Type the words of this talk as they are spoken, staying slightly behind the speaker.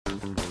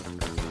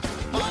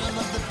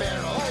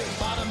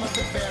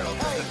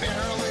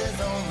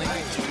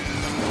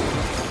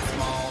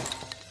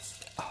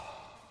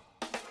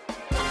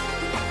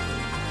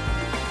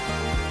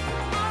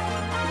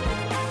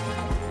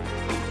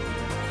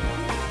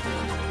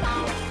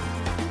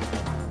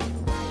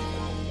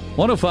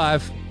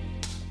105.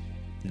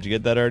 Did you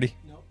get that already?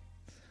 Nope.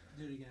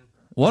 Do it again.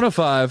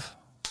 105.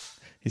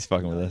 He's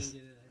fucking with us.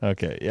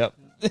 Okay, yep.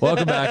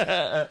 Welcome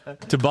back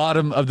to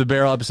Bottom of the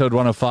Barrel, episode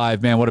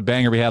 105. Man, what a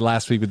banger we had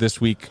last week, but this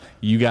week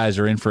you guys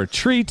are in for a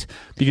treat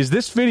because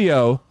this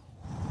video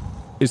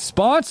is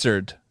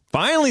sponsored.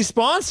 Finally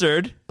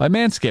sponsored By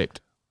Manscaped.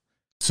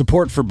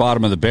 Support for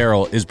Bottom of the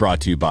Barrel is brought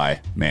to you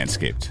by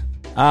Manscaped.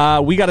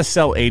 We got to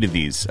sell 8 of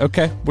these,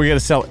 okay? We got to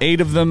sell 8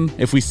 of them.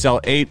 If we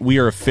sell 8, we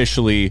are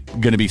officially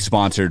going to be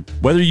sponsored.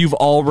 Whether you've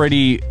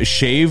already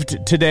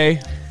shaved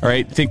today, all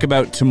right, think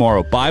about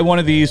tomorrow. Buy one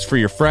of these for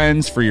your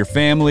friends, for your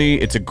family.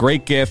 It's a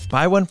great gift.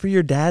 Buy one for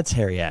your dad's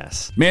hairy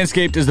ass.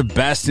 Manscaped is the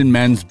best in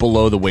men's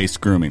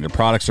below-the-waist grooming. Their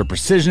products are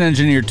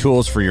precision-engineered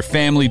tools for your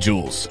family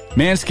jewels.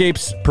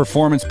 Manscaped's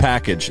Performance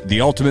Package,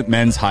 the ultimate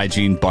men's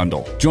hygiene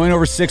bundle. Join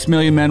over 6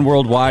 million men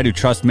worldwide who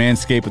trust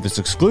Manscaped with this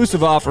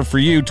exclusive offer for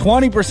you,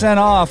 20%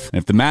 off. And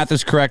if the math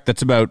is correct,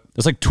 that's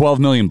like 12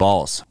 million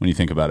balls when you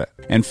think about it.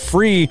 And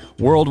free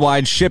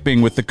worldwide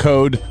shipping with the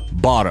code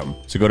BOTTOM.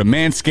 So go to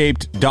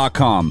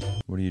manscaped.com.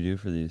 What do you do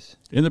for these?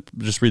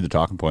 Just read the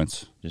talking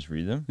points. Just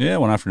read them? Yeah,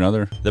 one after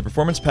another. The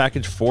Performance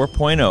Package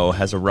 4.0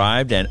 has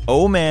arrived, and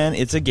oh man,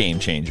 it's a game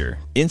changer.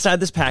 Inside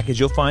this package,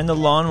 you'll find the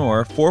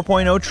Lawnmower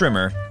 4.0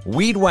 trimmer,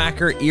 Weed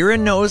Whacker ear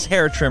and nose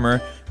hair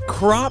trimmer,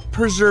 Crop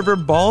Preserver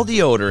ball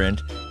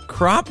deodorant,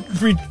 Crop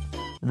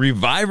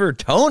Reviver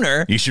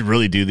toner, You should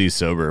really do these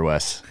sober,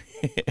 Wes.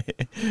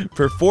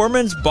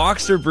 Performance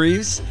boxer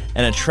briefs,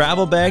 and a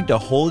travel bag to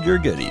hold your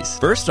goodies.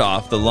 First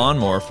off, the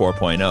Lawnmower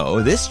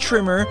 4.0. This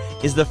trimmer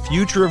is the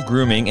future of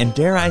grooming and,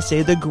 dare I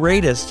say, the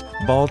greatest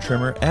ball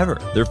trimmer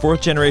ever. Their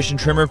 4th generation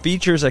trimmer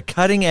features a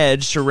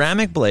cutting-edge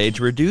ceramic blade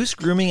to reduce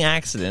grooming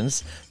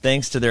accidents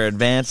thanks to their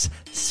advanced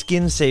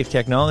skin-safe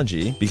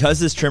technology. Because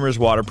this trimmer is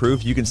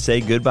waterproof, you can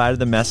say goodbye to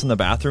the mess on the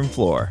bathroom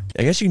floor.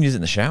 I guess you can use it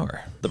in the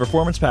shower. The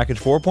Performance Package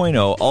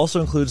 4.0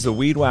 also includes the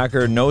Weed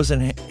Whacker nose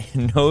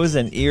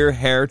and ear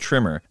hair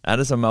trimmer. That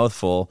is a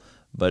mouthful,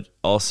 but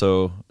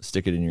also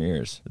stick it in your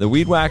ears. The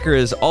Weed Whacker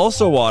is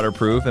also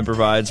waterproof and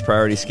provides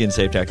priority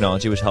skin-safe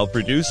technology, which helps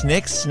reduce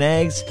nicks,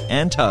 snags,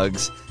 and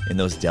tugs in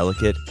those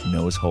delicate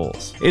nose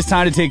holes. It's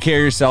time to take care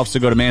of yourself, so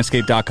go to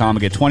manscaped.com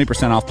and get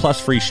 20% off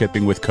plus free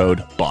shipping with code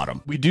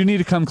BOTTOM. We do need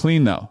to come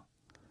clean, though.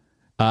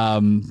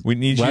 We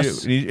need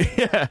Wes?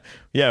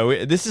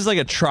 this is like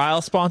a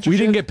trial sponsorship. We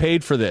didn't get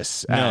paid for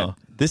this. No.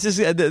 This is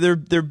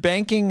they're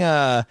banking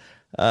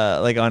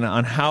like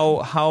on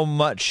how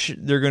much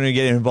they're going to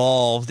get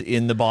involved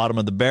in the Bottom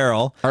of the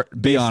Barrel.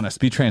 Be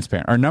honest, be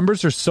transparent. Our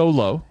numbers are so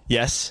low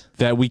Yes,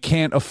 that we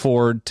can't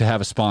afford to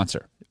have a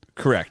sponsor.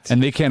 correct.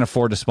 And they can't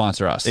afford to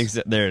sponsor us.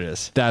 There it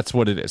is. That's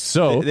what it is.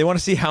 So They want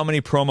to see how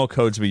many promo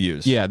codes we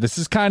use. yeah, this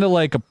is kind of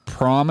like a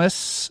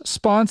promise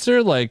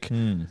sponsor. Like,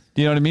 you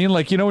know what I mean?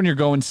 Like, you know, when you're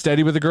going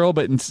steady with a girl,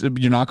 but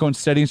you're not going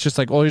steady. It's just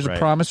like, oh, here's a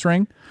promise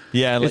ring.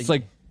 Yeah, It's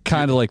like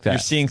kind of like that. You're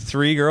seeing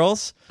 3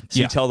 girls, so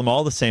Yeah. you tell them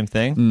all the same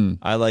thing.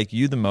 I like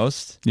you the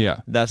most.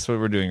 Yeah. That's what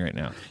we're doing right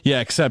now.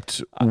 Yeah,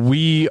 except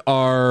we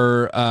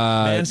are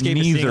Manscaped is seeing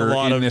a neither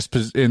lot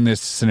in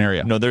this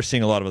scenario. No, they're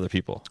seeing a lot of other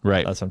people.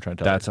 Right. That's what I'm trying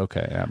to tell That's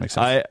okay. Yeah, makes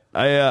sense.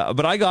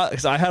 but I got,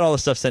 because I had all the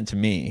stuff sent to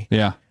me.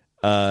 Yeah.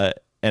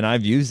 And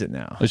I've used it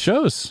now. It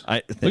shows.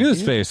 Thank Look at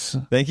his you. face.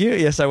 Thank you.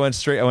 Yes, I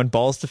went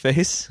balls to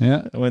face.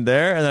 Yeah. I went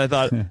there, and then I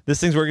thought, this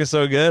thing's working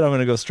so good, I'm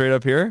going to go straight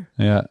up here.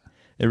 Yeah.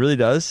 It really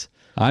does.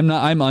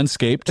 I'm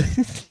unscaped.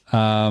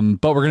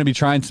 But we're going to be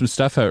trying some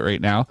stuff out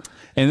right now.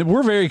 And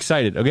we're very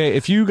excited. Okay.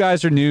 If you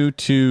guys are new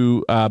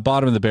to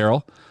Bottom of the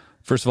Barrel,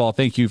 first of all,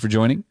 thank you for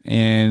joining.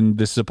 And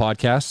this is a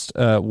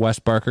podcast. Wes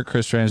Barker,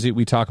 Chris Ramsey.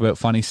 We talk about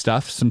funny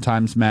stuff,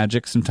 sometimes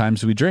magic,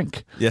 sometimes we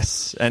drink.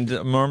 Yes, and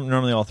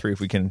normally all 3 if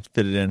we can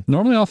fit it in.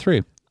 Normally all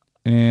 3.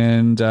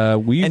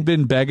 And we've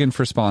been begging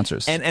for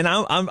sponsors. And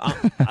I'm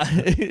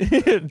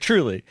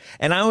truly.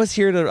 And I was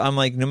here I'm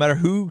like, no matter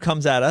who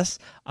comes at us,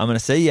 I'm going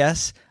to say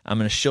yes. I'm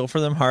going to shill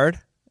for them hard.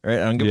 Right?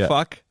 I don't give a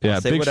fuck. Yeah,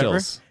 I'll say big whatever.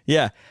 shills.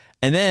 Yeah.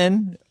 And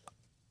then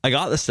I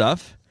got the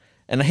stuff,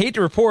 and I hate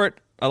to report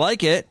I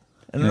like it,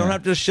 and I don't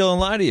have to just shill and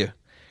lie to you.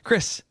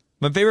 Chris,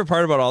 my favorite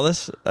part about all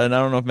this, and I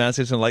don't know if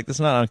Manscaped's going to like this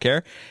or not, I don't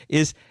care,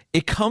 is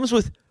it comes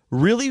with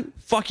really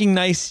fucking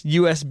nice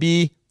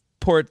USB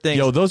port things.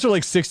 Yo, those are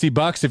like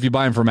 $60 if you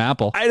buy them from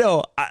Apple. I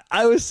know.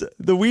 I was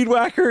the Weed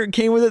Whacker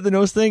came with it, the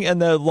nose thing,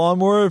 and the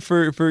Lawnmower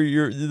for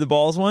the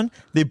balls one.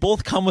 They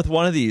both come with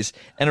one of these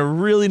and a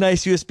really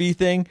nice USB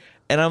thing.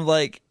 And I'm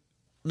like,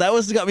 that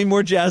was got me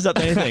more jazzed up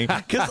than anything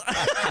because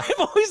I'm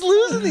always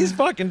losing these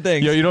fucking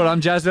things. Yo, you know what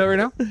I'm jazzed about right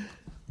now?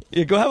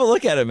 Yeah, go have a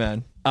look at it,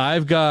 man.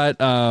 I've got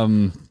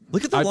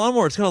Look at the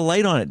Lawnmower. It's got a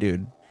light on it,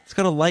 dude. It's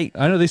got a light.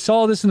 I know they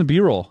saw this in the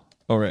B-roll.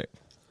 Oh right.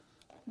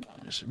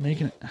 Just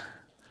making it.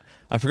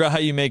 I forgot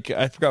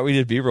we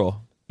did B-roll.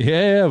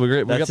 Yeah,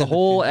 we got the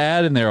whole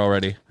ad in there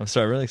already. I'm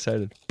sorry, I'm really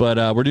excited.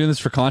 But we're doing this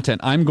for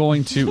content. I'm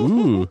going to.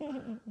 Ooh.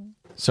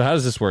 So how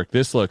does this work?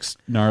 This looks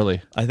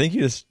gnarly. I think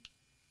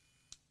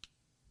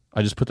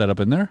I just put that up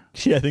in there?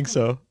 Yeah, I think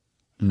so.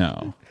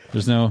 No.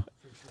 There's no.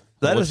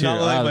 That is not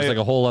like there's like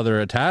a whole other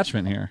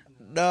attachment here.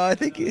 No, I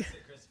think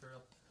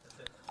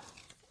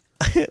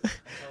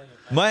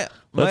My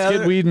Let's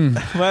get weeding.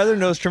 My other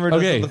nose trimmer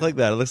doesn't Okay. look like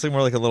that. It looks like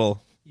more like a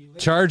little.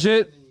 Charge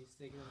it,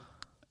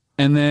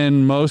 and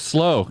then mow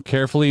slow.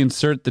 Carefully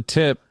insert the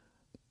tip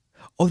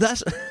Oh,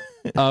 that's.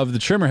 of the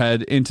trimmer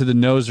head into the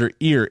nose or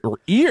ear. Or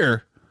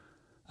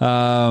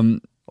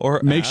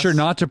Make ass. sure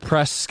not to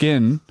press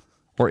skin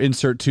or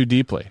insert too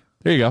deeply.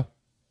 There you go.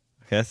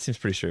 Okay, that seems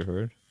pretty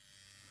straightforward.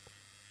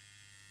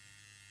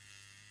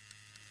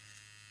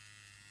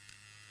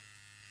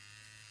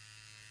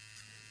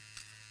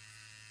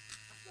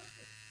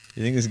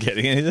 You think it's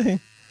getting anything?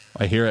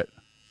 I hear it.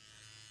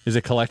 Is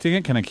it collecting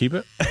it? Can I keep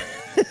it?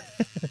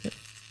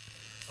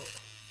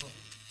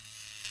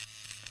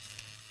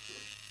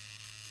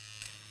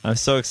 I'm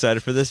so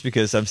excited for this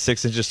because I'm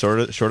 6 inches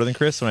shorter than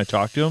Chris. When I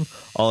talk to him,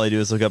 all I do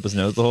is look up his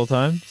nose the whole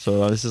time.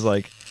 So this is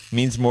like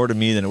means more to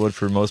me than it would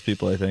for most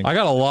people, I think. I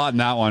got a lot in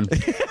that one.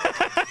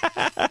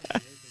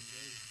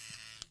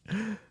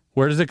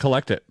 Where does it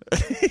collect it?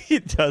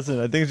 It doesn't.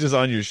 I think it's just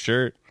on your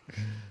shirt.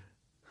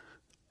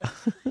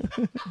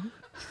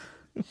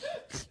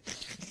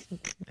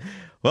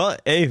 Well,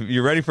 hey,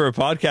 you're ready for a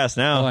podcast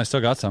now. Oh, I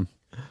still got some.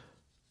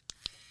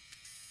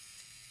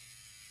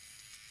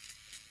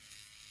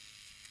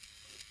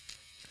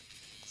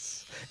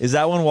 Is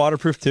that one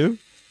waterproof too?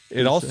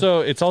 It's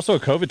also a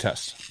COVID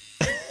test.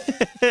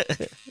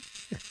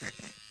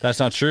 That's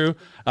not true.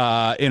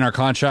 In our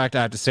contract,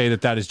 I have to say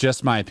that is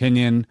just my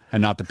opinion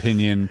and not the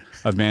opinion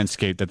of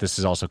Manscaped that this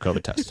is also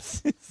COVID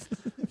test.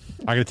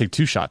 I got to take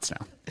 2 shots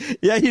now.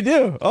 Yeah, you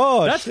do.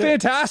 Oh, That's shit.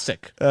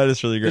 fantastic. That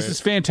is really great. This is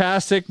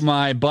fantastic.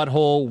 My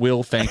butthole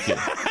will thank you.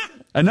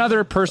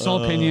 Another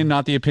personal opinion,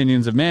 not the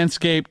opinions of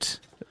Manscaped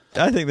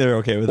I think they're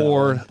okay with that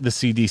or one. the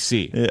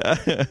CDC.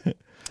 Yeah.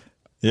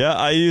 Yeah,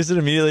 I used it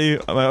immediately.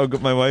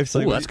 My wife's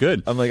like, Ooh, that's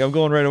good. I'm like, I'm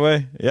going right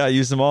away. Yeah, I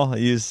used them all.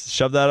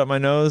 Shoved that up my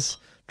nose,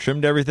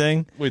 trimmed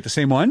everything. Wait, the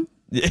same one?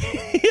 Yeah,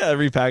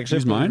 repackaged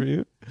Use it mine? for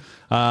you.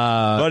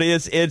 Buddy,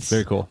 it's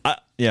very cool.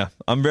 Yeah,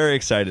 I'm very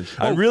excited.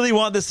 I really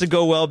want this to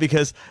go well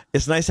because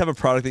it's nice to have a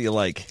product that you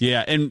like.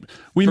 Yeah, and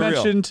we For real.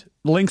 mentioned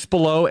links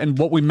below, and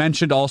what we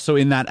mentioned also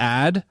in that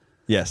ad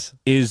Yes.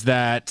 is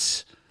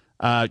that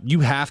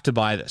you have to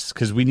buy this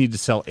because we need to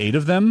sell 8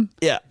 of them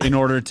Yeah. in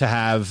order to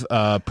have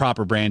a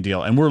proper brand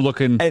deal, and we're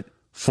looking And-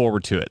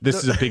 forward to it.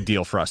 This is a big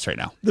deal for us right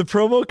now. The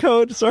promo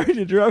code, sorry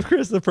to interrupt,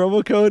 Chris, the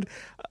promo code,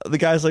 the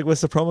guy's like,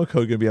 what's the promo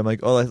code going to be? I'm like,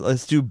 oh,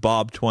 let's do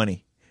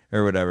Bob20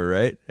 or whatever,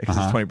 right? Because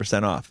it's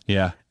 20% off.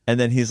 Yeah. And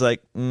then he's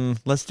like,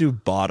 let's do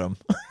bottom.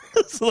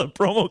 So the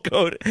promo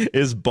code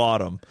is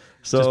bottom.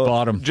 So Just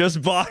bottom.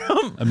 Just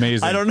bottom.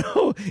 Amazing. I don't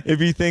know if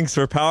he thinks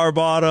for power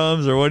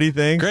bottoms or what he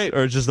thinks. Great.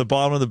 Or just the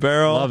bottom of the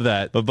barrel. Love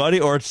that. But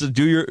buddy, or it's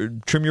to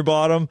trim your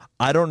bottom.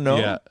 I don't know.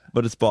 Yeah.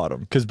 But it's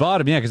bottom. Because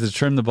because it's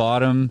trim the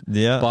bottom,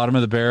 Yeah. bottom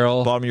of the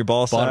barrel, Bottom of your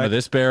ball bottom sack. of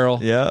this barrel.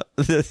 Yeah.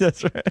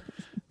 That's right.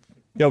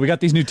 Yo, we got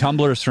these new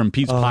tumblers from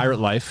Pete's Pirate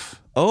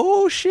Life.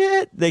 Oh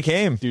shit. They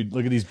came. Dude,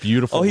 look at these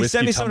beautiful Oh, he whiskey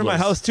sent me some to my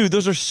tumblers. house too.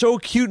 Those are so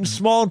cute and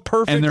small and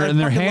perfect. And they're I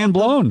fucking hand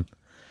love them. blown.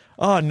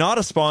 Oh, not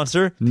a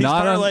sponsor. Pete's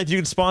Not Pirate on- Life, you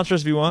can sponsor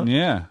us if you want.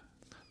 Yeah.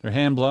 They're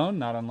hand blown,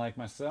 not unlike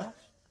myself.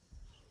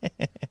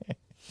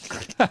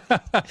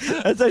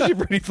 That's actually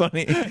pretty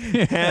funny.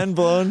 Hand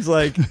blown's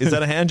like, is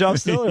that a hand job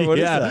still, or what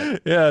is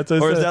that? Yeah. It's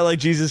Or is that like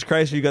Jesus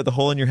Christ, where you got the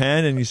hole in your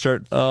hand and you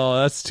start? Oh,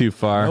 that's too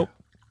far. Nope.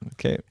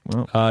 Okay,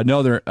 well,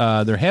 No,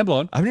 they're hand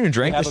blown. I haven't even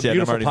drank They have this a yet. I'm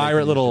beautiful already pirate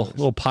making little these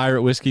little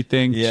pirate whiskey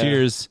thing. Yeah.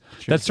 Cheers.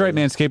 That's right,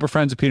 Manscaped. We're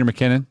friends with Peter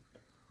McKinnon. jokes.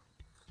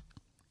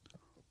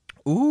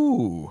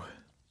 Ooh,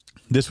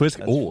 This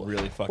whiskey. that's Oh,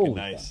 really fucking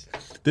nice.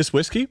 this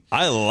whiskey.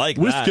 I like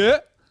Whiskey.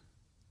 that.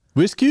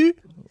 Whiskey.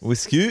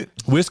 Whiskey.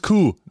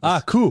 Whiskey.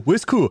 Cool.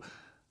 Whiskey.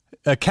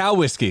 Cow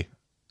whiskey.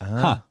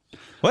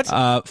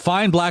 What?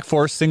 Fine Black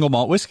Forest single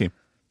malt whiskey.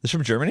 This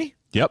from Germany?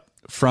 Yep.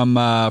 From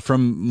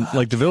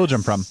like the village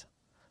I'm from.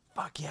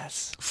 Fuck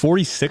yes.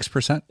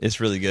 46%. It's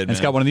really good. It's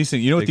got one of these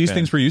things. You know what Big these fan.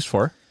 things were used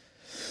for?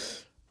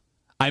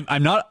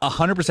 I'm not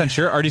 100%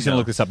 sure. Artie's going to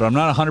look this up, but I'm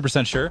not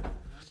 100% sure.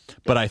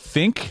 But I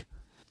think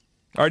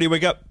Artie,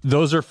 wake up.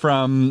 those are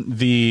from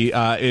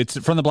it's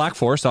from the Black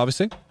Forest,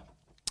 obviously.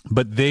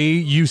 But they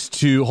used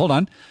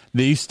to,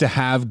 they used to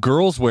have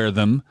girls wear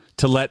them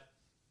to let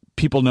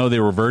people know they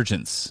were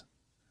virgins.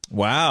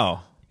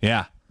 Wow.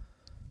 Yeah.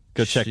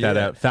 Go check that Shit.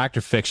 out. Fact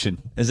or fiction?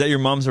 Is that your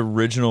mom's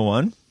original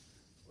one?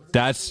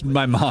 That's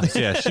my mom's.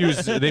 Yeah,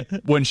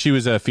 when she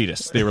was a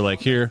fetus. They were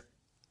like, here.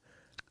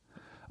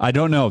 I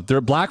don't know. They're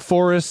Black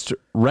Forest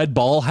red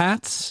ball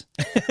hats.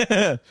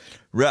 They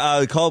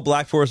call it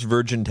Black Forest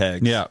Virgin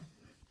tags. Yeah.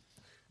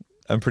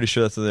 I'm pretty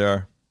sure that's what they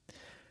are.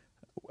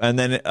 And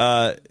then,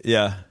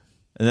 and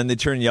then they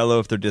turn yellow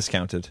if they're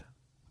discounted.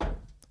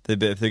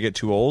 If they get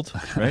too old,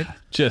 right?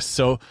 Just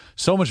so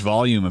much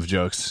volume of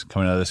jokes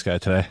coming out of this guy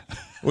today.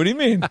 What do you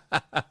mean?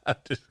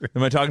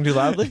 Am I talking too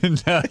loudly?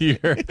 No,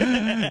 you're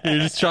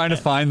just trying to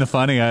find the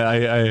funny.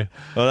 I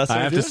Oh, that's what I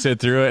you're have to doing? sit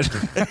through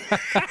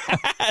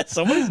it.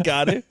 Somebody's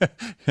got it.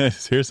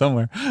 It's here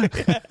somewhere.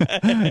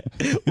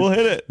 We'll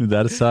hit it.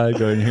 That aside,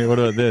 going here. What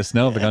about this?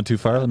 No, have I gone too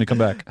far? Let me come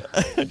back.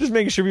 Just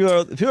making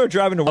sure people are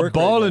driving to work.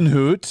 Ball and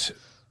hoot.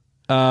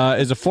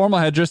 is a formal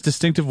headdress,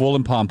 distinctive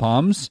woolen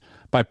pom-poms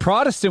by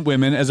Protestant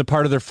women as a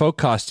part of their folk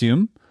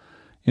costume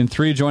in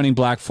 3 adjoining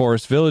Black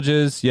Forest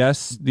villages.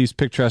 Yes, these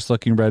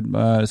picturesque-looking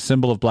red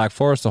symbol of Black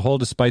Forest, the whole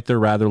despite their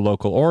rather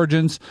local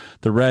origins.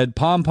 The red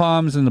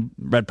pom-poms and the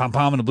red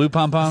pom-pom and the blue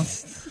pom-pom.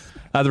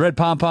 The red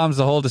pom-poms,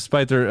 the whole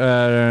despite their...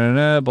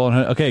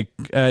 okay,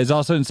 is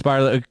also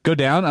inspired... go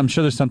down. I'm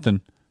sure there's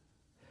something.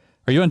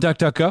 Are you on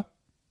DuckDuckGo?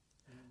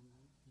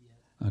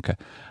 Okay.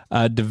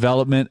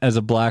 Development as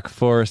a Black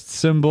Forest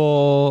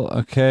symbol.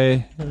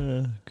 Okay.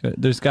 Good.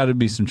 There's got to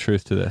be some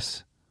truth to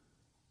this.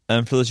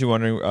 And for those of you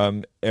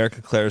wondering,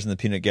 Erica Claire's in the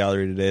Peanut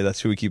Gallery today.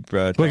 That's who we keep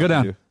talking go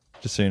down. to.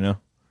 Just so you know.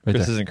 Right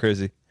Chris there. isn't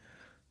crazy.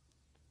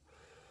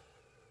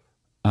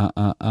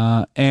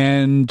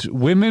 And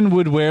women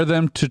would wear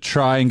them to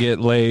try and get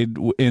laid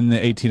in the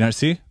 1800s.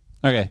 See?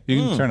 Okay,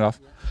 you can turn it off.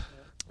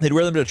 They'd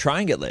wear them to try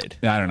and get laid.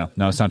 Yeah, I don't know.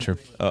 No, it's not true.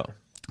 Oh.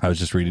 I was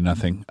just reading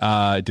nothing.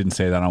 It didn't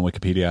say that on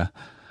Wikipedia.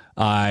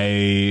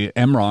 I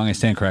am wrong. I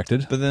stand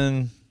corrected. But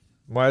then,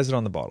 why is it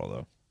on the bottle,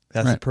 though?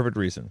 That's the perfect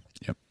reason.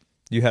 Yep.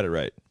 You had it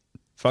right.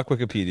 Fuck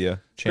Wikipedia.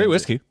 Change Great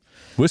whiskey. it.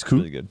 Whiskey.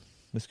 Really good.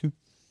 Whiskey.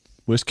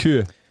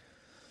 Whiskey.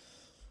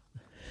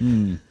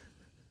 That's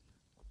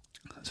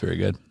very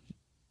good.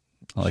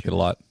 I like it a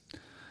lot.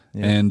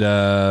 Yeah. And,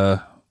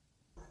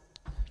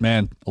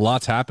 man, a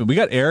lot's happened. We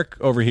got Eric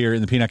over here in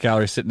the Peanut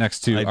Gallery sitting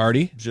next to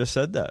Artie. Just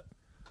said that.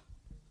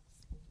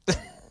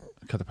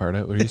 Cut the part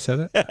out where you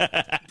said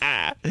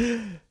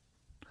it.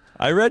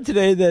 I read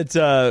today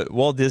that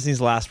Walt Disney's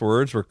last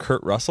words were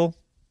Kurt Russell.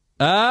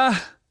 You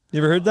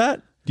ever heard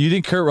that? Do you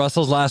think Kurt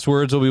Russell's last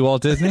words will be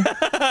Walt Disney?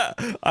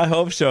 I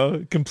hope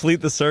so.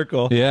 Complete the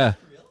circle. Yeah.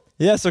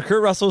 Yeah, so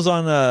Kurt Russell's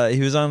on he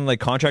was on like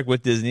contract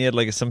with Disney, had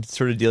like some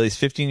sort of deal. He's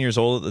 15 years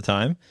old at the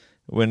time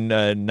when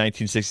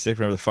 1966,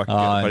 whenever the fuck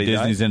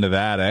Disney's died. into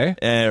that,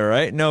 eh?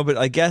 Right? No, but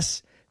I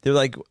guess they're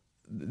like,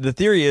 the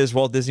theory is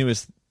Walt Disney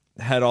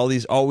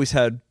always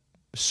had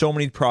so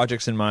many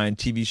projects in mind,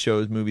 TV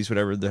shows, movies,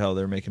 whatever the hell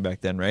they were making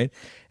back then, right?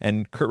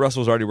 And Kurt Russell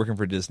was already working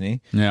for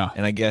Disney. Yeah.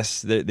 And I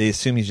guess they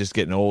assume he's just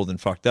getting old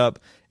and fucked up,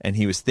 and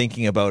he was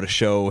thinking about a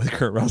show with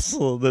Kurt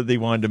Russell that they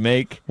wanted to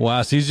make.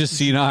 Wow, so he's just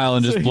senile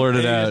and just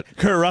blurted out.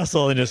 Kurt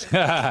Russell and just...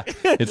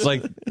 It's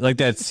like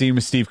that scene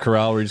with Steve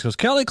Carell where he just goes,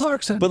 Kelly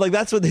Clarkson. But like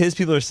that's what his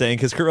people are saying,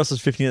 because Kurt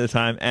Russell's 15 at the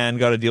time and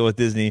got a deal with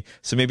Disney,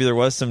 so maybe there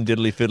was some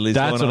diddly fiddlies.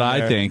 That's going what on I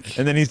there. think.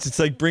 And then he's just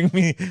like, bring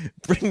me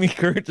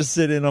Kurt to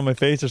sit in on my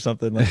face or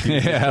something. Like,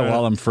 yeah,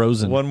 while I'm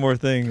frozen. One more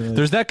thing. Like,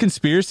 There's that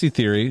conspiracy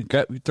theory.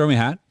 Throw me a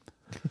hat.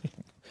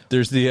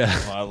 There's the...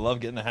 oh, I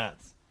love getting the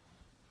hats.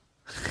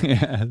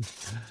 yeah.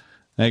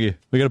 Thank you.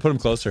 We got to put them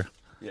closer.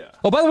 Yeah.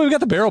 Oh, by the way, we got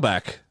the barrel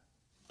back.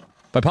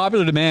 By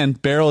popular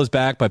demand. Barrel is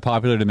back by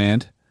popular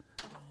demand.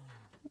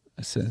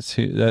 It says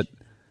here that...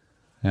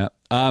 Yeah.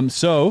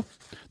 So,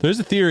 there's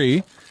a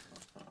theory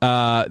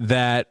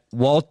that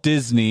Walt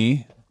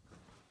Disney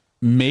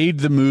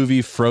made the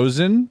movie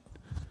Frozen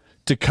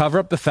to cover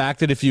up the fact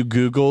that if you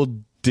Google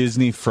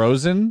Disney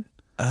Frozen,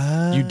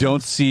 you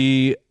don't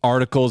see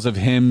articles of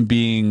him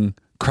being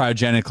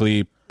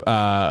cryogenically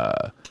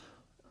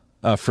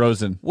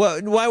frozen. Well,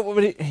 why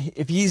would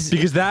if he's...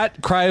 Because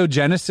that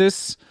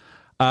cryogenesis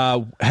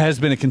has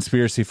been a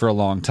conspiracy for a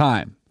long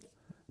time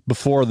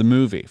before the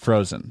movie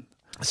Frozen.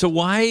 So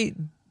why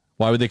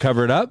would they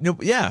cover it up? No,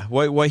 yeah.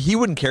 Why he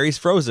wouldn't care? He's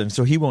frozen,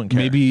 so he won't care.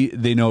 Maybe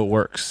they know it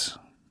works.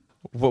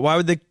 Why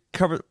would they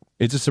cover?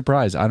 It's a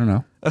surprise. I don't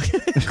know.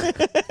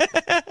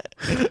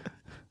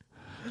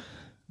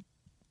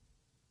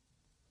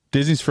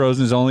 Disney's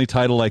Frozen is only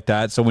titled like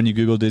that, so when you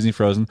Google Disney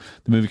Frozen,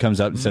 the movie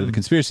comes up instead of the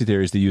conspiracy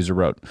theories the user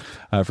wrote.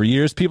 For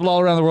years, people all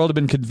around the world have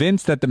been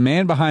convinced that the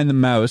man behind the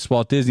mouse,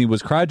 Walt Disney,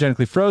 was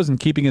cryogenically frozen,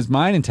 keeping his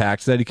mind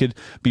intact so that he could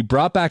be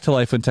brought back to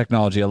life when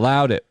technology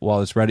allowed it.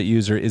 While this Reddit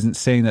user isn't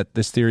saying that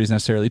this theory is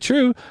necessarily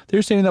true,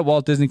 they're saying that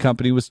Walt Disney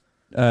Company was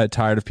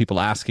tired of people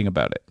asking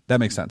about it.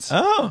 That makes sense.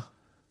 Oh,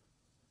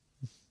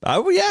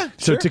 yeah.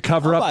 So Sure. to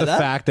cover I'll up buy the that.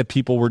 fact that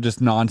people were just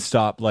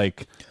nonstop,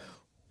 like...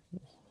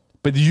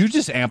 But you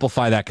just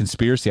amplify that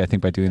conspiracy, I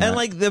think, by doing that. And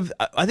like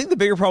I think the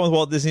bigger problem with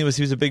Walt Disney was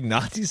he was a big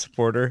Nazi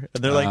supporter,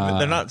 and they're like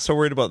they're not so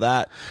worried about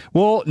that.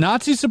 Well,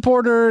 Nazi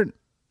supporter,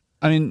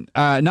 I mean,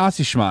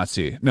 Nazi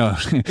schmazi. No,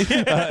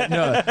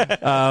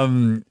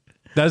 no.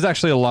 That was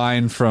actually a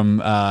line from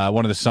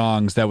one of the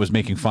songs that was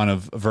making fun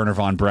of Werner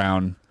von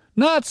Braun.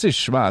 Nazi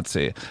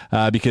schmazi.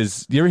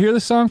 Because you ever hear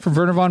this song from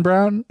Werner von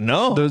Braun?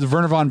 No. The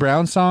Werner von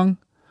Braun song?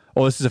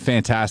 Oh, this is a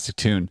fantastic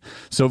tune.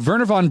 So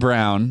Werner von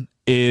Braun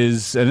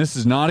is, and this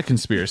is not a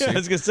conspiracy. I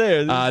was gonna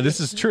say this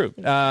is true.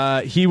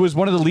 He was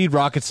one of the lead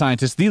rocket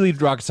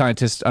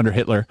scientists under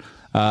Hitler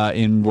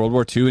in World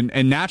War II.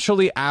 And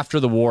naturally, after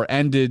the war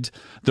ended,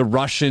 the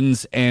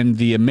Russians and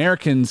the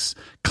Americans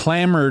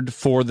clamored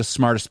for the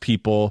smartest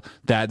people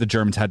that the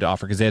Germans had to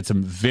offer, because they had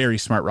some very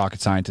smart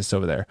rocket scientists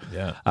over there.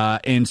 Yeah.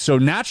 And so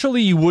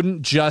naturally, you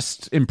wouldn't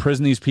just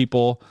imprison these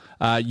people.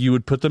 You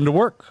would put them to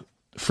work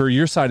for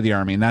your side of the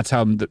army. And that's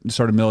how the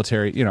sort of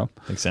military,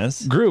 makes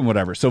sense. grew and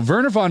whatever. So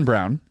Werner von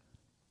Braun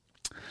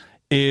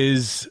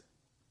is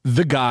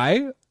the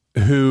guy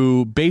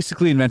who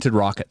basically invented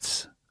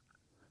rockets.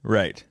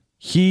 Right.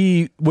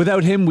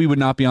 Without him, we would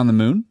not be on the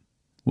moon.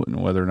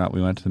 Whether or not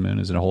we went to the moon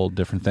is a whole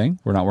different thing.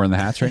 We're not wearing the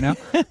hats right now,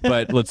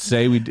 but let's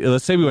say we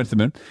went to the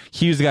moon.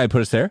 He was the guy who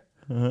put us there.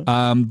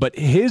 But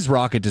his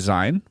rocket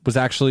design was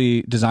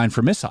actually designed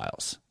for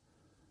missiles.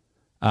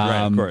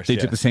 Right, of course, they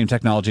took the same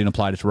technology and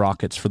applied it to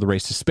rockets for the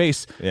race to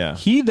space. Yeah.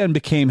 He then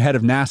became head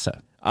of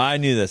NASA. I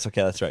knew this.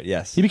 Okay, that's right.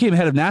 Yes. He became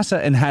head of NASA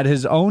and had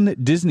his own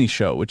Disney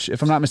show, which,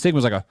 if I'm not mistaken,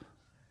 was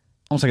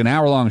almost like an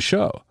hour-long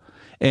show.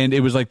 And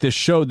it was like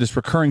this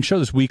recurring show,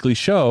 this weekly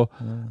show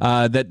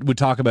that would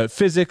talk about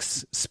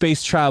physics,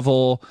 space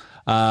travel.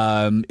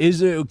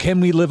 Can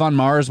we live on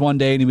Mars one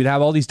day? And he would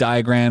have all these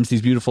diagrams,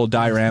 these beautiful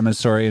dioramas.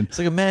 Sorry, and it's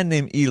like a man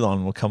named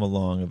Elon will come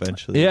along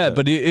eventually. Yeah,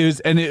 but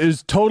it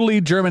was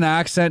totally German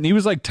accent. And he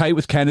was like tight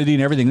with Kennedy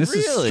and everything. This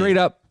is straight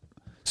up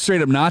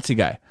Nazi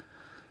guy,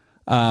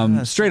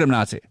 straight up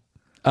Nazi.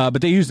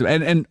 But they used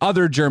him and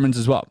other Germans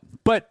as well.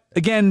 But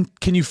again,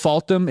 can you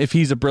fault him if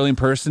he's a brilliant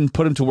person?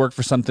 Put him to work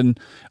for something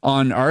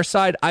on our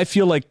side. I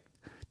feel like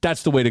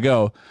that's the way to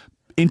go.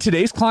 In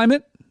today's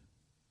climate,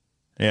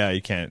 yeah,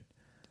 you can't.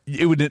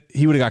 He would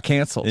have got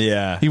canceled.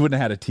 Yeah, he wouldn't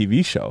have had a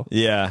TV show.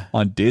 Yeah,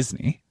 on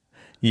Disney.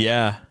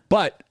 Yeah,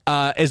 but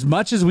as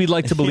much as we'd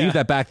like to believe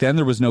that back then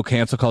there was no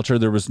cancel culture,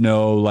 there was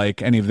no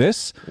like any of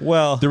this.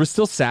 Well, there was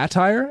still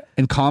satire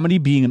and comedy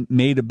being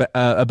made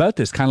about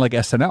this, kind of like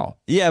SNL.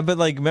 Yeah, but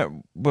like,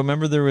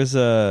 remember there was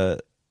a.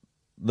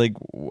 Like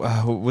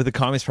with the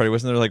Communist Party,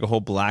 wasn't there like a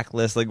whole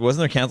blacklist? Like,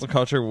 wasn't there cancel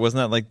culture? Wasn't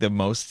that like the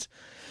most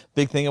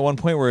big thing at one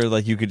point where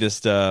like you could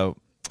just what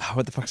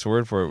the fuck's the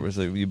word for it? Was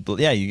like you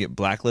get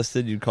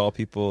blacklisted. You'd call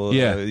people.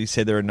 You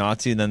say they're a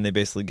Nazi, and then they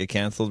basically get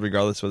canceled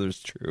regardless whether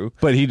it's true.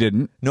 But he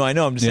didn't. No, I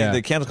know. I'm just saying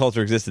the cancel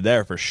culture existed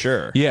there for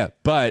sure. Yeah,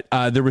 but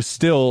there was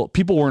still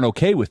people weren't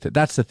okay with it.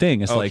 That's the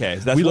thing. It's so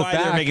that's we why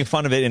they're making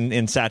fun of it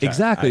in satire.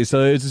 Exactly.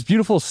 So it's this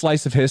beautiful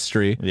slice of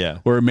history. Yeah.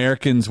 Where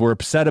Americans were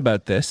upset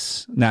about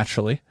this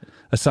naturally.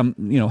 Some,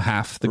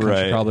 half the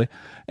country probably.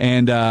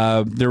 And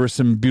there were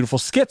some beautiful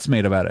skits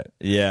made about it.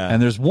 Yeah. And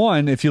there's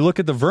one, if you look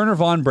at the Werner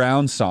von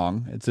Braun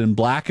song, it's in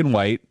black and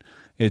white.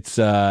 It's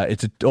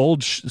an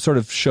old sort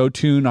of show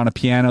tune on a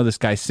piano. This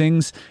guy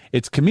sings.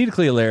 It's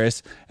comedically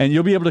hilarious. And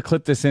you'll be able to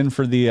clip this in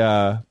for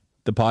the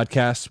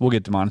podcast. We'll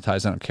get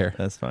demonetized. I don't care.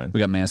 That's fine.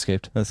 We got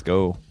Manscaped. Let's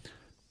go.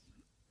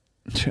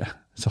 It's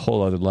a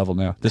whole other level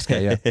now. This guy,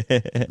 yeah.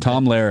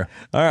 Tom Lehrer.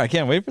 All right. I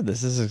can't wait for this.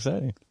 This is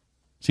exciting.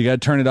 So you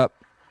got to turn it up.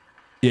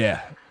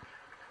 Yeah.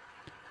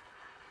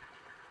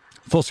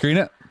 Full screen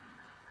it.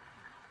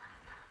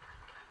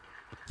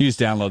 You just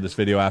download this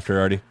video after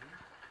already.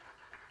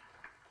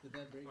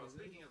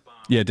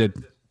 Yeah, it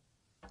did.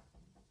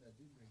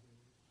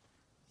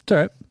 It's all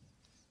right.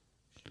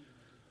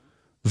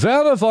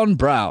 Werner von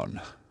Braun.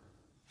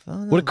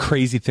 What a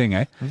crazy thing,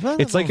 eh?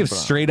 It's like if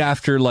straight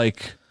after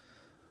like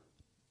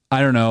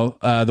I don't know,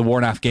 the war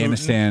in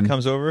Afghanistan Putin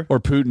comes over, or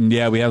Putin.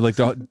 Yeah, we have like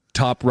the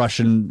top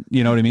Russian.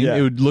 You know what I mean? Yeah.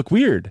 It would look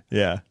weird.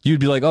 Yeah,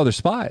 you'd be like, oh, they're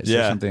spies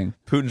or something.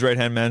 Putin's right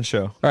hand man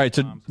show. All right,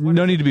 so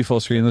no need to be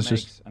full screen. Let's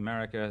just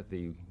America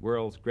the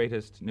world's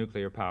greatest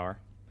nuclear power,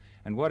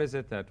 and what is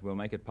it that will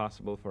make it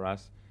possible for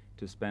us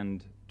to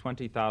spend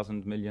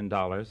 $20,000 million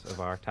of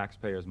our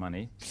taxpayers'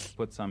 money to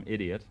put some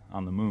idiot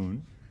on the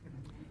moon?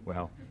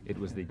 Well, it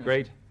was the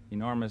great,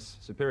 enormous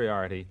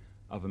superiority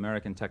of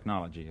American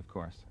technology, of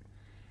course,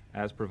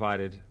 as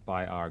provided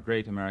by our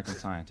great American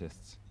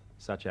scientists,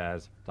 such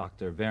as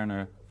Dr.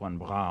 Werner von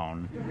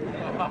Braun.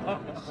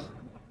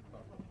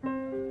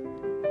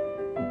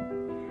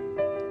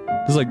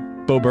 This is like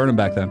Bo Burnham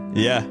back then.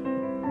 Yeah.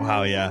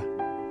 Wow, yeah.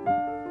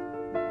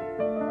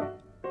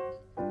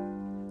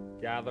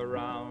 Gather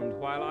round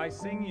while I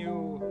sing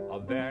you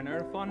of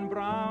Werner von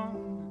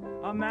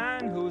Braun, a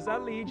man whose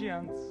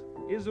allegiance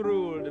is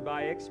ruled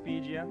by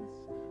expedience.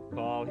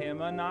 Call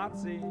him a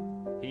Nazi,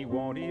 he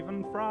won't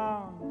even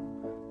frown.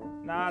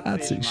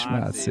 Nazi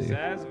schmatzi,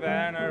 says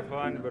Werner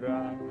von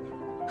Braun.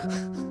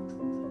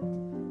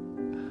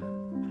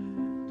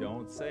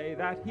 Don't say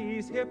that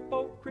he's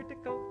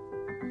hypocritical,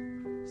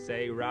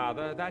 say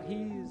rather that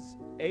he's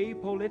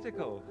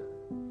apolitical.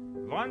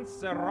 Once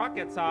the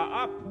rockets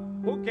are up,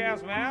 who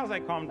cares where they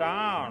come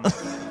down?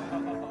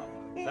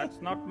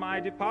 That's not my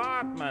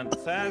department,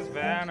 says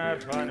Werner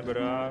von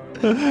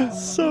Braun.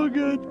 So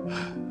good.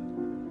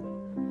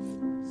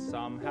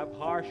 Some have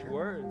harsh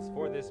words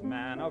for this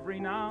man of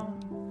renown,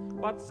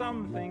 but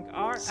some think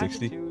our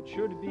 60. attitude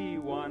should be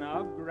one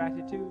of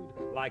gratitude,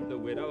 like the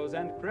widows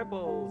and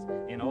cripples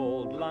in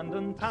old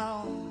London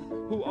town,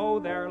 who owe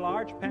their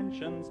large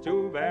pensions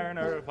to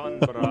Werner von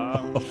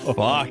Braun.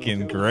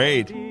 Fucking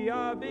great. Be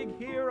a big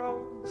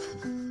hero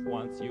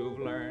once you've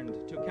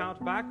learned to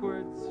count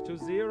backwards to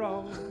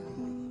zero.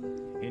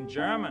 In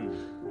German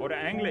or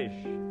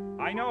English,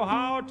 I know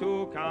how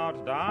to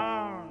count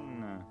down.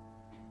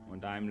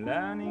 And I'm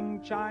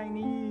learning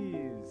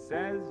Chinese,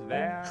 says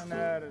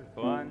Werner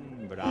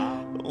von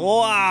Braun.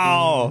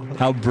 Wow.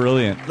 How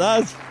brilliant.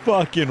 That's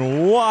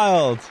fucking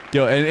wild.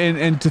 Yo,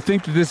 and to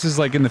think that this is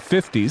like in the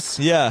 50s.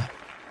 Yeah.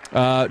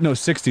 No,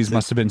 60s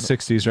must have been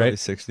 60s, right?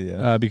 60,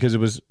 yeah. Because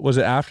was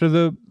it after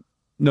the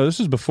No, this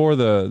was before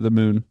the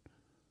moon.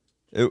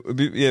 It would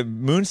be,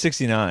 Moon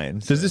 69.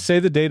 Does it say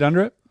the date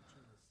under it?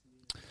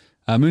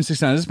 Moon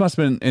 69. This must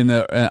have been in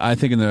the, I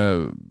think in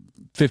the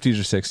 50s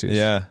or 60s.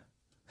 Yeah.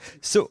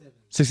 So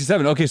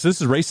 67. Okay, so this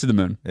is Race to the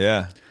Moon.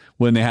 Yeah.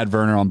 When they had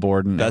Werner on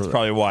board. And that's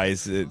probably why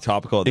it's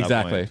topical at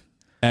that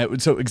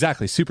point. So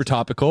exactly, super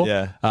topical.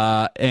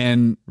 Yeah.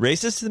 And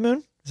Races to the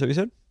Moon? Is that what you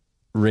said?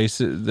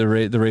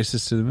 The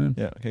races to the moon.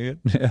 Yeah. Okay, good.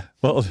 Yeah.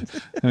 Well,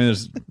 I mean,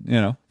 there's,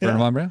 Werner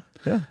von Braun.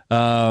 Yeah.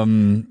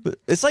 But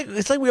it's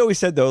like we always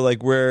said, though,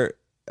 like where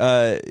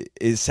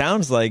it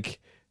sounds like,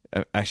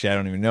 actually, I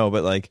don't even know,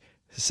 but like,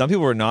 some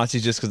people were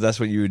Nazis just because that's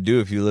what you would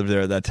do if you lived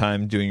there at that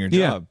time doing your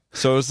job. Yeah.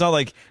 So it's not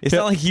like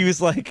he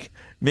was like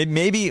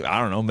maybe I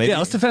don't know. Maybe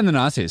let's defend the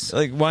Nazis.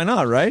 Like why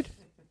not? Right?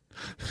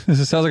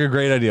 This sounds like a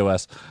great idea,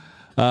 Wes.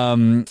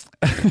 Arthur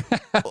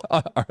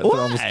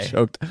almost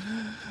choked.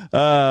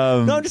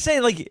 No, I'm just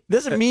saying. Like,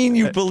 doesn't mean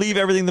you believe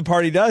everything the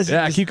party does.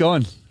 Yeah, keep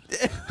going.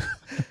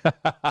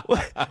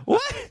 What?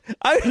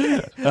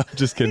 I'm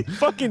just kidding.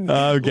 Fucking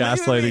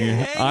gaslighting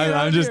you.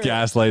 I'm just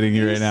gaslighting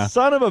you right now.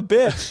 Son of a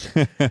bitch.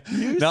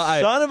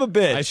 Son of a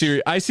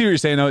bitch. I see what you're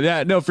saying.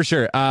 No, for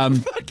sure.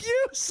 Fuck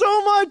you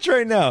so much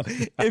right now.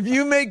 If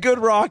you make good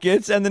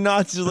rockets and the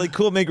Nazis are like,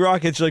 cool, make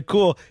rockets, you're like,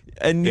 cool,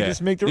 and you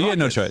just make the rockets. You had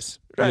no choice.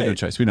 Right. You had no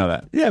choice. We know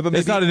that. Yeah, but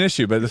it's not an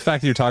issue, but the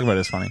fact that you're talking about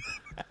it is funny.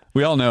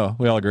 We all know.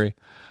 We all agree.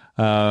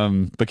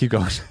 But keep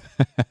going.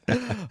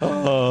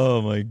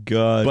 Oh my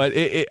god! But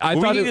I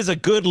thought it is a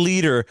good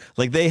leader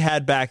like they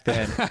had back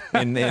then. All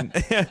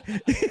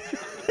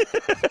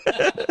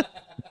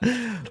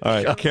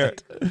right, all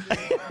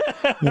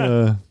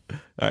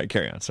right,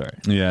 carry on. Sorry.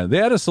 Yeah, they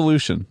had a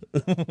solution.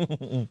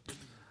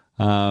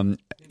 I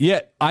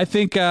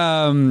think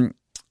I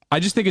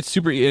just think it's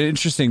super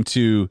interesting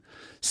to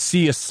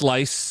see a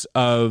slice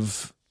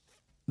of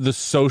the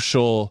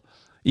social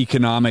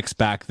economics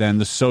back then,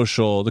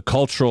 the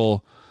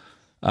cultural,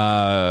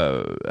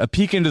 a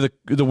peek into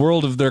the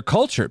world of their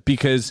culture,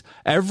 because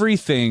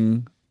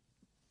everything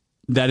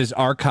that is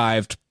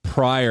archived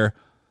prior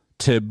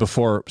to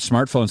before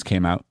smartphones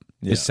came out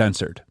is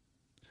censored.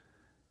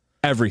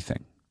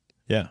 Everything.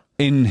 Yeah.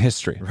 In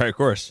history. Right, of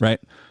course. Right.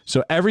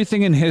 So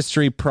everything in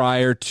history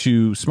prior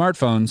to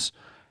smartphones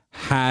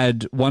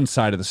had one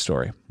side of the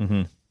story.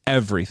 Mm-hmm.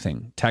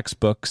 Everything,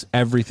 textbooks,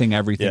 everything,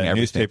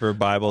 newspaper,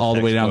 Bible, all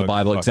the way down the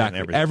Bible,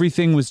 exactly.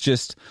 Everything was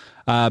just.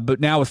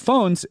 But now with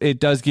phones, it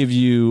does give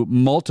you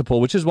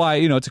multiple, which is why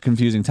it's a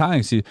confusing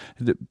time. See,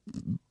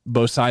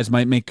 both sides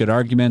might make good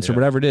arguments or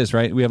whatever it is,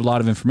 right? We have a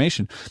lot of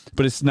information,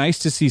 but it's nice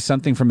to see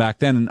something from back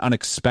then and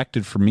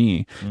unexpected for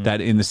me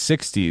that in the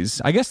 '60s,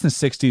 I guess in the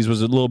 '60s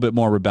was a little bit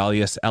more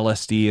rebellious,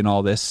 LSD and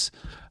all this.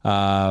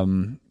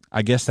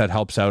 I guess that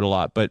helps out a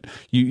lot, but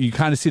you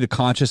kind of see the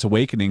conscious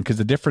awakening, because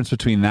the difference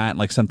between that and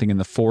like something in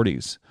the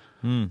 40s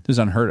this is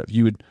unheard of.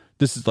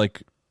 This is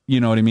like, you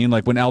know what I mean?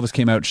 Like when Elvis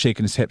came out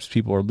shaking his hips,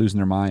 people were losing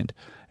their mind,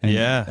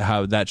 and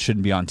how that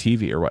shouldn't be on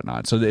TV or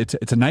whatnot. So it's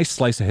a nice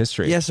slice of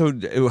history. Yeah.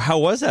 So how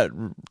was that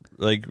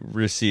like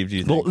received? Do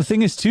you think? Well, the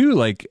thing is too,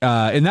 like,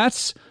 and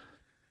that's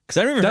because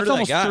I don't even. That's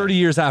almost 30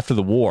 years after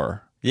the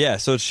war. Yeah.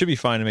 So it should be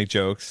fine to make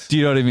jokes. Do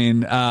you know what I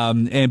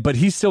mean? But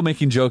he's still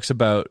making jokes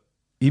about.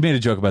 He made a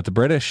joke about the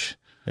British,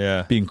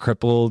 being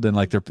crippled, and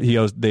like they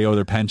owe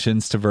their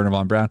pensions to Werner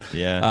von Braun.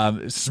 Yeah,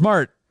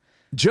 smart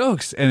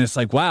jokes, and it's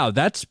like, wow,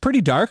 that's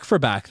pretty dark for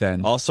back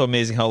then. Also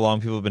amazing how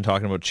long people have been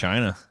talking about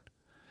China.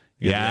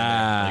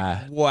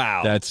 Yeah, like,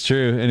 wow, that's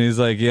true. And he's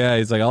like,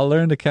 I'll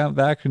learn to count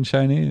back in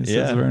Chinese.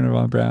 Says Werner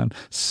von Braun.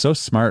 So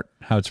smart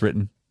how it's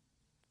written,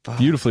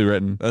 beautifully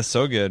written. That's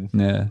so good.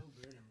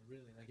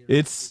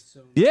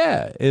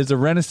 Yeah, it's a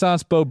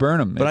Renaissance Bo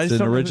Burnham. But it's I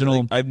just an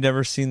original. I've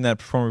never seen that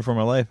perform before in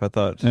my life. I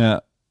thought,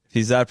 if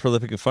he's that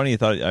prolific and funny, I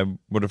thought I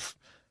would have.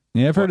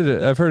 Yeah, I've heard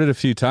it. I've heard it a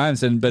few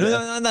times, but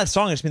on that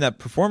song, I just mean that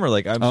performer.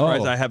 Like, I'm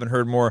surprised I haven't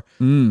heard more.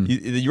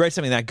 You write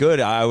something that good,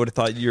 I would have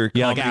thought your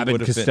like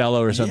Abbott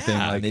Costello or something.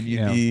 Yeah, like maybe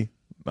you'd be.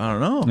 I don't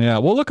know. Yeah,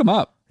 we'll look him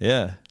up.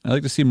 Yeah, I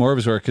like to see more of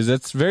his work because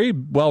it's very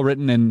well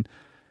written, and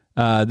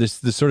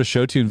this sort of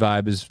show tune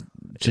vibe is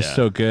just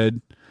so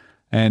good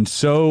and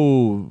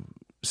so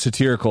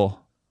satirical.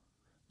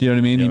 Do you know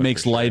what I mean? He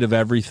makes light of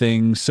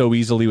everything so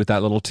easily with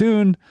that little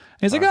tune. And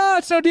he's like,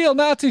 it's no deal,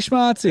 Nazi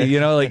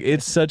schmatzi. Like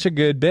it's such a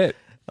good bit.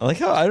 I like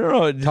how, I don't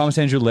know. Thomas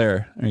Andrew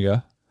Lehrer. There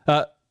you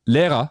go.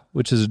 Lehrer,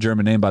 which is a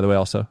German name, by the way,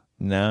 also.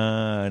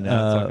 No, it's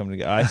not coming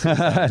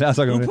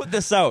together. Who put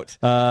this out?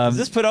 Was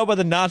this put out by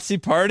the Nazi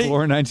Party?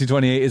 Born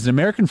 1928, is an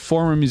American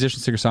former musician,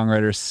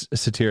 singer-songwriter,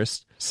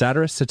 satirist,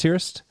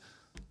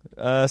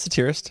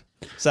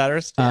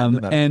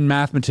 and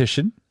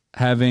mathematician,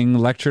 having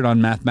lectured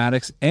on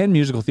mathematics and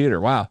musical theater.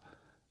 Wow.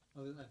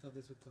 I thought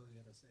this would tell you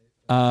how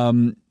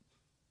to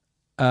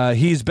say it.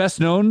 He's best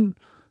known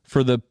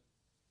for the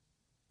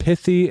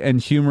pithy and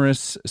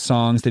humorous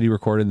songs that he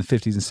recorded in the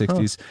 50s and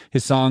 60s.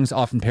 His songs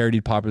often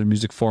parodied popular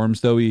music forms,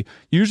 though he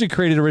usually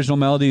created original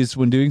melodies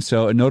when doing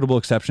so. A notable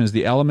exception is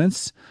The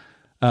Elements,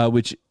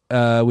 which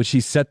which he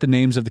set the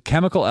names of the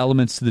chemical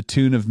elements to the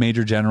tune of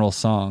Major General's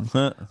song.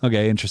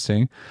 Okay,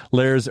 interesting.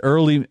 Lair's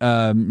early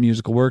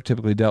musical work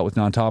typically dealt with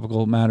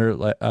non-topical matter,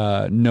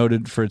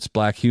 noted for its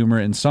black humor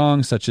in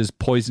songs such as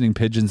Poisoning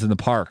Pigeons in the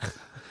Park.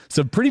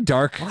 So pretty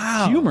dark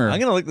humor. I'm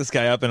going to look this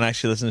guy up and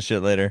actually listen to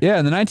shit later. Yeah,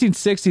 in the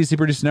 1960s, he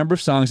produced a number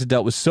of songs that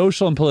dealt with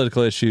social and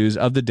political issues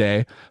of the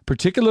day.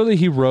 Particularly,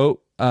 he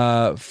wrote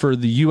for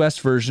the U.S.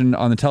 version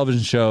on the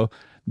television show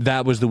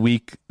That Was the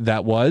Week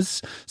That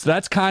Was. So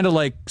that's kind of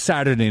like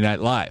Saturday Night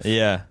Live.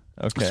 Yeah,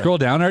 okay. Scroll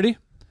down, Artie.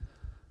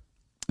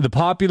 The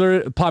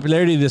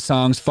popularity of the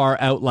songs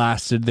far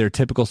outlasted their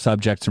typical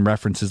subjects and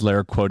references.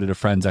 Lair quoted a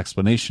friend's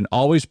explanation: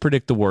 "Always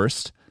predict the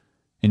worst,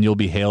 and you'll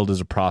be hailed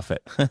as a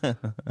prophet."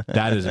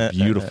 That is a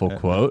beautiful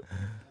quote.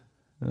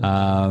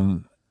 Yeah,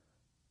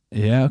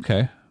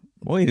 okay.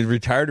 Well, he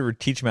retired to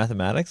teach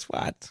mathematics?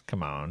 What?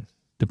 Come on.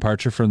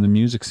 Departure from the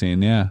music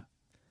scene, yeah.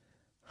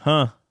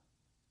 Huh.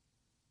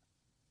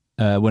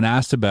 When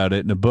asked about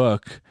it in a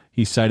book,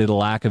 he cited a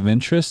lack of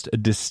interest, a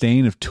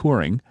disdain of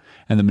touring,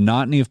 and the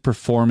monotony of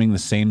performing the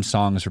same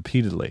songs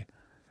repeatedly.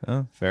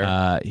 Oh,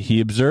 fair.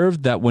 He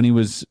observed that when he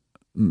was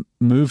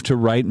moved to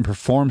write and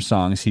perform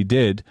songs, he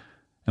did,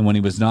 and when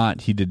he was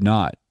not, he did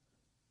not.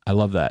 I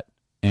love that.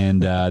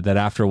 And that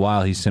after a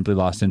while, he simply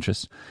lost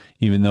interest.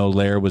 Even though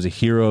Lair was a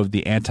hero of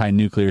the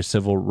anti-nuclear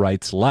civil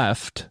rights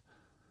left,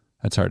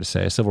 that's hard to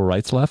say, civil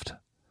rights left,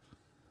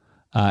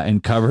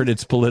 and covered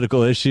its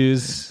political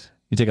issues.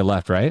 You take a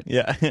left, right?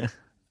 Yeah.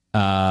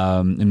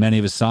 In many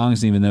of his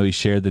songs, even though he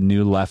shared the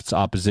New Left's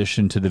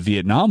opposition to the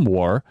Vietnam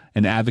War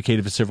and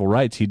advocated for civil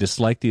rights, he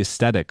disliked the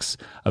aesthetics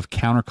of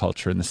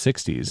counterculture in the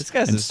 60s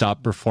and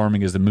stopped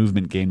performing as the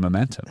movement gained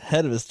momentum.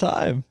 Ahead of his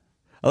time.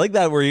 I like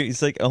that where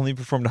he's like only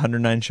performed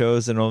 109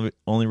 shows and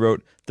only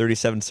wrote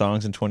 37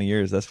 songs in 20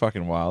 years. That's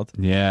fucking wild.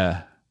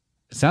 Yeah.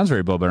 It sounds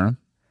very Bo Burnham.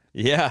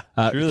 Yeah,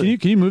 truly.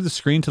 Can you move the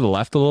screen to the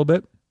left a little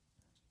bit?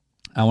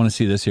 I want to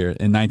see this here.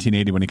 In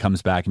 1980, when he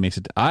comes back, he makes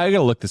it. I got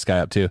to look this guy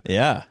up, too.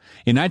 Yeah.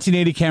 In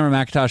 1980, Cameron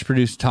McIntosh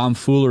produced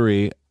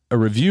Tomfoolery, a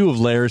review of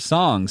Lair's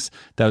songs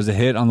that was a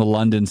hit on the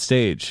London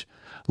stage.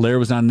 Lair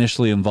was not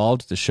initially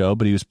involved with the show,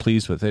 but he was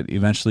pleased with it. He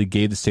eventually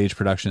gave the stage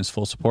production his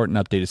full support and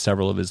updated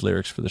several of his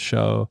lyrics for the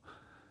show.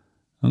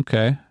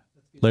 Okay.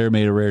 Lair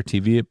made a rare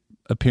TV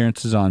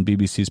appearances on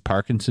BBC's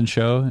Parkinson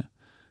show.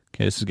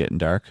 Okay, this is getting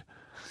dark.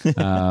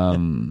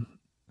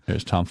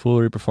 There's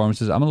Tomfoolery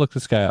performances. I'm going to look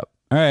this guy up.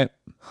 All right.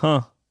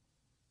 Huh.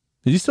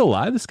 Is he still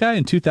alive, this guy?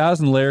 In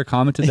 2000, Lair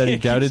commented that he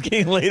doubted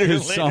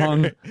his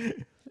song.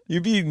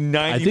 You'd be 94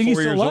 I think he's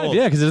still years alive, old.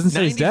 yeah, because it doesn't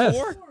say his death.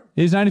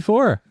 He's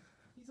 94.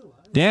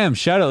 Damn,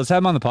 shout out. Let's have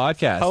him on the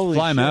podcast. Holy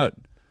Fly him shit. out.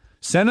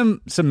 Send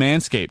him some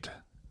Manscaped.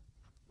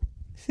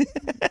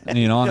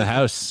 On the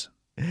house.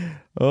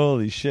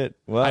 Holy shit.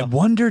 Wow. I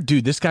wonder,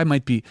 dude, this guy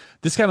must be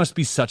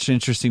such an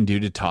interesting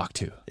dude to talk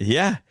to.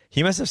 Yeah.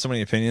 He must have so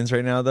many opinions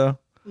right now, though.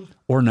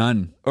 Or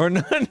none. Or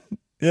none.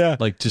 Yeah.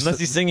 Like just unless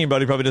he's singing,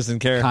 but he probably doesn't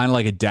care. Kind of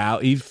like a Tao.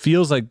 He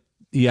feels like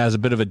he has a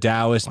bit of a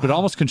Taoist, but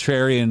almost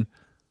contrarian.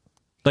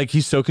 Like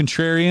he's so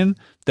contrarian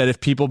that if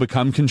people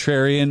become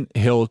contrarian,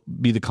 he'll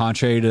be the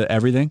contrary to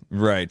everything.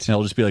 Right. And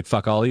he'll just be like,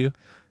 fuck all of you.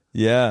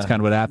 Yeah. That's kind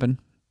of what happened.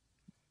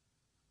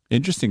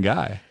 Interesting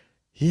guy.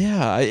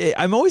 Yeah.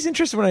 I'm always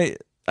interested when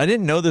I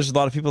didn't know there's a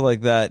lot of people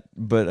like that,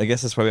 but I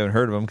guess that's why we haven't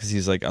heard of him, because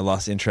he's like, I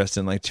lost interest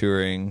in like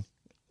touring.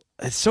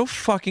 It's so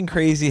fucking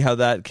crazy how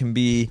that can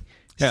be.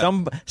 Yeah.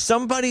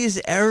 Somebody's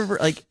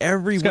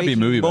every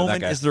waking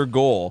moment is their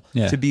goal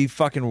to be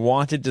fucking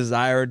wanted,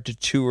 desired, to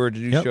tour, to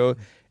do show.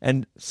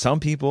 And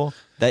some people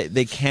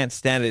they can't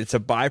stand it. It's a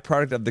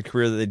byproduct of the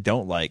career that they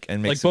don't like,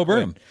 and makes like Bo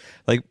Burnham.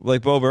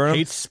 Like Bo Burnham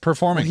hates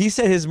performing. Well, he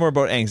said his is more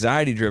about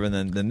anxiety driven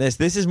than this.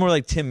 This is more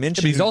like Tim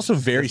Minchin. But he's also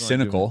very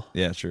cynical.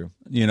 Yeah, true.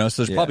 So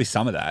there's probably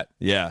some of that.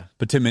 Yeah,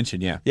 but Tim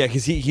Minchin, yeah,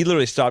 because he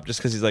literally stopped just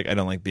because he's like, I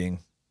don't like being.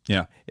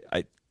 Yeah,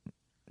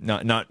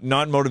 Not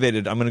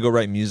motivated. I'm going to go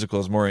write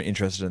musicals. More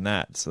interested in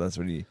that. So that's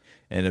what he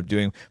ended up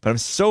doing. But I'm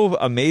so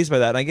amazed by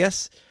that. And I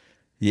guess,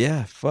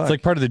 yeah, fuck. It's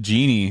like part of the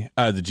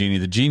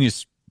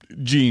genius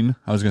gene.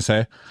 I was going to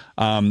say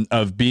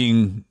of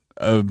being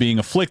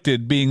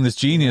afflicted, being this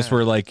genius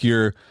where like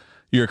you're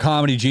a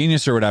comedy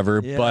genius or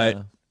whatever. Yeah.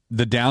 But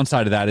the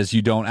downside of that is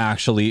you don't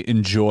actually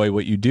enjoy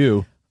what you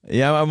do.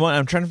 Yeah,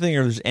 I'm trying to think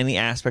if there's any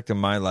aspect of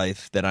my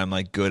life that I'm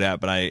like good at,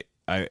 but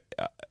I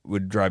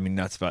would drive me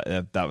nuts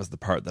if that was the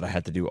part that I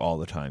had to do all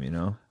the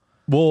time,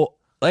 Well,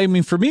 I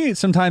mean, for me,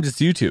 sometimes it's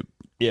YouTube.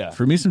 Yeah.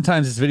 For me,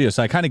 sometimes it's video.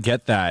 So I kind of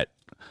get that,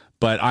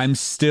 but I'm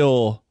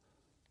still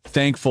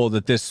thankful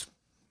that this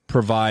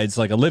provides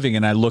like a living.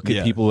 And I look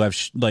at people who have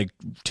like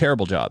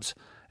terrible jobs,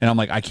 and I'm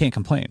like, I can't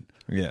complain.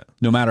 Yeah.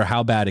 No matter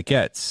how bad it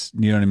gets,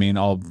 you know what I mean?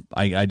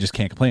 I just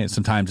can't complain.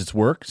 Sometimes it's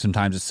work.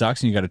 Sometimes it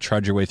sucks, and you got to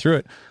trudge your way through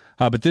it.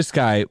 But this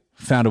guy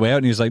found a way out,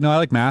 and he was like, no, I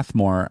like math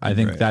more. I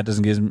think that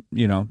doesn't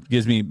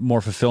gives me more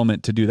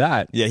fulfillment to do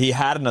that. Yeah, he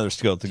had another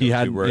skill to go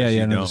to, whereas he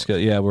had another skill.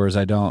 Yeah, whereas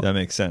I don't. That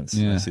makes sense.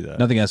 Yeah. I see that.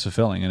 Nothing as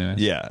fulfilling anyway.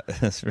 Yeah,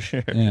 that's for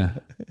sure. Yeah.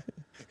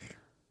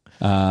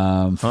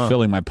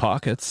 Filling my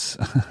pockets.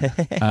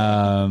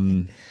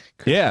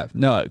 Yeah,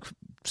 no,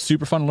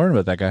 super fun to learn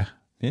about that guy.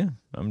 Yeah,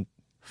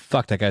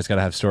 Fuck, that guy's got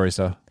to have stories,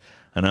 though.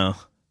 I know.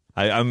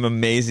 I'm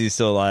amazed he's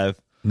still alive.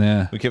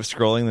 Yeah. We kept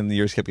scrolling, then the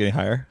years kept getting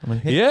higher. I'm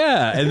like, hey.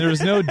 Yeah, and there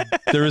was no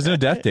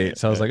death date.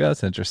 So I was like, oh,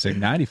 that's interesting.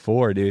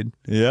 94, dude.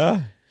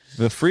 Yeah.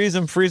 But freeze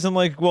him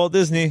like Walt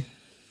Disney.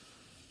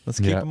 Let's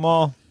keep them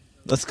all.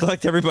 Let's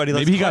collect everybody.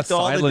 Let's Maybe he got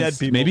collect all the dead silenced.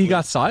 people. Maybe he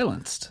got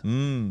silenced.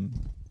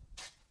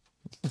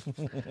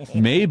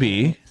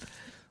 Maybe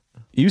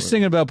he was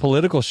thinking about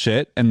political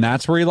shit, and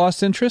that's where he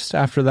lost interest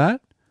after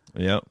that.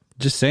 Yep.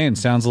 Just saying,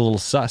 sounds a little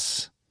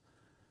sus.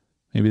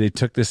 Maybe they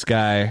took this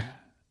guy,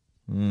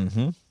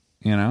 you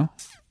know,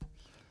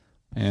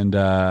 and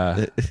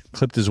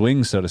clipped his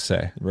wings, so to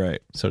say.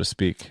 Right. So to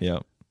speak.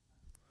 Yep.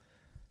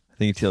 I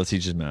think he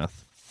teaches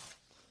math.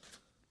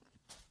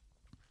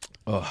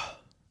 Oh,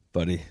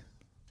 buddy.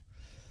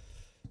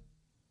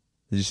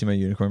 Did you see my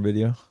unicorn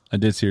video? I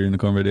did see your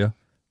unicorn video.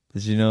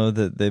 Did you know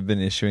that they've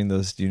been issuing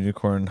those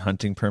unicorn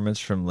hunting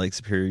permits from Lake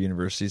Superior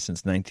University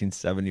since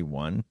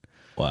 1971?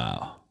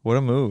 Wow. What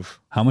a move.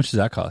 How much does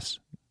that cost?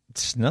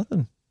 It's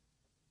nothing.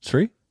 It's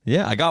free?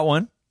 Yeah, I got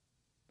one.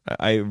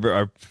 I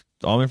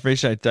all my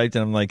information I typed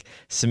in, I'm like,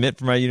 submit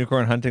for my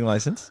unicorn hunting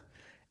license.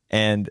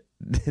 And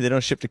they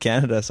don't ship to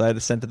Canada, so I had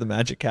to send to the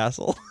Magic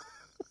Castle,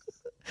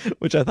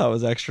 which I thought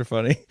was extra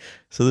funny.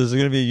 So there's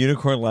going to be a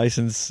unicorn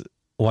license.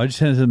 Why'd you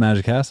send it to the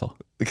Magic Castle?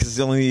 Because it's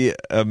the only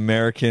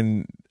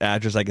American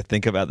address I could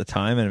think of at the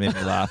time, and it made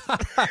me laugh.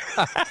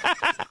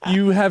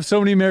 You have so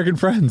many American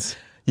friends.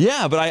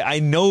 Yeah, but I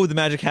know the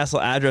Magic Castle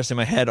address in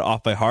my head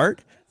off by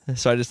heart,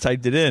 so I just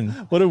typed it in.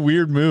 What a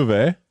weird move,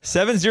 eh?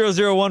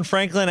 7001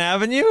 Franklin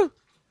Avenue,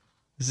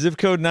 zip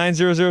code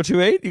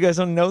 90028. You guys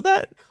don't know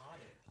that?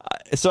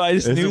 So I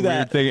just knew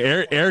that. Weird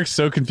thing. Eric's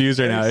so confused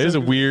right now. It is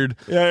a weird.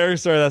 Yeah, Eric,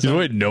 sorry, that's He's,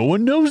 wait, no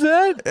one knows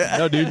that?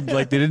 No, dude.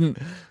 Like they didn't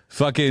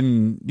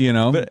fucking, you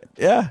know. But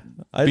yeah,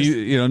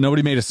 you know,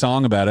 nobody made a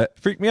song about it.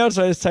 Freaked me out,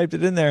 so I just typed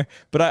it in there.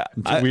 But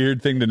It's a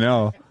weird thing to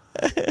know.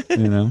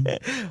 You know.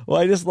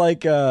 Well, I just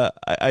like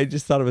I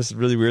just thought it was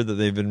really weird that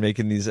they've been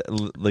making these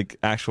like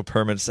actual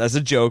permits as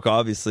a joke.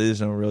 Obviously,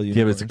 there's no real.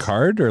 Yeah, but it's a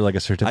card or like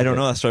a certificate. I don't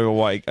know. That's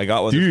why I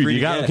got one. Dude,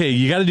 you got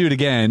to do it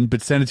again,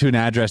 but send it to an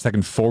address that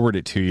can forward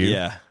it to you.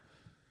 Yeah.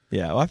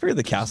 Yeah, well, I figured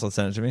the castle would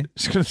send it to me.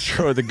 Just gonna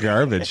throw it in the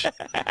garbage.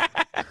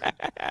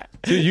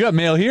 Dude, you got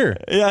mail here.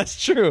 Yeah,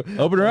 it's true.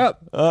 Open her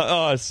up.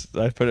 I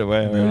put it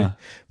away already. Yeah.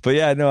 But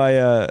yeah, no,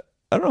 I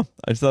don't know.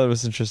 I just thought it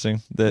was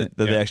interesting that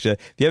they actually.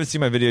 If you haven't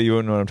seen my video, you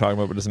wouldn't know what I'm talking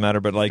about. But it doesn't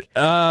matter. But like,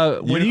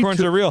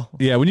 unicorns are real.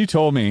 Yeah, when you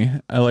told me,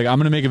 like, I'm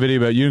gonna make a video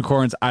about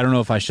unicorns, I don't know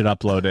if I should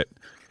upload it.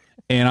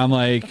 And I'm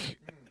like,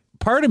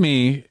 part of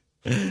me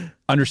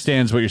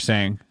understands what you're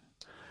saying,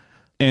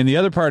 and the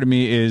other part of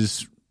me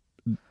is,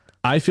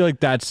 I feel like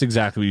that's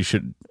exactly what you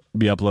should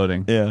be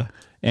uploading. Yeah.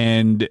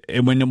 And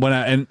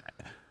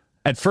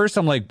at first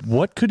I'm like,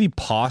 what could he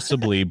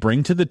possibly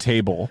bring to the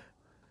table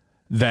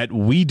that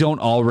we don't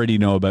already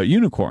know about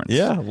unicorns?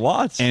 Yeah,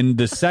 lots. And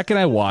the second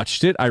I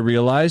watched it, I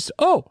realized,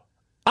 oh,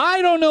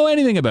 I don't know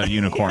anything about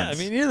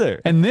unicorns. Yeah, me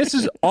neither. And this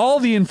is all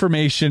the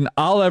information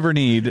I'll ever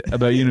need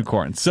about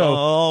unicorns.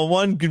 So,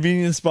 one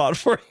convenient spot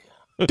for you.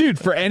 dude,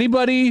 for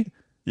anybody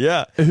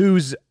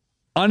who's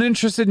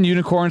uninterested in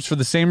unicorns for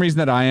the same reason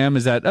that I am,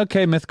 is that,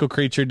 okay, mythical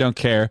creature, don't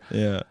care.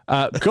 Yeah.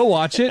 Go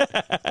watch it,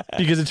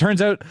 because it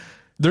turns out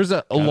there's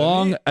a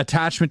long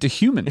attachment to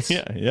humans.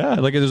 Yeah.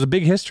 Like there's a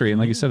big history. And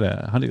like you said,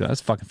 hunting,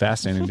 that's fucking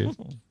fascinating, dude.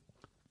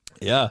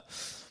 Yeah.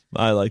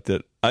 I liked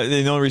it.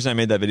 The only reason I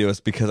made that video is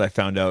because I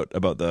found out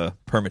about the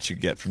permits you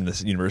get from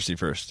this university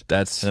first.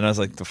 And I was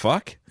like, the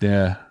fuck?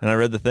 Yeah. And I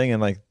read the thing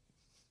and like...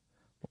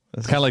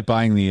 It's kind of like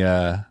buying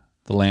the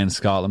land in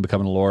Scotland,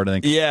 becoming a lord, I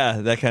think.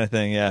 Yeah, that kind of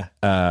thing, yeah.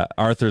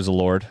 Arthur's a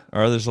lord.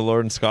 Arthur's a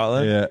lord in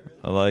Scotland? Yeah.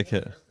 I like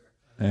it.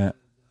 Yeah.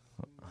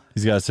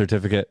 He's got a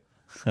certificate.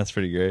 That's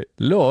pretty great.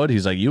 Lord,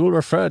 he's like, you will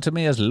refer to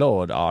me as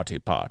Lord Artie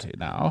Party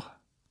now.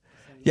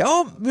 Yeah,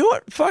 oh, you know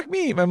what? Fuck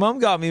me. My mom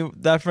got me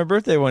that for my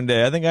birthday one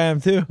day. I think I am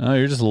too. Oh,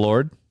 you're just a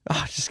lord?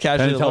 Oh, just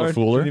casually Penn and Teller Lord.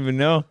 Fooler? Didn't even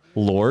know.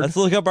 Lord? Let's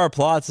look up our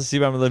plots to see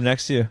if I'm going to live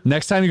next to you.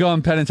 Next time you go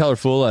on Penn and Teller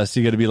Fool Us,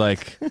 you got to be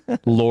like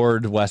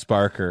Lord Wes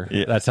Barker.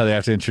 Yeah. That's how they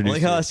have to introduce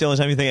Like how that's the only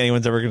time you think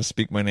anyone's ever going to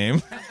speak my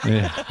name.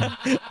 Yeah.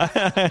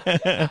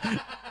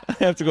 I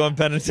have to go on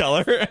Penn and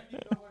Teller.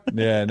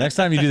 Yeah, next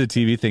time you do the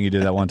TV thing you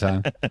did that one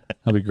time,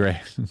 that'll be great.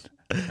 You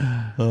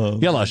got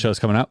a lot of shows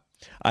coming up.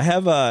 I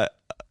have a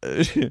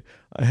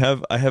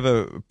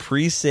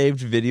pre-saved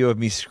video of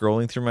me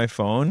scrolling through my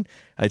phone.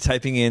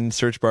 Typing in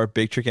search bar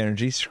Big Trick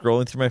Energy,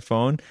 scrolling through my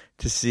phone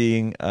to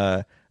seeing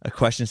a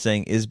question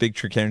saying, "Is Big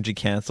Trick Energy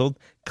canceled?"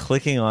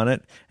 Clicking on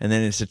it, and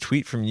then it's a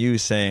tweet from you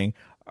saying,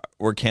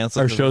 "We're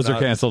canceled. Our shows are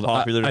canceled."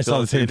 I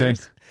saw the same thing.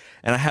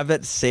 And I have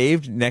that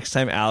saved. Next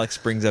time Alex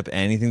brings up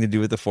anything to do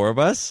with the four of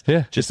us,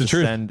 just to the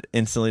truth. Send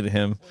instantly to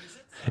him.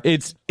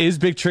 Is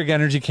Big Trick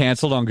Energy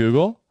canceled on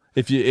Google?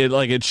 If you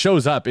it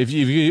shows up. If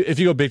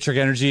you go Big Trick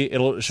Energy,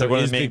 it'll show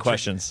one of the main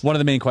questions. One of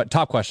the main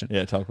top question.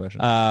 Yeah, top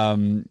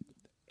question.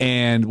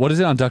 And what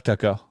is it on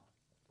DuckDuckGo?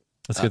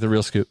 Let's get the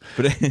real scoop.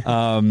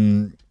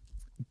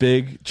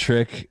 Big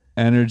Trick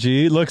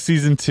Energy. Look,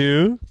 season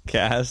 2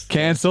 Cast.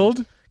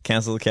 canceled.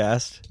 Cancel the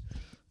cast.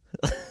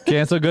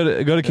 Cancel.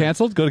 Go to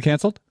canceled. Go to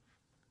canceled.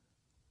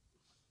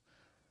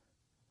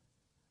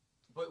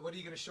 But what are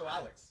you going to show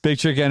Alex? Big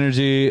Trick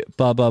Energy.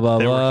 Blah blah blah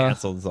They were blah.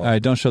 canceled, is all. All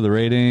right, don't show the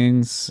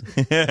ratings.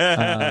 What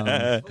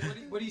are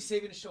you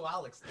saving to show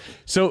Alex? Then?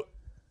 So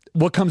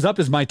what comes up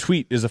is my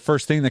tweet is the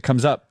first thing that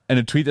comes up, and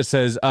a tweet that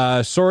says,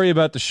 sorry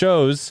about the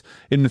shows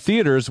in the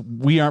theaters.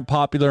 We aren't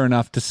popular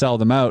enough to sell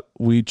them out.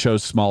 We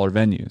chose smaller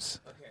venues.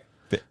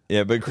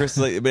 Yeah, but Chris is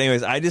like, but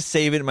anyways, I just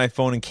save it in my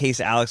phone in case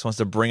Alex wants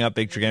to bring up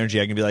Big Trick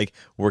Energy. I can be like,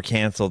 we're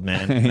canceled,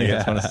 man. Like, I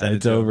just want to send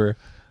it's it to him. over.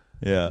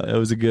 Yeah. That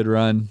was a good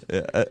run.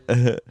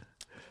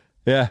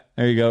 Yeah,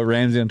 there you go.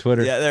 Ramsey on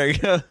Twitter. Yeah, there you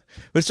go.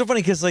 But it's so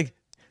funny because like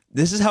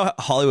this is how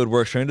Hollywood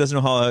works. Right? Doesn't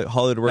know how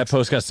Hollywood That works.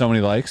 post got so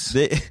many likes.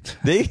 They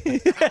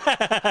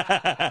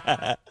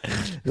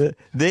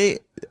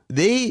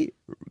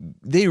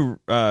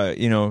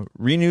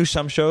renew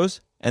some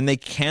shows and they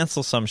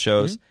cancel some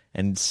shows,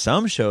 and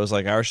some shows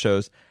like our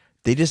shows,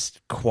 they just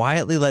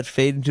quietly let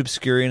fade into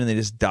obscurity and they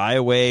just die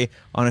away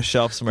on a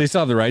shelf somewhere. They still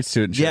have the rights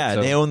to it. And shit, Yeah,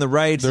 so they own the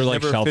rights. they're It's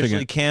like never shelving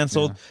officially it.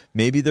 canceled.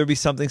 Maybe there'll be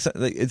something.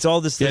 Like, it's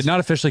all this. Yeah, not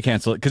officially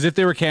canceled. Because if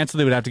they were canceled,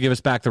 they would have to give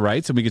us back the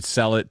rights, and we could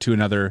sell it to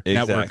another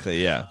network.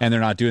 Exactly, yeah. And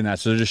they're not doing that,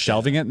 so they're just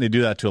shelving it, and they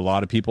do that to a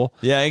lot of people.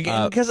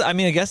 Yeah, because I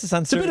mean, I guess it's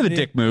uncertainty. a bit of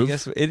a dick move. I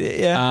guess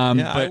yeah,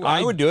 but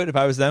I would do it if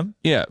I was them.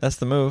 Yeah. That's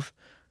the move.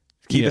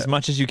 Keep Yeah. as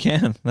much as you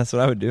can. That's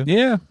what I would do.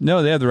 Yeah,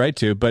 no, they have the right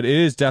to, but it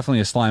is definitely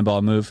a slime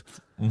ball move.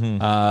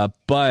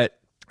 But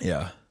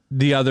Yeah.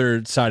 the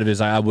other side of it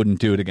is I wouldn't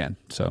do it again.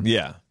 So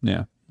Yeah.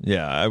 yeah.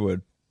 Yeah, I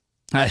would.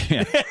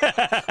 Yeah.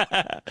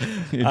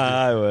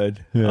 I would.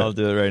 I'll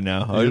do it right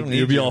now. I don't need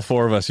You'll be you. all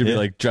four of us. You'll Yeah. be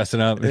like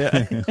dressing up.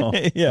 Yeah.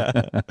 Yeah.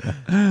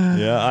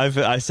 Yeah.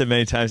 I said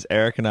many times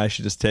Eric and I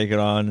should just take it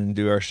on and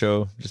do our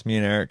show. Just me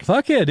and Eric.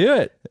 Fuck yeah, do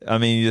it. I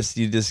mean, you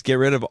just get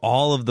rid of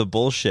all of the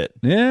bullshit.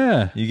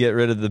 Yeah. You get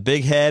rid of the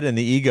big head and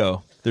the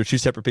ego. They're two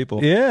separate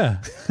people. Yeah.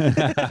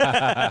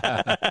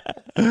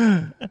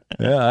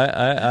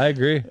 I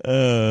agree.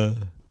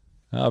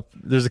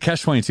 There's a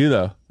catch-22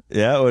 though.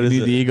 Yeah, what is You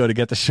need it? the ego to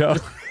get the show.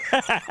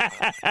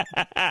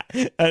 That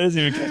doesn't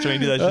even catch me.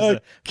 That's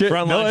just a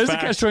front no, line it's a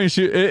fact.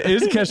 catch-22. It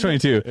is a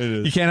catch-22.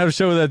 is. You can't have a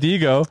show without the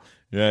ego,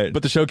 Right.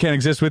 but the show can't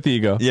exist with the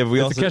ego. Yeah, but we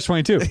it's also- a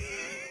catch-22.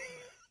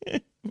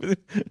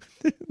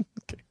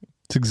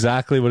 It's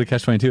exactly what a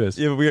catch-22 is.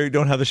 Yeah, but we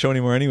don't have the show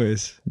anymore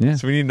anyways. Yeah.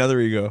 So we need another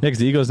ego. Yeah, because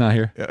the ego's not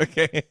here.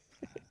 Okay.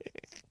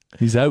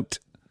 He's out.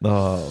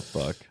 Oh,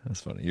 fuck.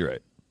 That's funny. You're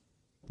right.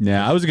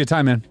 Yeah, it was a good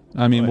time, man.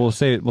 I mean, we'll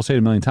say it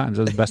a million times.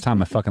 That was the best time of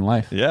my fucking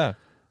life. Yeah.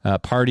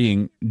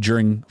 Partying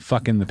during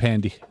fucking the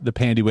pandy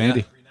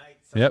wandy.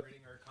 Yep.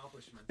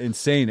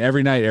 Insane.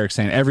 Every night, Eric's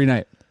saying. Every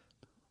night.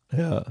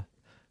 Yeah.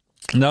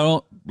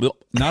 Not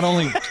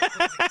only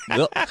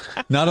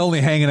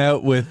hanging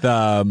out with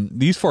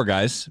these four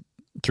guys,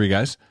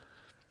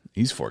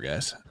 these four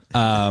guys,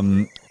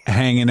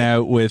 hanging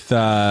out with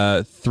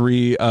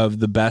three of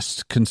the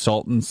best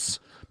consultants,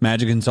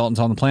 magic consultants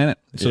on the planet.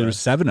 So Yeah. there's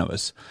 7 of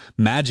us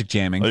magic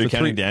jamming. Oh, you're for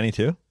counting 3 Danny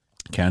too?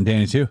 Counting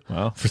Danny too.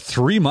 Wow. For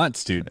 3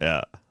 months, dude.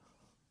 Yeah.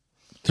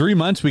 3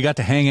 months, we got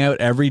to hang out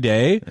every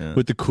day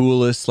with the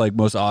coolest, like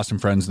most awesome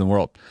friends in the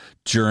world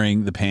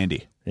during the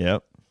pandy.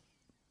 Yep.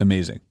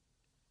 Amazing.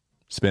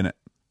 Spin it.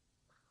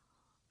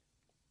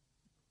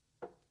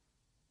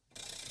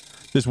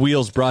 This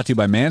wheel's brought to you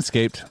by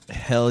Manscaped.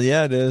 Hell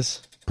yeah, it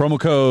is. Promo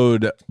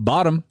code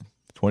BOTTOM.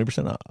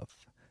 20% off.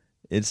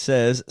 It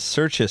says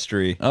search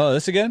history. Oh,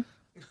 this again?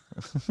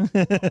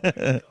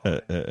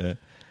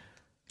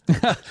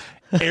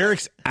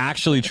 Eric's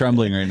actually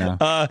trembling right now.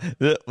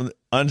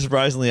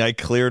 Unsurprisingly, I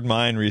cleared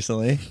mine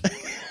recently.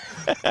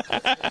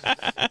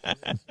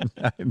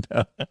 I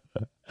know.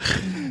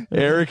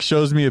 Eric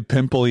shows me a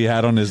pimple he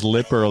had on his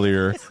lip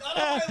earlier.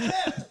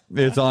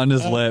 It's on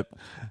his lip.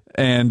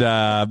 And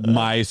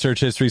my search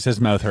history says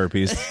mouth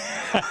herpes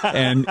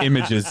and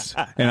images.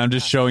 And I'm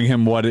just showing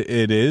him what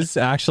it is,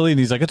 actually. And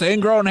he's like, it's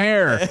ingrown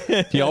hair.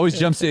 He always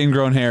jumps to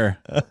ingrown hair.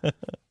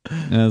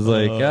 And I was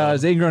like,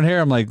 it's ingrown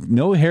hair. I'm like,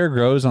 no hair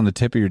grows on the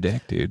tip of your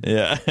dick, dude.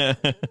 Yeah.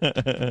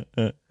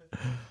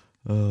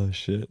 Oh,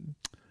 shit.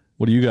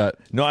 What do you got?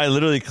 No, I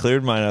literally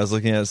cleared mine. I was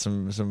looking at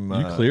some.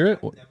 You clear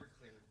it? What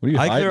are you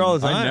I hiding? clear all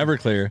the time. I never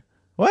clear.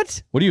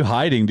 What? What are you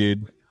hiding,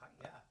 dude?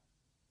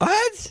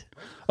 What?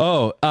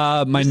 Oh,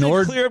 my Doesn't it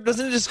Nord. clear up?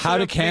 Doesn't it just How clear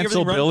to up, make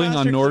cancel everything run billing on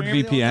faster, clearing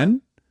everything all the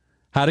NordVPN?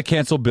 How to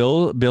cancel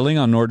billing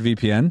on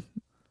NordVPN?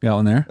 Got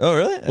one there. Oh,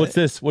 really? What's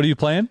this? What are you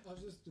playing? I was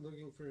just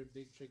looking for a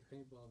big trick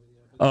paintball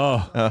video.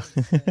 Oh,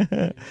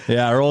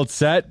 yeah, our old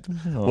set.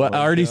 What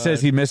Artie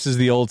says he misses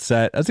the old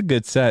set. That's a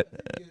good set.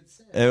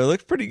 It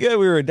looked pretty good.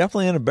 We were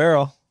definitely in a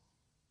barrel.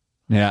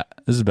 Yeah,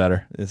 this is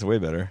better. It's way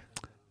better.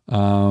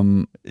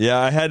 Yeah,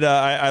 I had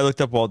I looked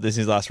up Walt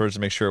Disney's last words to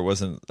make sure it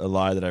wasn't a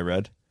lie that I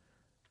read.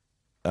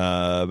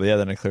 But yeah,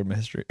 then I cleared my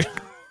history.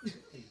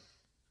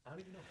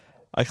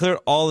 I clear it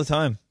all the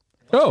time.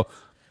 Oh,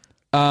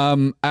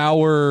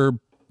 our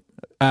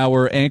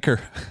anchor.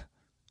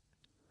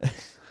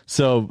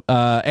 So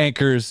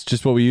Anchor's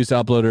just what we use to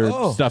upload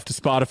our stuff to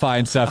Spotify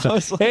and stuff.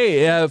 So,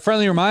 hey,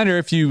 friendly reminder,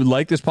 if you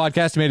like this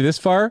podcast and made it this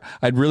far,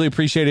 I'd really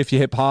appreciate it if you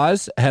hit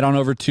pause, head on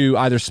over to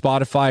either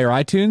Spotify or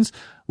iTunes,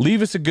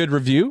 leave us a good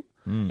review.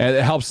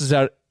 It helps us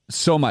out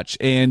so much.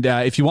 And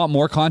if you want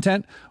more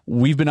content,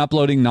 we've been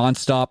uploading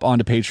nonstop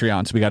onto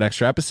Patreon. So we got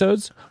extra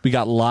episodes. We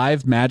got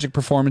live magic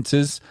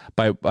performances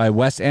by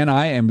Wes and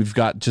I, and we've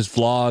got just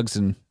vlogs.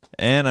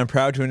 And I'm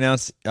proud to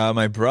announce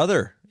my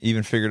brother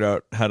even figured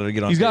out how to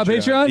get on. He's got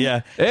Patreon?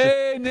 Yeah.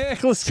 Hey,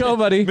 Nick, let's go,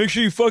 buddy. Make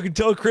sure you fucking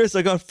tell Chris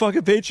I got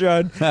fucking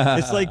Patreon.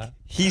 It's like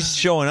he's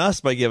showing us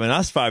by giving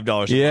us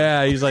 $5.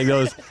 Yeah, he's like,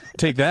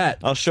 take that.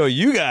 I'll show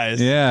you guys.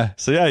 Yeah.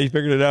 So yeah, he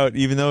figured it out,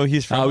 even though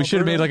he's from. We should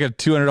have made like a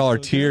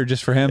 $200 tier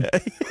just for him.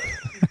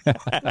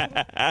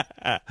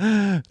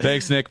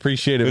 Thanks, Nick.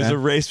 Appreciate it. It was man. a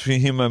race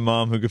between him and my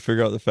mom who could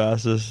figure out the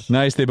fastest.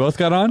 Nice. They both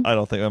got on? I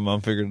don't think my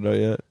mom figured it out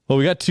yet. Well,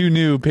 we got 2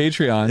 new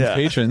Patreon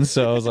patrons,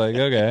 so I was like,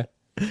 okay.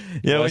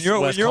 Yeah,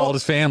 Wes called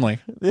his family.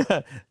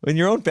 Yeah, when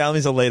your own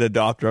family's a late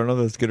adopter, I don't know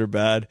if that's good or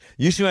bad.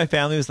 Usually my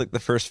family was like the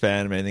first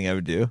fan of anything I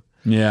would do.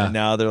 Yeah. And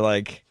now they're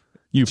like,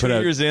 You 2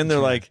 years in, they're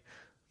like,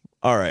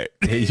 all right.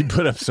 You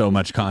put up so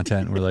much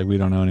content. We're like, we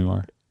don't know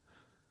anymore.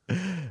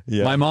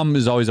 Yeah. My mom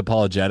is always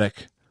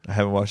apologetic I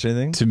haven't watched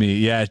anything. to me.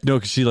 Yeah, no,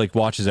 because she like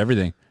watches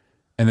everything,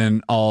 and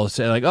then I'll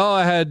say like, "Oh,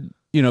 I had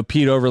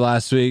Pete over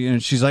last week,"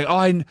 and she's like,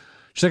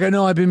 she's like, "I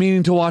know, I've been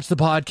meaning to watch the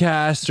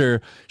podcast,"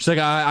 or she's like,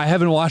 "I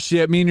haven't watched it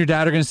yet. Me and your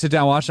dad are going to sit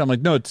down and watch it." I'm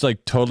like, "No, it's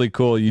like totally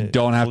cool. You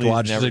don't have to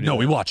watch it." She's like, "No,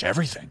 we watch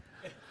everything,"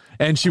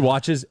 and she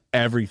watches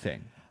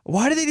everything.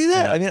 Why do they do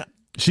that? I mean,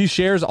 She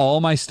shares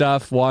all my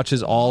stuff,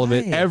 watches all of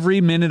it,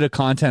 every minute of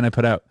content I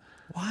put out.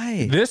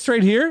 why? This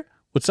right here,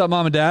 what's up,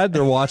 mom and dad?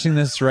 They're watching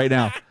this right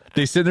now.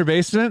 They sit in their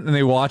basement and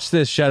they watch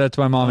this. Shout out to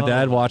my mom and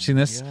dad watching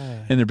this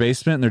in their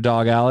basement and their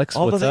dog Alex.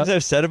 All what's the things up?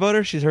 I've said about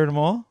her, she's heard them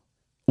all.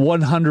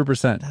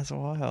 100%. That's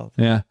wild.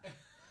 Yeah.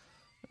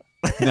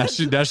 now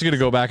she's gonna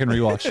go back and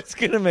rewatch. It's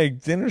gonna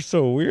make dinner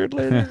so weird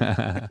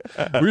later.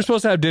 We were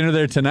supposed to have dinner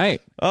there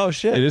tonight. Oh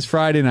shit! It is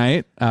Friday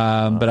night,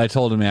 but I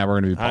told them, yeah,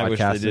 we're gonna be podcasting. I wish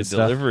they did stuff.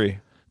 delivery.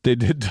 They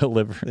did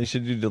deliver. They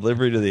should do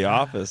delivery to the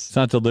office. It's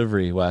not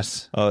delivery,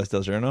 Wes. Oh, it's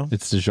DiGiorno?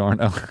 It's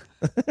DiGiorno.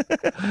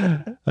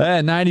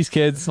 90s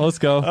kids, let's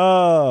go.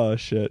 Oh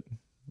shit,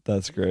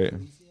 that's great.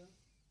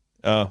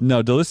 Oh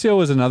No, Delicio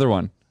was another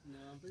one.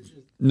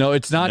 No,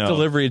 it's not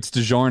delivery. It's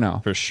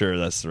DiGiorno. for sure,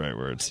 that's the right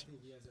words.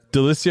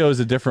 Delicio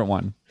is a different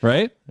one,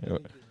 right?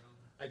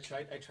 I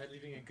tried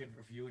leaving a good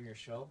review in your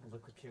show.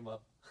 Look what came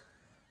up.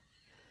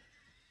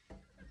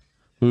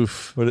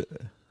 Oof.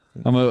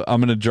 I'm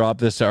gonna drop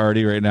this to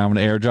Artie right now. I'm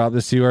gonna airdrop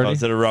this to you, Oh, Artie.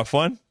 is it a rough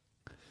one?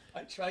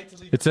 I tried to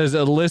leave It says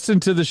listen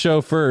to the show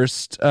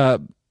first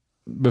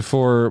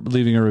before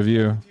leaving a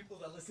review. people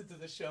that listen to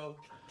the show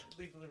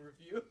leave a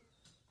review.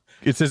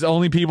 It says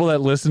only people that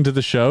listen to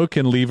the show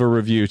can leave a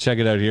review. Check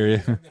it out here.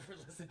 Never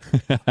listen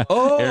to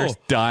Oh, Eric's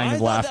dying I of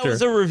thought laughter. That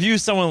was a review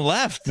someone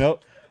left.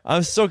 Nope.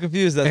 I'm so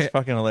confused. That's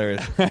fucking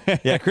hilarious.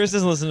 Yeah, Chris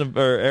doesn't listen to,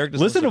 or Eric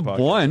doesn't Listen to podcasts.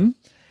 one.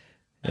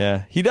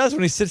 Yeah, he does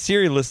when he sits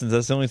here. He listens.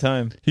 That's the only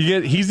time.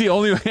 He's the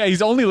only. Yeah,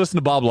 he's only listened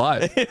to Bob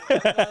live.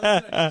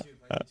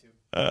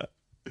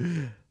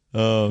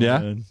 Oh Yeah?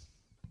 man.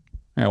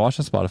 Yeah, watch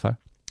on Spotify.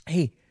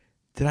 Hey,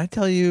 did I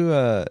tell you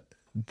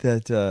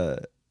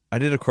that I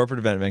did a corporate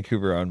event in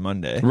Vancouver on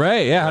Monday?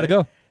 Right? Yeah. How'd it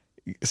go?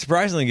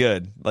 Surprisingly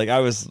good. Like I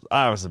was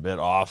a bit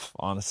off,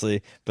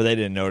 honestly, but they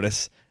didn't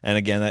notice. And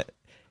again,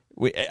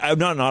 I'm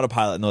not an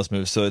autopilot in those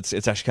moves, so it's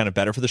actually kind of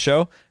better for the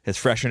show. It's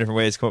fresher in different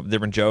ways, come up with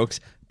different jokes,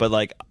 but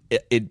like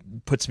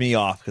it puts me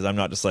off because I'm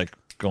not just like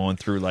going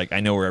through like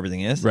I know where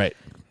everything is. Right.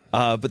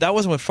 But that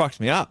wasn't what fucked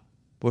me up.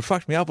 What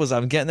fucked me up was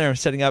I'm getting there, I'm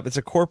setting up. It's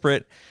a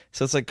corporate,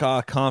 so it's like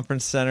a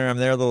conference center. I'm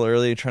there a little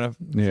early, trying to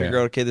figure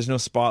out. Okay, there's no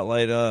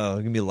spotlight. Oh, there's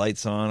gonna be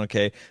lights on.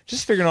 Okay,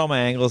 just figuring all my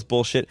angles.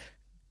 Bullshit.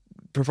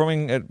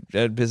 Performing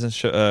at business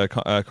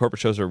corporate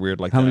shows are weird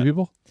like How that. many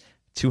people?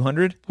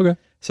 200. Okay.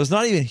 So it's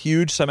not even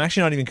huge. So I'm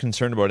actually not even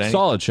concerned about anything.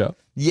 Solid show.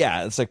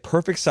 Yeah, it's like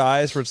perfect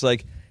size where it's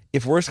like,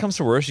 if worse comes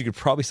to worse, you could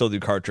probably still do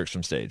card tricks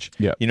from stage.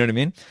 Yeah. You know what I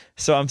mean?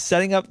 So I'm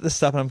setting up this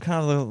stuff and I'm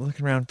kind of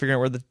looking around, figuring out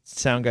where the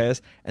sound guy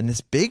is. And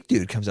this big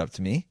dude comes up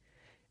to me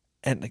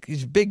and like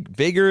he's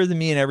bigger than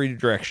me in every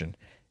direction.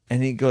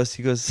 And he goes,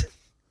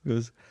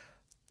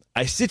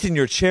 I sit in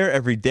your chair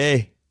every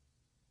day.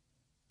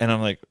 And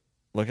I'm like,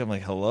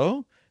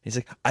 hello? He's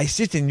like, I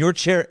sit in your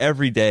chair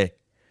every day.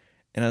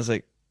 And I was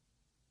like,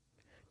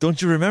 don't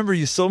you remember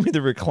you sold me the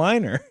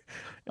recliner?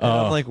 And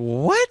I'm like,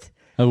 what?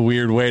 A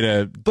weird way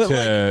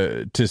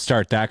to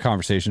start that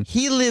conversation.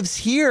 He lives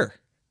here.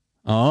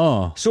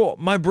 Oh. So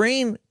my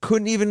brain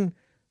couldn't even,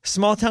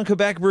 small town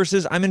Quebec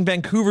versus I'm in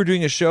Vancouver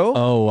doing a show.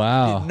 Oh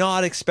wow. Did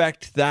not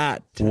expect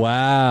that.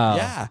 Wow.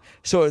 Yeah.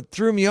 So it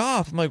threw me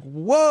off. I'm like,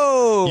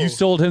 whoa. You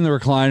sold him the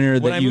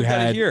recliner When I that you moved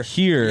out of had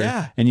here.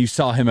 Yeah. and you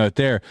saw him out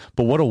there.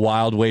 But what a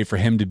wild way for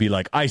him to be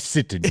like, I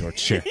sit in your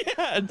chair.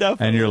 Yeah,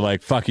 definitely. And you're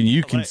like, fucking,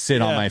 you can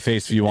sit on yeah. my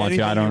face if you want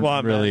to. I Anything don't you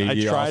want, man. really. I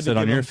I'll tried to sit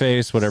on give your him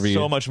face, whatever you.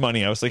 So much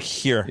money. I was like,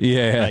 here.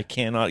 Yeah. I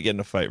cannot get in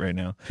a fight right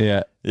now.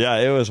 Yeah. Yeah,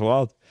 it was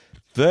wild.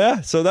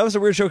 Yeah, so that was a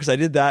weird show because I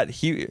did that.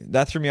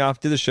 That threw me off.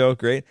 Did the show,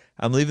 great.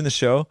 I'm leaving the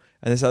show,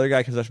 and this other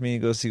guy comes up to me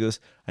and he goes,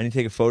 I need to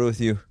take a photo with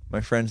you.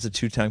 My friend's a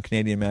 2-time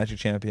Canadian Magic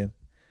champion.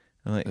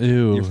 I'm like,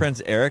 Ew. Your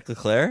friend's Eric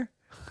Leclerc?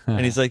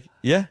 And he's like,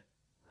 yeah,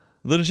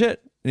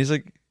 legit. And he's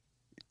like,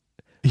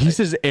 he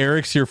says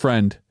Eric's your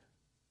friend.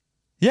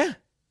 yeah,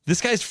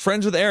 this guy's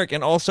friends with Eric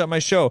and also at my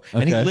show,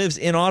 and he Okay. lives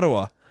in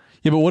Ottawa.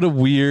 Yeah, but what a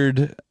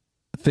weird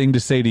thing to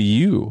say to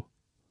you.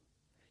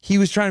 He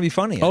was trying to be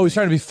funny. Oh, he's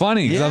trying to be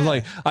funny. 'Cause I'm Yeah.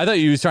 like, I thought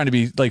you was trying to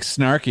be like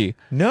snarky.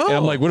 No. And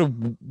I'm like, what a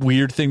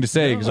weird thing to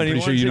say because No, I'm and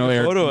he pretty sure wanted you to know take a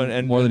Eric photo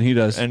and- more than he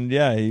does. And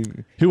yeah, he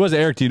Who was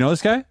Eric? Do you know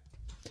this guy?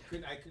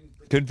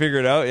 couldn't figure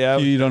it out. Yeah,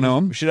 You don't know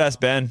him? We should ask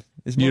Ben.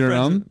 Is You more don't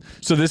know friends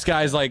him? So this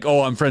guy's like,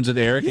 oh, I'm friends with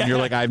Eric, and you're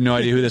like, I have no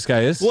idea who this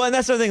guy is. Well, and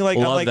that's the thing. Like,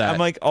 Love that. I'm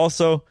like,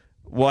 also,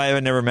 why have I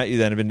never met you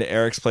then? I've been to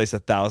Eric's place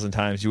 1,000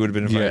 times. You would have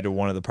been invited Yeah. to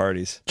one of the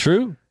parties.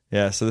 True.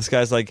 Yeah. So this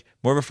guy's like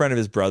more of a friend of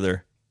his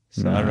brother.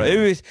 So I don't know. It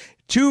was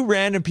two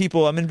random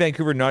people. I'm in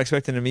Vancouver, not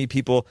expecting to meet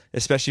people,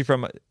 especially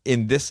from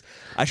in this.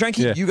 I try and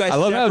keep Yeah. you guys. I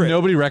love separate. how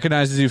nobody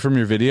recognizes you from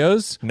your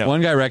videos. No.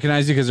 One guy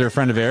recognized you because they're a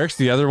friend of Eric's.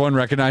 The other one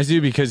recognized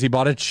you because he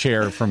bought a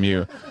chair from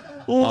you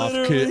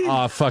Literally.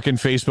 off fucking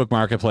Facebook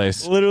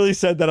Marketplace. Literally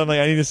said that. I'm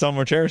like, I need to sell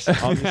more chairs.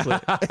 Obviously,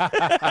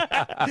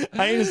 I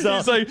need to sell.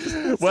 It's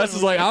like Wes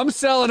is like, I'm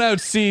selling out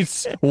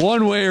seats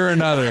one way or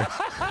another.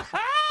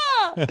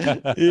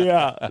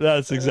 Yeah,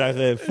 that's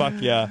exactly it. Fuck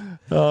yeah.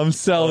 I'm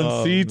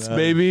selling seats,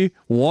 baby,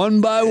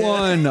 one by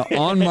one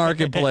on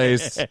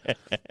Marketplace,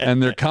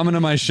 and they're coming to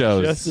my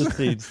shows. Just the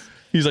seats.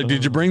 He's like,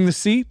 did you bring the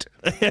seat?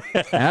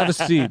 Have a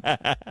seat.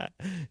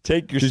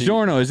 Take your seat.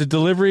 DiGiorno, is it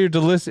delivery or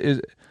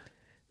Delicio?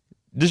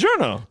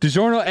 DiGiorno.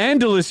 DiGiorno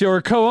and Delicio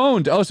are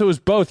co-owned. Oh, so it was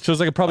both. So it was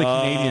like probably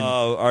Canadian.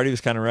 Oh, Artie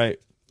was kind of right.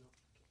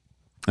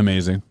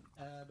 Amazing.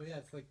 But yeah,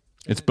 it's like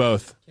It's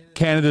both.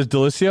 Canada's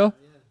Delicio?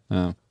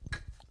 Oh.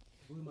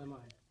 blew my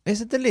mind.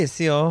 Is it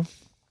Delicio?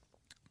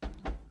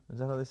 Is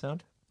that how they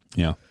sound?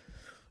 Yeah.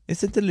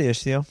 Is it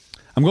Delicio?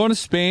 I'm going to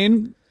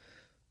Spain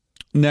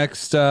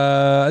next,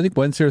 I think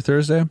Wednesday or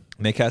Thursday.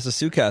 Me casa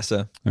su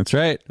casa. That's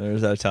right.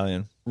 There's that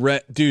Italian.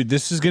 Dude,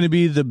 this is going to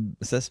be the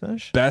Is that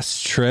Spanish?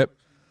 best trip.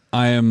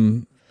 I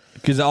am,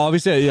 because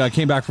obviously I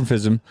came back from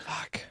FISM.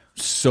 Fuck.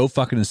 So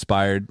fucking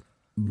inspired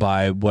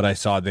by what I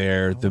saw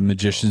there, the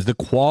magicians, the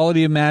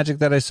quality of magic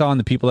that I saw, and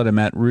the people that I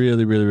met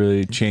really, really,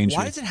 really changed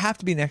Why me. does it have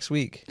to be next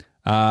week?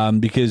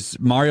 Because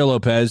Mario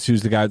Lopez,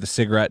 who's the guy with the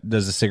cigarette,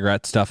 does the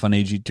cigarette stuff on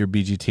AGT or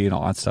BGT and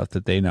all that stuff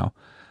that they know.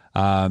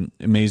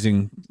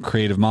 Amazing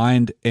creative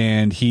mind,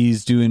 and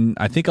he's doing,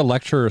 I think, a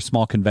lecture or a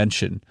small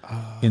convention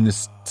in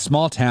this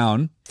small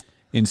town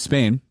in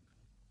Spain.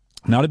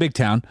 Not a big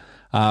town.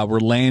 We're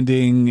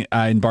landing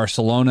in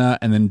Barcelona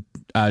and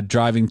then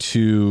driving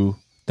to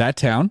that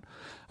town.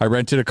 I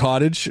rented a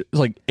cottage,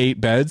 like 8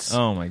 beds.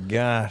 Oh my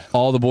god.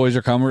 All the boys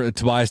are coming.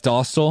 Tobias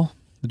Dostal,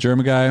 the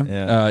German guy.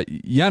 Yeah.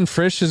 Jan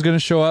Frisch is going to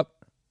show up,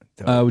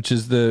 which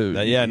is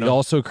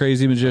also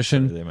crazy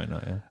magician. They might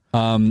not. Yeah.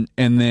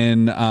 And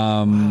then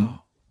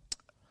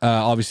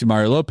obviously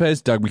Mario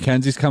Lopez, Doug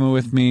McKenzie's coming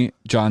with me,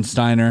 John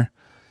Steiner,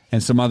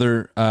 and some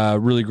other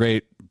really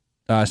great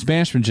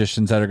Spanish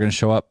magicians that are going to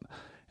show up.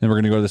 And we're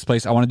going to go to this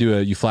place. I want to do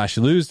a You Flash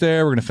You Lose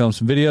there. We're going to film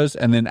some videos.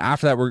 And then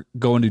after that, we're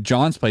going to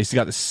John's place. He's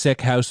got this sick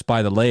house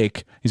by the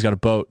lake. He's got a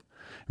boat.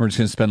 And we're just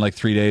going to spend like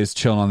 3 days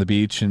chilling on the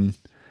beach and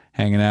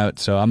hanging out.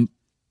 So I'm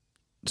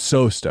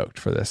so stoked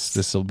for this.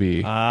 This will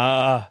be like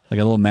a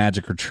little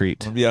magic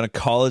retreat. I'll be on a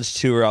college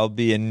tour. I'll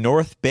be in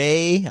North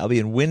Bay. I'll be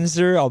in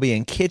Windsor. I'll be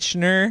in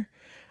Kitchener.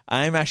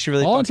 I'm actually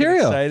really All fucking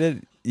Ontario.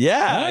 excited.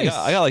 Yeah, Nice.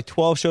 I got like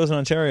 12 shows in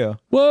Ontario.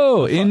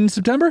 Whoa, in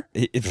September?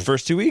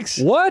 First 2 weeks.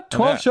 What?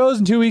 12 shows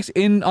in 2 weeks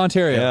in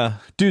Ontario? Yeah.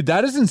 Dude,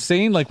 that is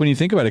insane, like, when you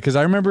think about it, because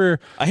I remember...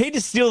 I hate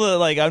to steal the,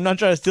 like, I'm not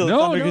trying to steal the No,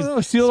 thunder no, because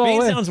no, steal it all Spain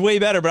away. sounds way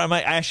better, but I'm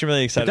like, actually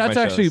really excited That's about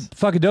my actually shows.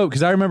 fucking dope,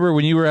 because I remember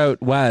when you were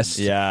out west,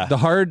 Yeah. the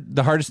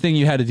hardest thing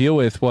you had to deal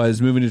with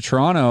was moving to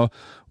Toronto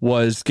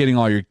was getting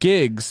all your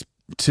gigs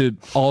to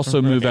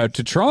also move out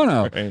to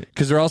Toronto,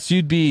 because or else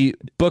you'd be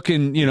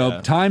booking,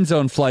 time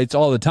zone flights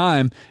all the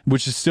time,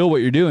 which is still what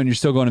you're doing. You're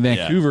still going to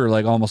Vancouver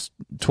like almost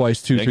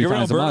twice, 2-3 Vancouver and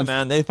times a Alberta, month.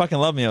 man, they fucking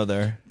love me out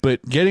there.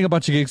 But getting a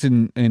bunch of gigs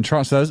in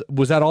Toronto, so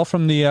was that all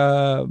from the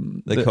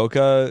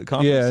Coca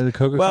conference? Yeah, the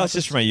Coca Well, conference? it's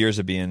just from my years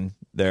of being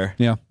there.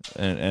 Yeah.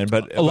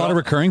 But A lot of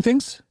recurring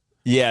things?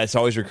 Yeah, it's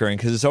always recurring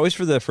because it's always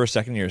for the first,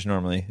 second years.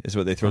 Normally, is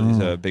what they throw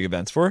these big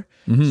events for.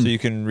 Mm-hmm. So you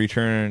can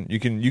return. You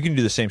can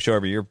do the same show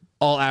every year.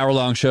 All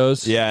hour-long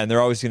shows? Yeah, and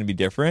they're always going to be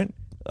different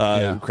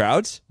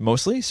crowds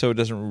mostly. So it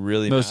doesn't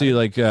really Mostly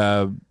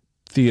matter. like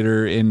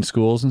theater in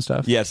schools and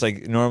stuff? Yeah, it's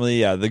like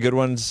normally the good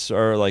ones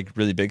are like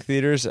really big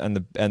theaters, and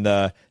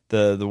the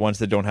ones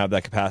that don't have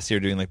that capacity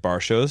are doing like bar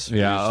shows.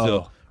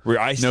 Yeah,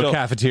 No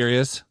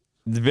cafeterias?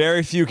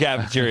 Very few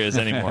cafeterias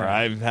anymore.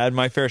 I've had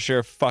my fair share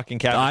of fucking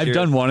cafeterias. I've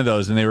done one of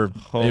those, and it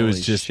Holy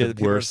was just shit. the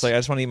People are worst. just like, I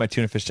just want to eat my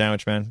tuna fish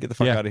sandwich, man. Get the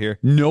fuck out of here.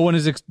 No one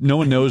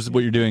knows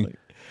what you're doing.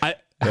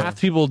 Half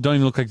the people don't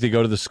even look like they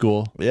go to the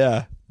school.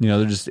 Yeah.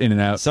 They're just in and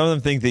out. Some of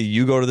them think that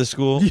you go to the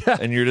school Yeah.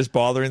 and you're just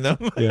bothering them.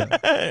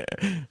 Yeah.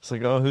 It's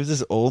like, oh, who's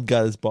this old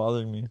guy that's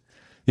bothering me?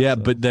 Yeah,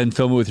 but then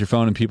film it with your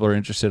phone, and people are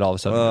interested. All of a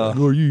sudden, like,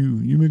 are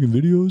you making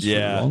videos?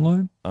 Yeah, for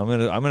online. I'm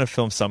gonna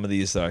film some of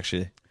these though,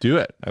 actually. Do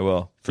it. I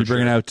will. You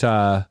bringing out?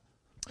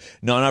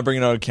 No, I'm not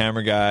bringing out a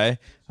camera guy.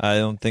 I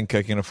don't think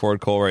I can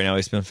afford Cole right now.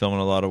 He's been filming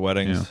a lot of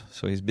weddings,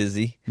 so he's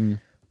busy.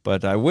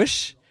 But I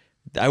wish.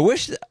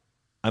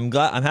 I'm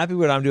glad. I'm happy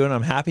with what I'm doing.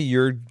 I'm happy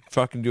you're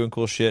fucking doing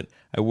cool shit.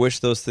 I wish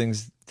those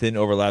things didn't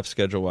overlap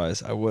schedule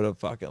wise. I would have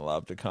fucking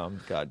loved to come.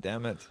 God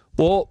damn it.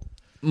 Well,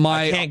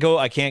 I can't go.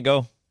 I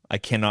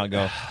cannot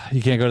go.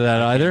 You can't go to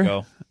that either.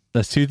 Go.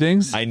 That's two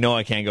things. I know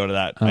I can't go to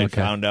that. Okay. I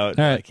found out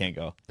All right. I can't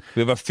go. We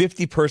have a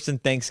 50-person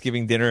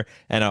Thanksgiving dinner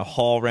and a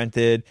hall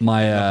rented.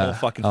 My whole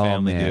fucking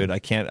family, man. dude. I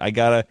can't. I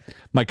gotta.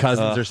 My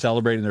cousins are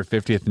celebrating their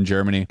 50th in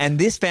Germany. And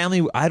this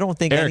family, I don't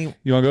think Eric,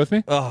 you want to go with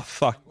me? Oh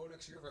fuck.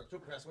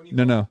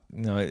 No.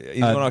 No,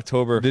 he's going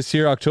October. This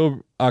year,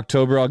 October.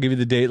 I'll give you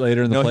the date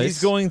later in the place.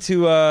 He's going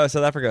to South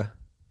Africa.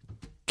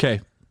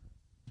 Okay.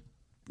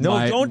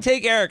 No, don't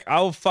take Eric.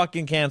 I'll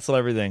fucking cancel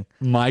everything.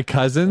 My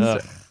cousins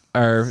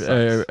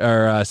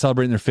are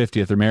celebrating their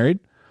 50th. They're married.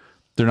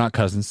 They're not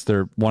cousins.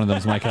 One of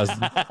them's my cousin,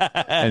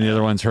 and the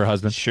other one's her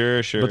husband.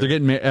 Sure. But they're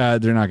getting.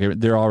 They're not getting.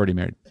 They're already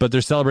married. But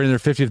they're celebrating their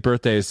 50th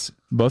birthdays.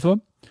 Both of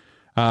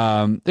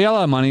them. They got a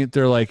lot of money.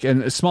 They're like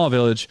in a small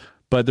village,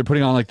 but they're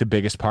putting on like the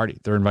biggest party.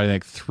 They're inviting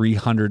like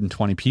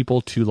 320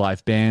 people, 2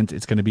 live bands.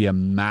 It's going to be a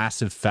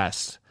massive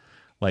fest.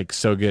 Like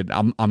so good.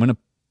 I want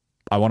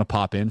to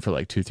pop in for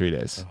like 2-3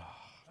 days.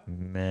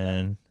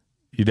 Man,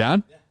 you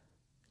down? Yeah.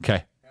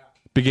 Okay. Yeah.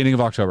 Beginning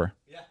of October.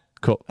 Yeah.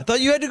 Cool. I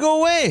thought you had to go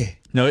away.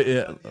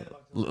 No,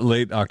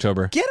 late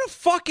October. Get a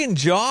fucking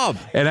job.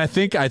 And I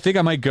think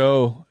I might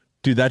go.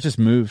 Dude, that just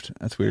moved.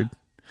 That's weird.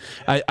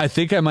 I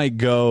think I might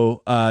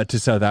go to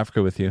South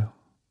Africa with you.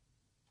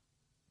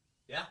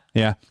 Yeah.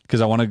 Yeah,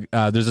 because I want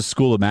to. There's a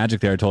school of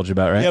magic there. I told you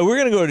about, right? Yeah, we're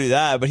gonna go do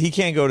that, but he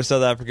can't go to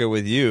South Africa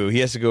with you. He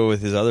has to go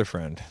with his other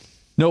friend.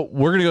 No,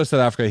 we're gonna go to South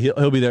Africa.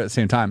 He'll be there at the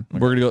same time. Okay.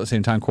 We're gonna go at the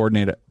same time.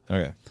 Coordinate it.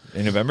 Okay.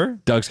 In November?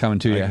 Doug's coming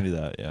too. I can do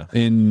that. Yeah.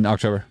 In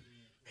October.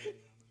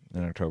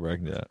 In October, I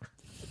can do that.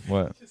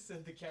 What? Just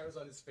the camera's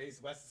on his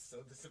face. Wes is so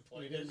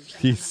disappointed.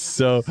 He's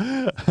so.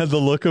 The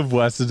look of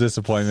Wes's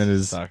disappointment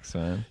is. Sucks,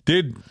 man.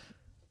 Dude,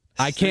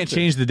 I can't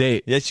change the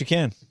date. Yes, you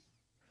can.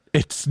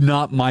 It's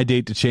not my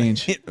date to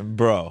change,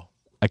 bro.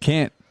 I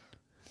can't.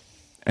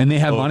 And they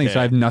have money, so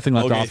I have nothing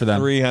left to offer them.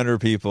 300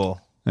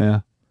 people. Yeah.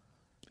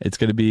 It's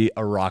going to be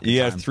a rocket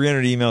You time. have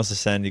 300 emails to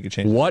send. You could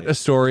change. What a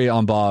story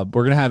on Bob.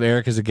 We're going to have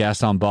Eric as a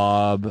guest on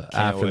Bob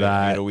after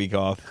that. Get a week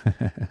off.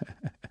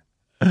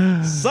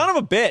 Son of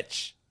a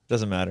bitch.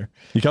 Doesn't matter.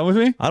 You come with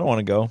me? I don't want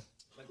to go.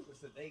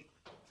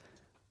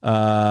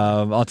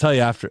 I'll tell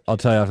you after. I'll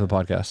tell you after the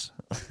podcast.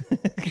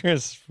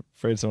 Chris,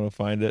 afraid someone will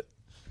find it.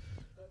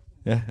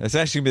 Yeah, it's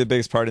actually gonna be the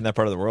biggest party in that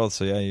part of the world.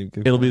 So yeah,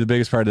 it'll be the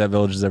biggest party that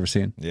village has ever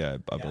seen. Yeah,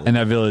 I believe. And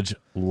that village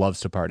loves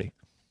to party.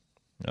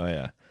 Oh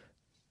yeah,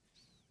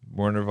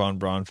 Werner von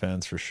Braun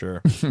fans for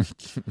sure.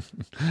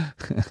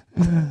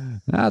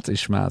 Nazi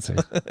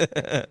schmazi.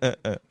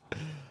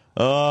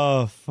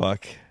 Oh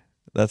fuck,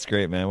 that's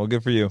great, man. Well,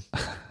 good for you.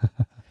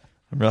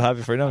 I'm real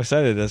happy for you. No, I'm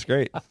excited. That's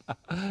great.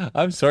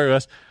 I'm sorry,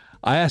 Wes.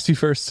 I asked you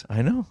first.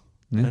 I know.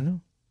 Yeah. I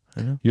know.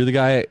 You're the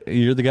guy.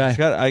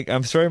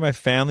 I'm sorry. My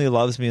family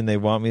loves me and they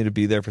want me to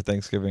be there for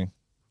Thanksgiving.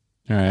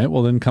 All right.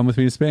 Well, then come with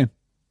me to Spain.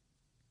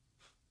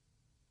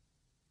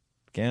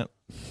 Can't.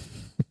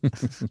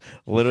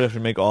 Literally have to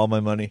make all my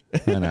money.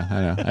 I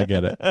know. I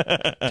get it.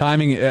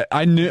 Timing.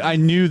 I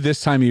knew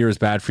this time of year was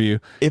bad for you.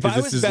 If I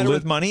was better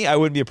with money, I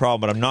wouldn't be a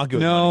problem. But I'm not good.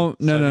 No,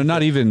 with money, no,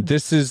 not even.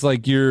 This is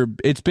like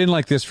it's been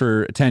like this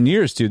for 10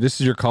 years, dude. This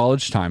is your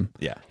college time.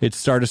 Yeah. It's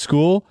start of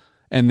school.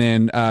 And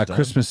then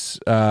Christmas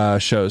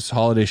shows,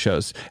 holiday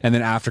shows, and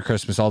then after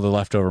Christmas, all the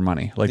leftover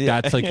money. Like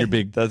that's like your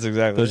big. That's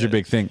exactly. Those are your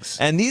big things.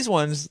 And these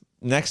ones,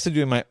 next to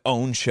doing my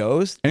own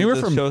shows, anywhere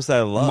from shows that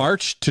I love.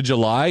 March to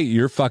July,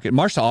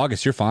 March to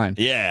August, you're fine.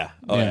 Yeah.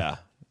 Oh yeah,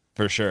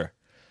 for sure.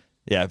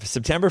 Yeah,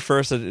 September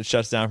 1st it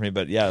shuts down for me,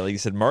 but yeah, like you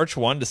said, March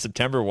 1 to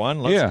September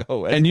 1, let's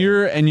go. And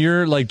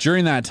you're like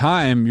during that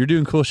time, you're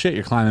doing cool shit.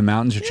 You're climbing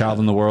mountains, you're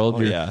traveling the world.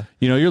 You're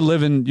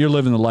living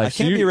the life. I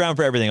can't be around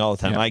for everything all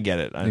the time. I get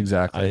it.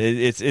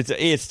 Exactly.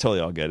 It's totally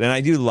all good. And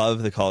I do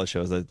love the college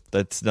shows.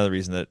 That's another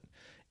reason that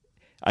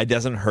it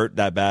doesn't hurt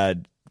that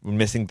bad when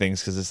missing things,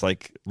 because it's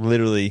like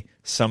literally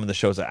some of the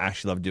shows I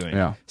actually love doing.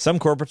 Yeah. Some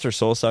corporates are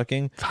soul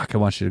sucking. Fuck, I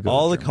want you to go.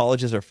 All the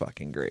colleges are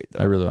fucking great though.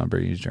 I really want to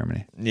bring you to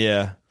Germany.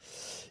 Yeah.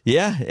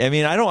 Yeah, I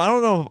mean, I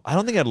don't know. I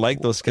don't think I'd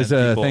like those kinds of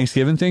people. Is a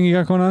Thanksgiving thing you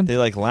got going on? They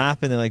like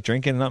laughing, they like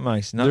drinking. Not my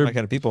kind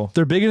of people.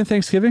 They're big into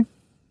Thanksgiving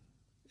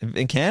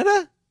in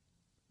Canada.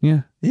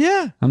 Yeah,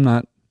 yeah. I'm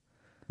not.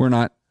 We're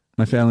not.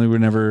 My family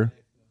would never.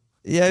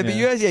 Yeah, but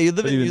you guys, you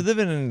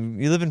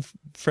live in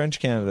French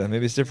Canada.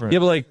 Maybe it's different. Yeah,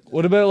 but like,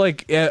 what about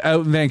like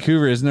out in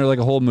Vancouver? Isn't there like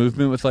a whole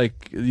movement with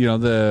like the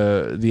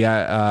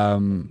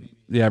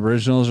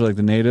Aboriginals or like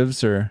the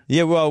natives or?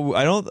 Yeah, well,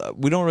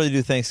 we don't really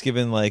do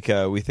Thanksgiving like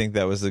we think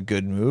that was a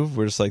good move.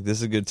 We're just like, this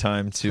is a good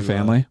time to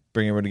family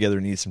bring everyone together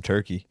and eat some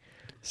turkey.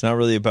 It's not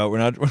really about we're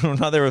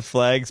not there with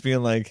flags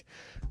being like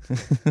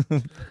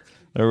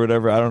or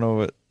whatever. I don't know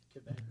what.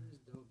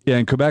 Yeah,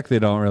 in Quebec they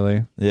don't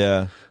really.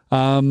 Yeah. Fuck.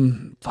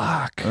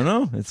 I don't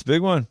know. It's a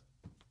big one.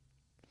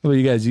 Well,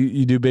 you guys,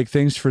 you do big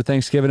things for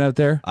Thanksgiving out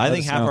there? I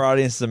think half our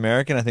audience is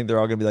American. I think they're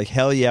all going to be like,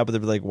 hell yeah, but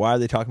they'll be like, why are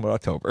they talking about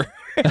October?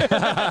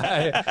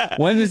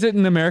 When is it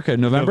in America?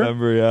 November?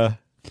 November, yeah.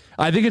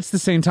 I think it's the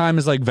same time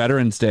as like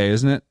Veterans Day,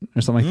 isn't it?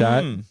 Or something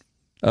like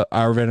that.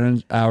 Our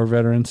Veterans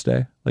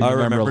Day. Like Our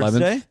November Remembrance 11th.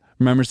 Day?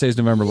 Remembrance Day is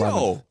November 11th.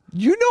 Yo,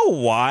 you know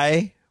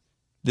why?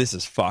 This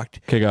is fucked.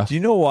 Okay, go. Do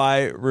you know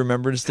why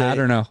Remembrance Day? Hat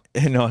or no?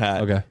 No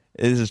hat. Okay.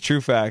 This is true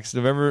facts.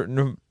 November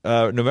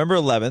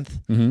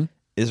 11th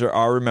is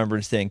our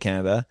Remembrance Day in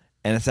Canada,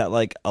 and it's at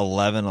like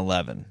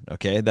 11:11.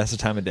 Okay, that's the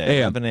time of day.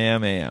 11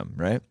 a.m. a.m.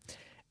 Right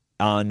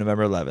on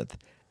November 11th,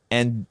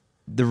 and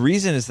the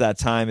reason is that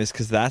time is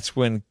because that's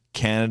when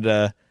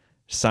Canada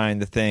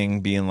signed the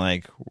thing, being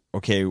like,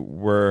 okay,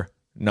 we're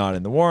not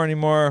in the war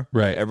anymore.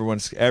 Right.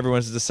 Everyone's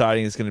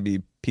deciding it's going to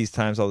be peace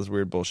times, all this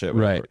weird bullshit.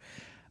 Whatever.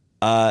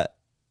 Right.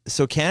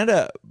 So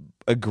Canada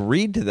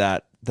agreed to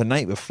that the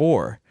night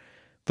before,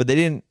 but they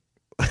didn't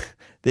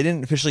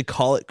officially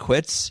call it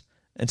quits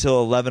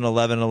until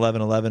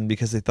 11/11/11/11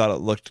 because they thought it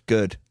looked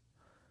good.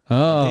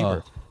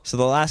 Oh. So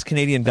the last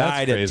Canadian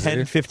died at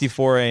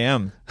 10:54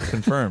 a.m.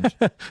 Confirmed.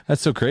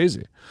 That's so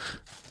crazy.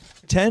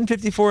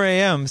 10:54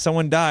 a.m.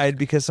 someone died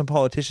because some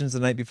politicians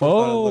the night before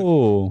thought it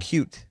looked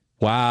cute.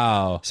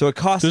 Wow. So it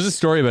costs. There's a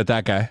story about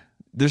that guy.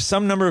 There's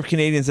some number of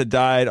Canadians that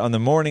died on the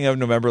morning of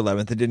November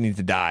 11th that didn't need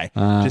to die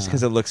just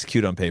because it looks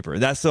cute on paper.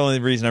 That's the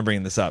only reason I'm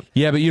bringing this up.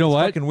 Yeah, but you know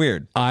what? Fucking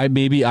weird. I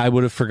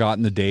would have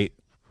forgotten the date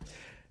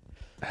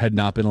had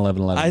not been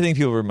 11/11. I think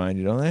people remind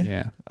you, don't they?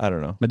 Yeah. I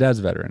don't know. My dad's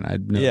a veteran. I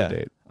know the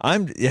date.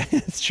 Yeah,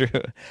 it's true.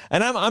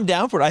 And I'm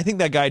down for it. I think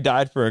that guy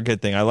died for a good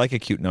thing. I like a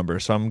cute number,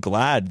 so I'm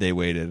glad they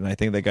waited, and I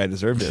think that guy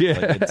deserved it.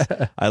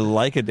 Yeah. I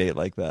like a date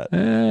like that.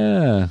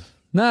 Yeah.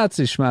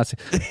 Nazi schmazi.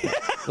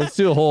 Let's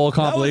do a whole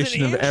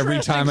compilation of every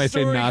time I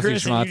say Nazi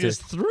Chris, and schmazi. you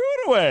just threw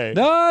it away.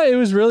 No, it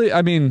was really,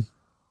 I mean,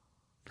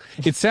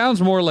 it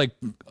sounds more like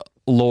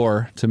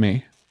lore to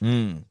me.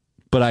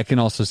 But I can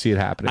also see it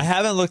happening. I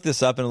haven't looked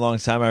this up in a long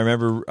time. I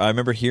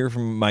remember hearing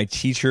from my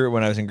teacher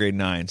when I was in grade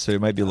 9, so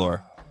it might be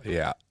lore.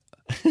 Yeah.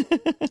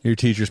 Your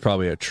teacher's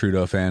probably a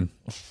Trudeau fan.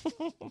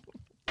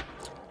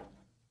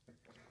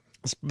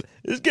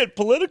 Let's get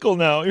political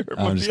now.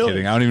 I'm just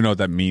kidding. I don't even know what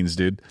that means,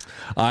 dude.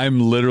 I'm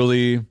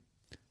literally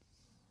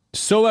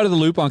so out of the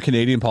loop on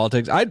Canadian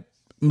politics.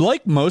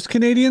 Like most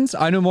Canadians,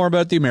 I know more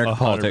about the American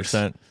politics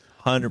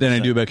 100%. than I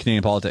do about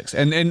Canadian politics.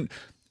 And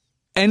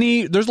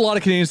there's a lot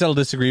of Canadians that'll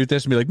disagree with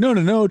this and be like,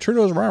 no,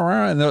 Trudeau's rah,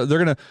 rah, and they're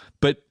gonna.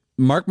 But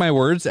mark my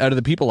words, out of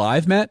the people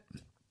I've met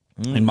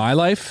in my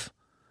life,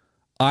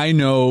 I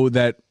know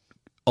that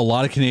a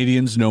lot of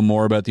Canadians know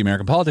more about the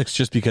American politics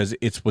just because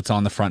it's what's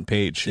on the front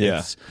page.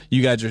 Yeah.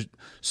 You guys are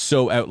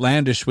so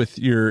outlandish with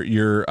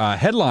your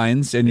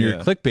headlines and your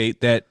clickbait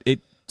that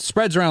it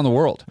spreads around the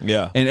world.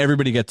 Yeah. And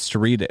everybody gets to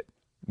read it.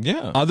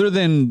 Yeah. Other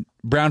than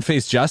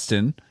brown-faced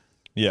Justin,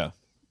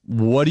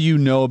 what do you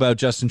know about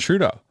Justin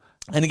Trudeau?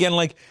 And again,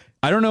 like,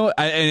 I don't know.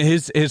 And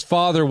his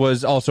father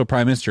was also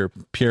Prime Minister,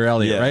 Pierre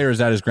Elliott, right? Or is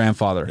that his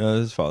grandfather?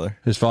 His father.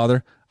 His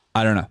father?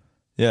 I don't know.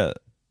 Yeah.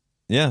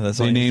 Yeah, that's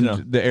all They you need to named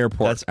know. the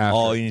airport That's after.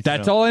 all you need to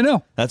That's know. all I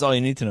know. That's all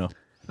you need to know.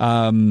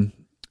 And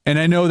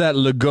I know that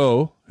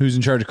Legault, who's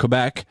in charge of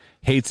Quebec,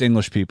 hates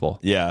English people.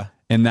 Yeah.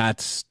 And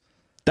that's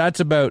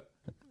about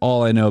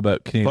all I know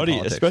about Canadian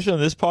politics. Especially on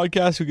this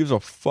podcast, who gives a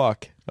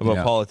fuck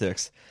about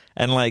politics?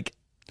 And like,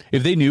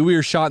 if they knew we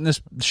were shooting this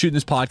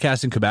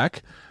podcast in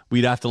Quebec,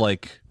 we'd have to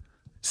like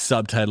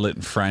subtitle it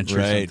in French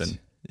or something.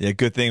 Yeah,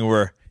 good thing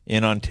we're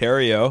in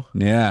Ontario.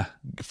 Yeah.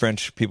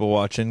 French people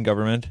watching,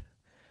 government.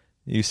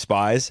 You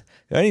spies.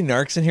 Are any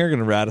narcs in here going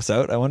to rat us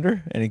out, I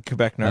wonder? Any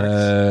Quebec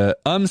narcs?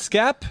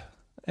 Scap?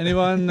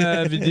 Anyone?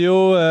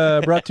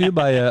 Video brought to you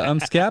by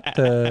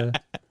Scap.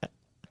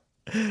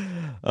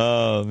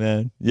 Oh,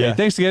 man. Yeah. Hey,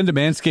 thanks again to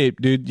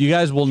Manscaped, dude. You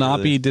guys will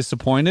not be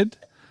disappointed.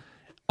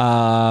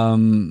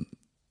 That's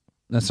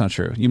not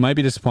true. You might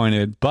be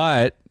disappointed,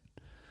 but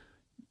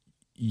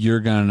you're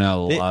going to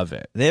love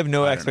it. They have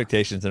no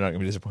expectations. They're not going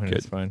to be disappointed. Good.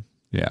 It's fine.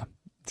 Yeah.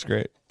 It's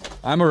great.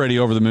 I'm already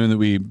over the moon that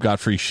we got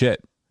free shit.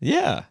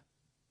 Yeah.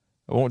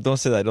 Don't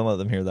say that. Don't let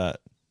them hear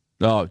that.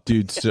 Oh,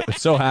 dude,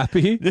 so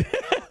happy.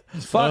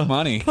 Fuck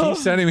money. Keep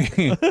sending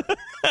me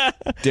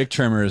dick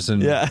trimmers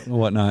and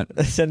whatnot.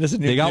 Send us a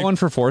new They got one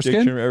for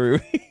foreskin every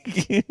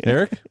week.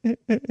 Eric?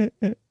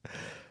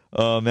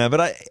 Oh, man.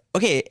 But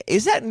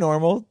is that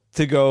normal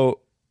to go?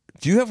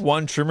 Do you have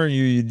one trimmer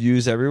you'd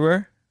use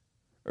everywhere?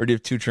 Or do you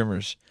have two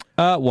trimmers?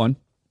 One.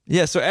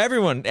 Yeah, so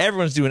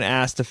everyone's doing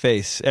ass to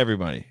face.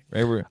 Everybody,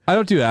 right? I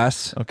don't do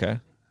ass. Okay.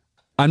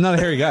 I'm not a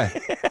hairy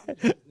guy.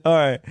 All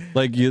right.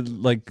 But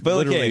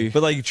literally.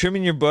 But like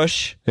trimming your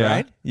bush,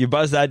 right? You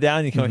buzz that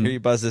down. You come here. You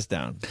buzz this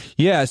down.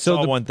 Yeah. So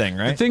all one thing,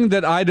 right? The thing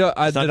that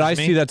I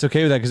see that's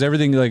okay with that because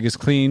everything like is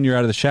clean. You're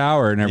out of the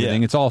shower and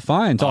everything. It's all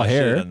fine. It's all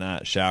hair. Done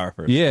that. Shower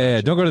first.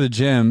 Yeah. Don't go to the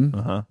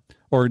gym.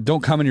 Or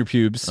don't come in your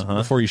pubes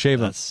before you shave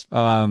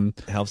them.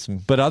 Helps me.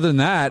 But other than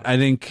that, I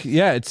think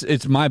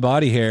it's my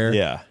body hair.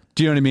 Yeah.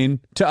 Do you know what I mean?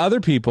 To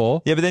other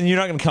people, Yeah, but then you're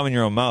not going to come in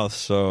your own mouth,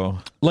 so...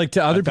 like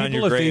to other found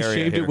people, your if they gray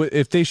area shaved here.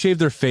 if they shaved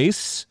their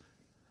face,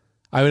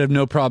 I would have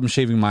no problem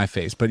shaving my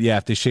face. But yeah,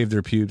 if they shaved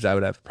their pubes, I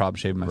would have a problem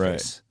shaving my Right.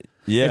 face.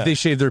 Yeah. If they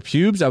shaved their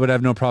pubes, I would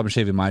have no problem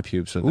shaving my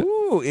pubes with it.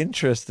 Ooh,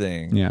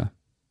 interesting. Yeah.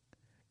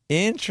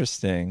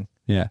 Interesting.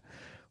 Yeah.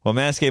 Well,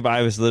 Manscaped,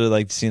 I was literally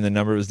like seeing the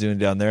number it was doing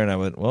down there, and I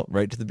went, well,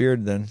 right to the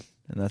beard then.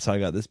 And that's how I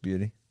got this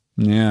beauty.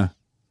 Yeah.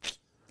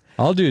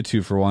 I'll do a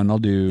 2-for-1. I'll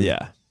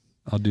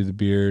do the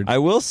beard. I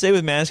will say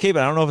with Manscaped,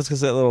 I don't know if it's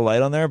because of that little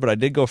light on there, but I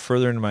did go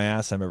further into my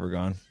ass than I've ever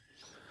gone.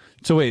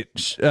 So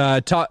wait,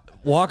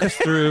 walk us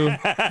through.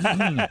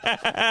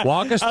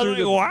 Walk us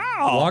through.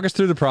 Wow. Walk us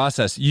through the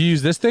process. You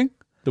use this thing,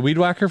 the weed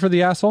whacker for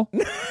the asshole.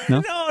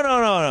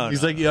 No.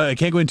 He's like, yeah, I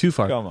can't go in too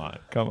far. Come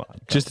on.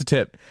 Just a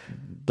tip,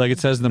 like it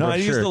says in the No, I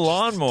brochure. use the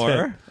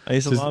lawnmower.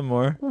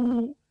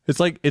 It's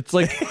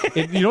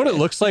you know what it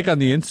looks like on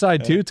the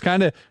inside too. It's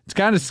kind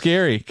of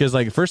scary because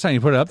like the first time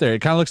you put it up there, it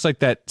kind of looks like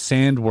that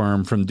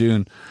sandworm from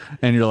Dune,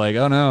 and you're like,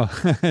 oh no,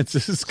 it's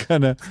just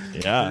gonna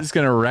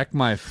wreck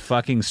my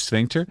fucking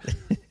sphincter.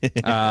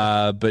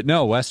 But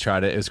no, Wes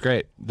tried it. It was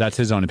great. That's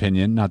his own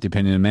opinion, not the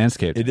opinion of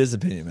Manscaped. It is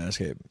opinion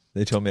Manscaped.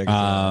 They told me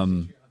I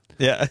could.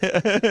 Yeah.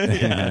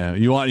 Yeah.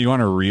 You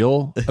want a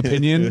real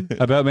opinion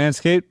about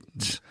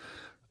Manscaped?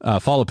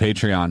 Follow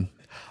Patreon.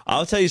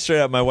 I'll tell you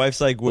straight up. My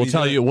wife's like, We'll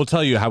tell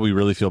you how we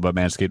really feel about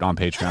Manscaped on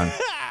Patreon.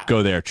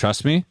 Go there.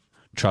 Trust me.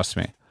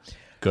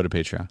 Go to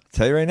Patreon.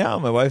 Tell you right now.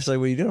 My wife's like,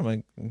 what are you doing? I'm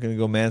like, I'm going to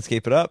go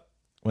Manscape it up.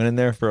 Went in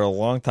there for a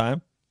long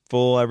time.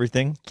 Full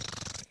everything.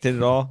 Did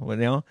it all.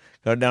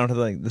 Got it down to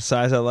like the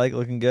size I like,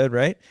 looking good,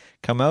 right?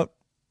 Come out,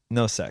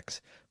 no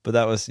sex. But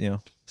that was,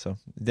 so.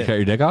 Cut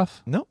your dick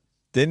off? No.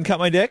 Didn't cut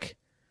my dick,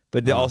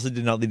 but it also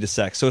did not lead to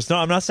sex. So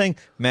I'm not saying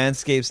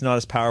Manscaped's not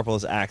as powerful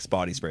as Axe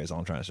body spray is all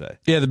I'm trying to say.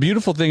 Yeah, the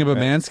beautiful thing about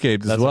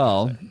Manscaped as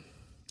well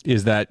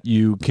is that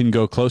you can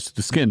go close to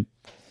the skin.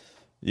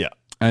 Yeah.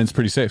 And it's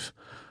pretty safe.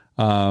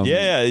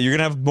 Yeah, you're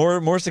gonna have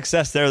more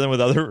success there than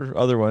with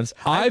other ones.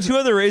 I have 2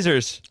 other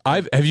razors.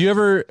 Have you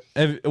ever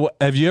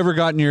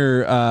gotten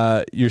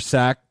your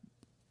sack?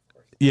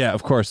 Yeah,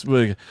 of course.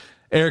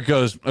 Eric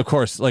goes, of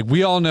course. Like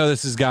we all know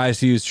this is guys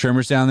who use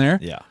trimmers down there.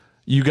 Yeah.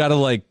 You got to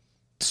like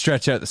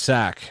stretch out the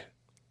sack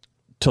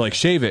to like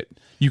shave it.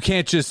 You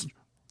can't just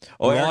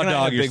raw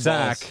dog your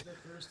sack.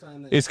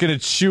 It's gonna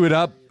chew it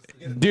up,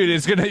 dude.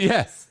 It's gonna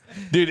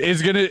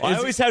I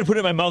always had to put it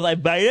in my mouth. I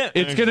bite it.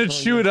 It's gonna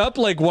chew it up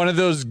like one of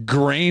those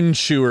grain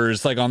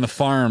chewers, like on the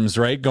farms,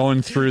 right?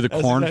 Going through the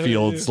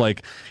cornfields,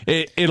 like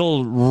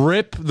it'll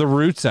rip the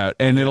roots out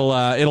and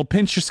it'll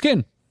pinch your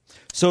skin.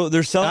 So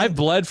they're selling. I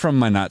bled from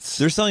my nuts.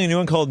 They're selling a new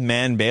one called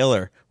Man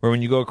Baler, where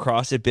when you go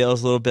across, it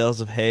bales little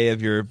bales of hay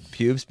of your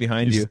pubes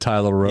behind you. Just tie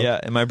a little rope. Yeah,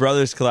 and my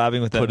brother's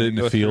collabing with that. Put it in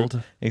the field.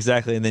 Through.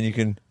 Exactly, and then you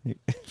can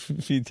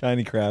feed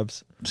tiny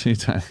crabs.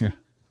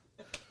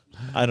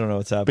 I don't know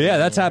what's happening. But yeah,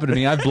 that's happened to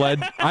me.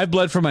 I've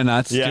bled from my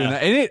nuts. Doing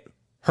that, and it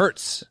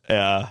hurts.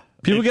 Yeah.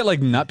 People get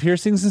like nut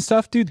piercings and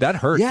stuff, dude. That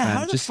hurts. Yeah, man.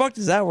 how the fuck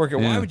does that work?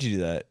 Why would you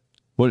do that?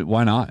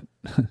 Why not?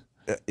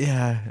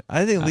 Yeah,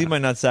 I think leave my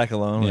nutsack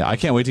alone. Yeah, I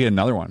can't wait to get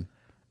another one.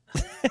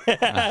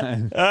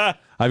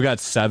 I've got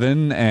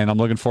 7, and I'm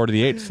looking forward to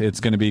the 8th. It's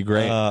going to be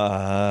great.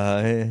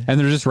 And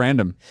they're just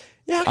random.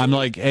 Yeah, I'm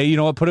like, hey, you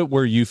know what? Put it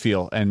where you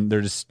feel, and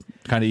they're just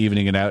kind of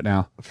evening it out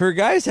now. For a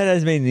guy who's had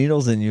as many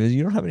needles in you,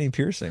 you don't have any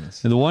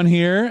piercings. And the one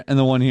here and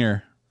the one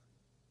here.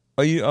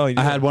 You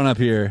I had one up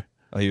here.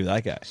 Oh, you were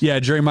that guy. Yeah,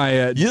 during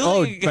my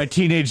my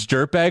teenage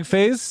dirtbag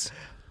phase,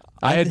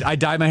 I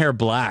dyed my hair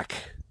black.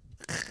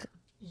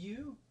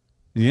 You?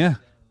 Yeah.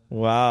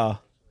 Wow.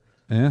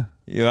 Yeah.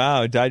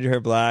 Wow, dyed your hair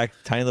black,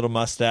 tiny little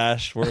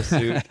mustache, wore a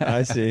suit.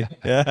 I see.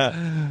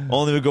 Yeah.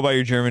 Only would go by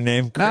your German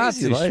name.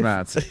 Crazy life.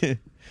 Schmatz.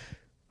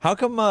 How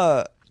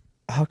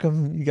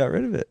come you got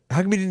rid of it?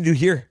 How come you didn't do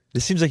here?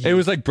 This seems like it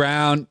was like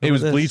brown, it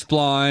was bleach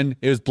blonde,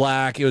 it was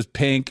black, it was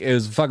pink, it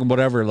was fucking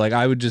whatever. Like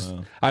I was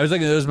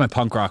like, it was my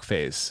punk rock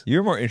phase.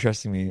 You're more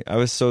interesting to me.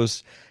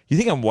 You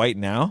think I'm white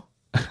now?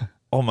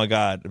 Oh my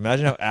God.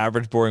 Imagine how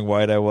average, boring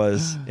white I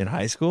was in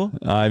high school.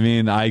 I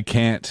mean, I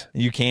can't.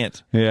 You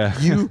can't. Yeah.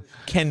 You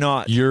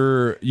cannot.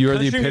 You're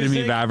the epitome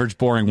music, of average,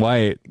 boring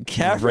white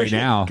right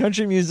now.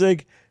 Country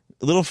music,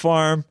 little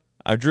farm.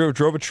 I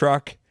drove a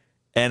truck,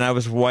 and I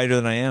was whiter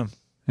than I am.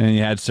 And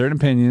you had certain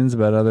opinions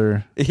about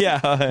other.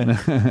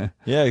 Yeah.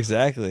 Yeah,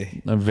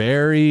 exactly.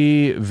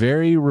 Very,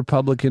 very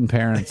Republican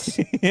parents.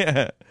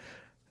 Yeah.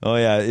 Oh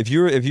yeah, if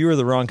you were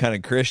the wrong kind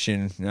of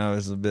Christian, I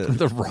was a bit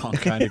the wrong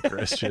kind of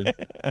Christian.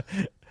 I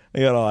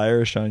got all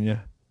Irish on you.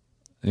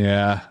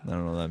 Yeah, I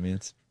don't know what that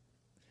means.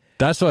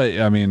 That's what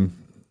I mean.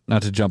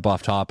 Not to jump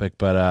off topic,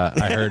 but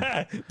I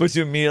heard. But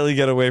you immediately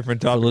get away from a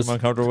topic I'm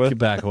uncomfortable with. Get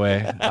back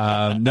away.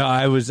 No,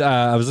 I was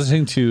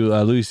listening to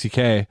Louis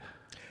C.K.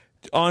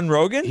 on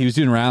Rogan. He was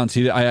doing rounds.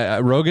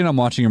 Rogan. I'm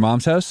watching Your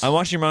Mom's House. I'm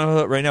watching Your Mom's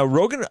House right now.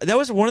 Rogan. That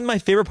was one of my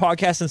favorite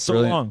podcasts in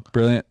so long.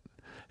 Brilliant.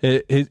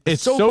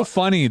 It's so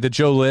funny that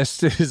Joe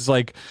List is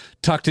like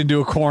tucked into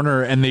a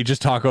corner and they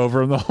just talk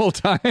over him the whole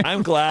time.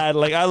 I'm glad.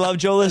 Like, I love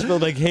Joe List,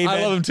 but like, hey, man,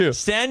 I love him too.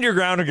 Stand your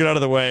ground or get out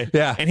of the way.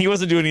 Yeah. And he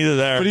wasn't doing either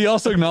there. But he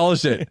also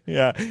acknowledged it.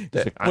 yeah.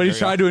 When he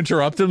tried to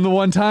interrupt him the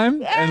one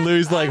time, and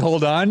Louis like,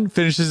 hold on,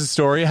 finishes his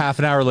story half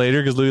an hour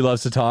later because Louis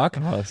loves to talk.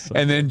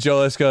 And then Joe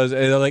List goes,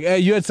 and they're like, hey,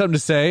 you had something to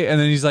say. And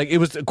then he's like, it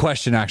was a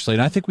question, actually.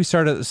 And I think we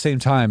started at the same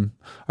time.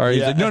 Or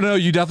he's like, no,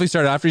 you definitely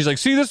started after. He's like,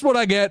 see, this is what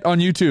I get on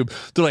YouTube.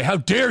 They're like, how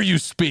dare you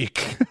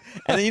speak?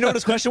 And then you know what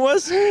his question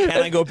was? Can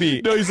I go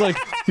pee? No, he's like,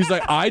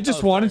 I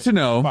just wanted to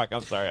know Fuck,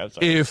 I'm sorry.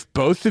 if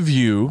both of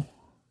you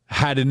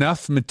had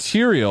enough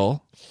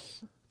material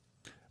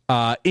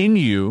in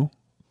you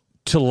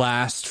to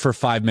last for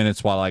 5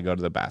 minutes while I go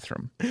to the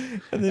bathroom.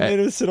 And they made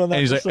him sit on that.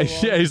 And he's for like, so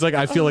long. yeah, he's like,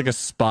 I feel like a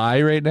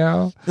spy right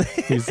now.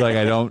 He's like,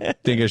 I don't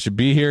think I should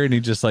be here. And he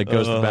just like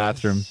goes to the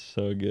bathroom.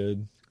 So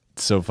good.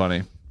 It's so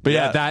funny. But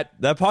yeah,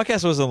 that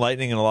podcast was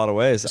enlightening in a lot of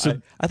ways.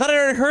 So, I thought I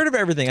already heard of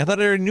everything. I thought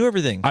I already knew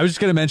everything. I was just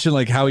going to mention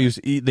like how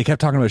they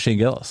kept talking about Shane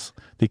Gillis.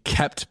 They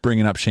kept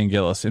bringing up Shane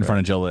Gillis in front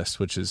of Joe List,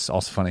 which is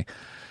also funny.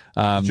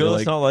 Joe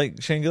List not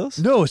like Shane Gillis?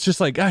 No, it's just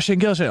like, Shane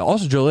Gillis,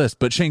 also Joe List,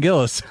 but Shane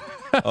Gillis.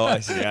 Oh, I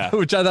see, yeah.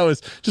 Which I thought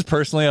was, just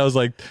personally, I was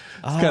like,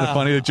 it's kind of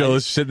funny that Joe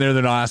List is sitting there,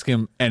 they're not asking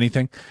him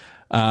anything.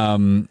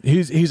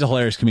 He's a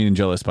hilarious comedian,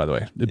 Joe List, by the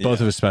way. Both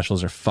of his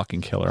specials are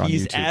fucking killer on YouTube.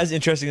 He's as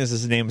interesting as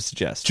his name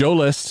suggests. Joe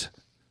List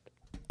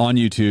on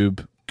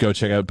YouTube. Go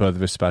check out both of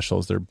his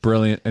specials. They're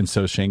brilliant, and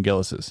so is Shane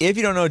Gillis's. If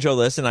you don't know Joe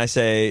List and I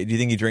say, do you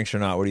think he drinks or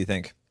not? What do you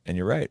think? And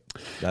you're right.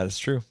 That is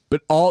true.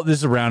 But all this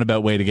is a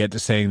roundabout way to get to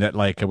saying that,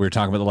 like, we were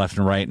talking about the left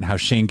and right and how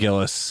Shane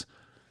Gillis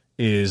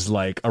is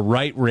like a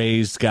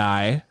right-raised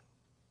guy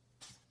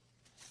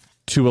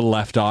to a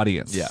left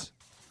audience. Yeah.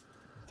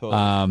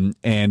 Totally.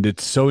 And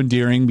it's so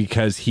endearing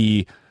because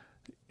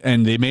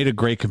and they made a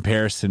great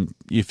comparison.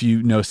 If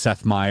you know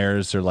Seth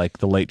Meyers or like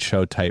the Late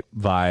Show type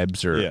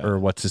vibes or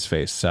what's his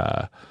face,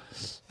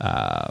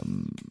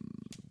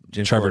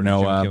 Trevor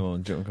Noah,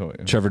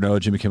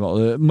 Jimmy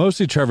Kimmel,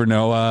 mostly Trevor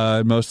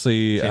Noah,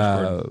 mostly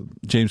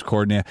James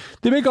Corden. Yeah.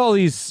 They make all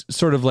these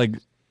sort of like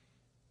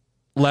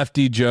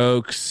lefty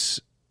jokes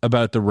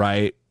about the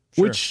right,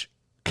 which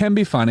can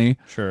be funny.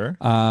 Sure.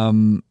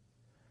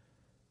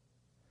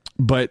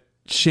 But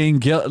Shane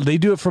Gillis, they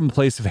do it from a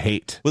place of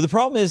hate. Well, the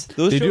problem is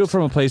they do it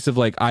from a place of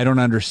like, I don't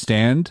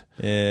understand.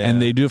 Yeah.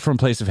 And they do it from a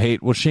place of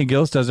hate. Well, Shane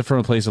Gillis does it from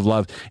a place of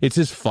love. It's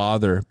his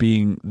father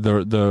being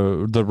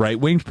the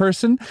right-winged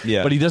person,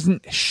 but he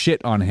doesn't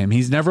shit on him.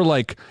 He's never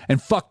like,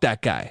 and fuck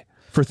that guy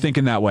for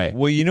thinking that way.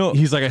 Well, you know,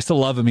 he's like, I still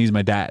love him. He's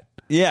my dad.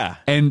 Yeah.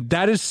 And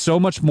that is so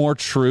much more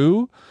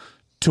true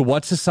to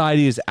what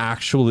society is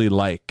actually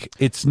like.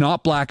 It's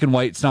not black and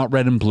white. It's not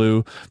red and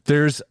blue.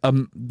 There's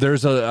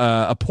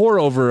a pour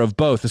over of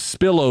both, a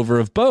spillover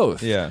of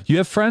both. Yeah. You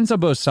have friends on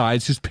both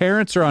sides whose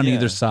parents are on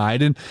either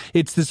side, and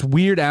it's this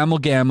weird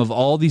amalgam of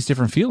all these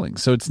different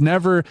feelings. So it's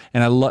never,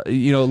 and I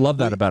love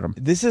that about him.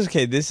 This is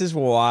okay. This is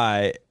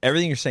why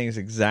everything you're saying is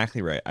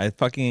exactly right. I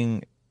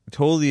fucking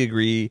totally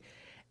agree.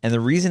 And the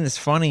reason it's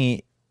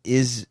funny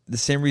is the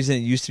same reason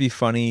it used to be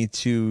funny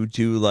to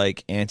do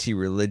like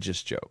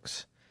anti-religious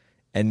jokes.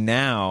 And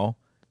now,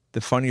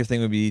 the funnier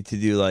thing would be to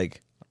do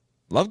like,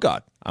 love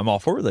God, I'm all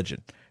for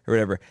religion, or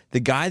whatever.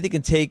 The guy that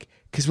can take,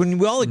 because when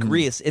we all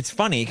agree, it's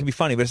funny, it can be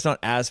funny, but it's not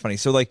as funny.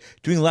 So like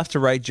doing left to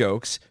right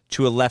jokes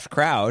to a left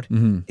crowd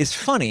is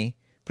funny,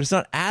 but it's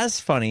not as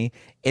funny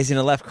as in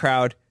a left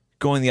crowd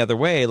going the other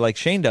way, like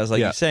Shane does, like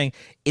you're saying.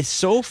 It's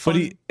so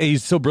funny. But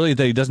he's so brilliant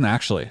that he doesn't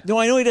actually. No,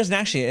 I know he doesn't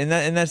actually, and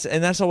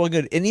that's all well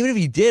good. And even if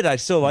he did, I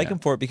still like him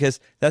for it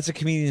because that's a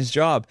comedian's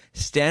job.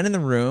 Stand in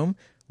the room.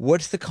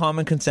 What's the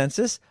common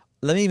consensus?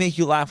 Let me make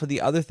you laugh with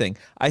the other thing.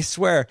 I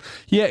swear.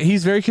 Yeah,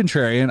 he's very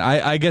contrarian.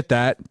 I get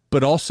that,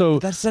 but also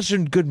that's such a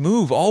good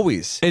move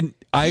always. And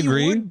I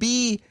agree. Would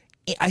be.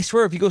 I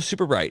swear, if he goes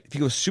super right,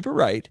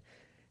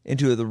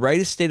 into the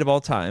rightest state of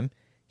all time,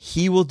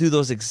 he will do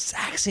those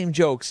exact same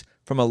jokes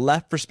from a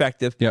left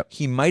perspective. Yep.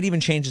 He might even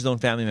change his own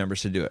family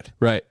members to do it.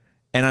 Right.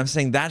 And I'm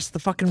saying that's the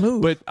fucking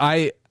move. But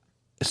I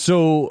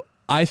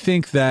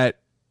think that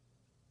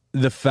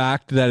the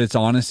fact that it's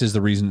honest is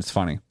the reason it's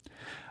funny.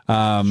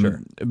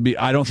 Sure.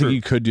 I don't think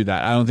he could do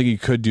that. I don't think he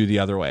could do the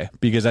other way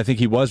because I think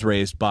he was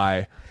raised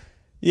by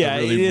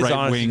really it is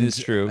honest. It is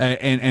true.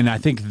 And I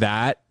think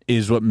that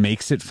is what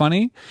makes it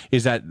funny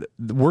is that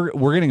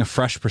we're getting a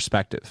fresh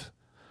perspective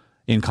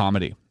in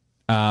comedy.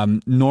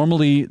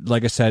 Normally,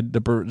 like I said,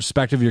 the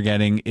perspective you're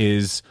getting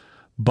is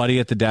buddy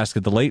at the desk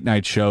at the late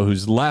night show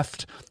who's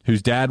left,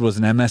 whose dad was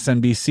an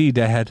MSNBC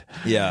dad.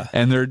 Yeah.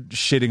 And they're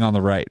shitting on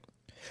the right.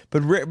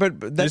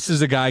 But this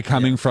is a guy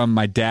coming from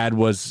my dad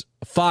was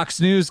a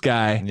Fox News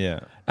guy.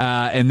 Yeah.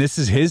 And this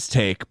is his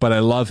take, but I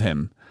love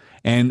him.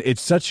 And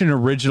it's such an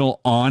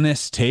original,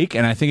 honest take,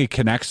 and I think it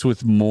connects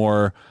with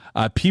more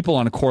people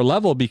on a core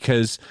level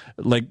because,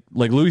 like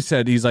Louis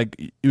said, he's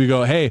like, we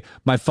go, hey,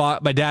 my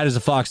dad is a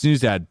Fox News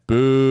dad.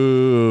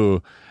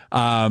 Boo.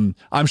 I'm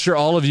sure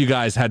all of you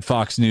guys had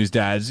Fox News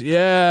dads.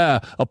 Yeah.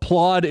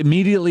 Applaud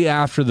immediately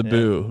after the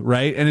boo,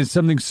 right? And it's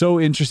something so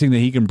interesting that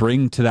he can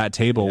bring to that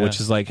table,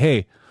 which is like,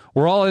 hey,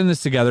 We're all in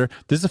this together.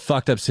 This is a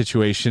fucked up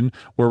situation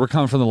where we're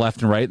coming from the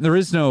left and right. And there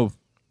is no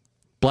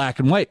black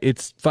and white.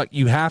 It's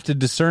you have to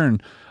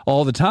discern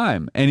all the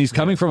time. And he's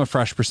coming from a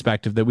fresh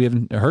perspective that we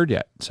haven't heard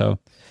yet. So,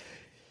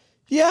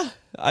 yeah,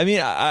 I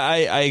mean,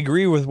 I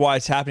agree with why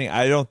it's happening.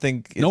 I don't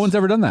think no one's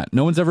ever done that.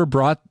 No one's ever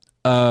brought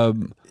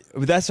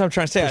that's what I'm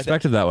trying to say.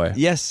 Perspective that way.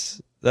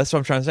 Yes, that's what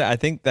I'm trying to say. I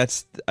think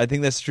that's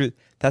true.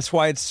 That's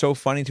why it's so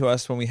funny to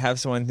us when we have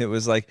someone that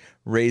was like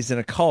raised in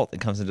a cult and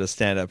comes into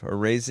stand up, or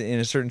raised in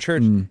a certain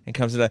church and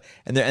comes into,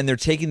 and they're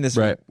taking this,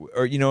 right.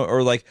 or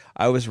or like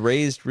I was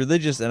raised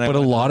religious, and but a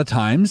lot of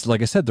times,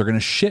 like I said, they're going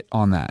to shit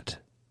on that.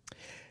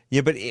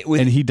 Yeah, but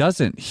and he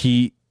doesn't.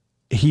 He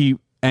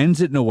ends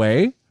it in a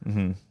way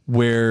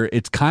where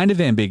it's kind of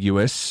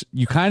ambiguous.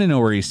 You kind of know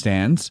where he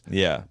stands.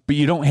 Yeah, but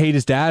you don't hate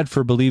his dad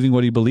for believing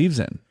what he believes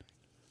in.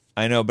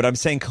 I know, but I'm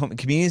saying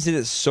comedians did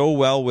it so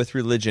well with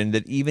religion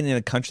that even in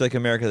a country like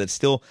America that's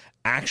still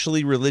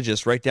actually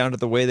religious, right down to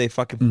the way they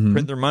fucking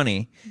print their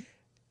money,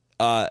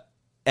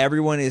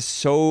 everyone is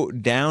so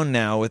down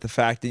now with the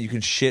fact that you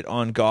can shit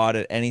on God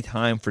at any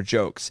time for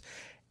jokes.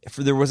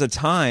 There was a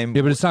time...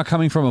 Yeah, but it's not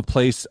coming from a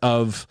place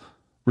of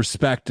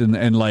respect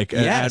and like...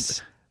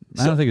 Yes.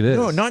 I don't think it is.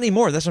 No, not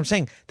anymore. That's what I'm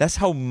saying. That's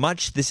how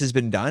much this has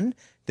been done,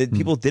 that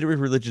people did it with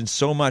religion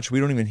so much we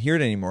don't even hear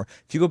it anymore.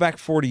 If you go back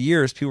 40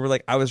 years, people were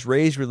like, I was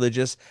raised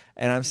religious,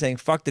 and I'm saying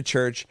fuck the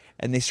church,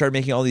 and they started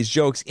making all these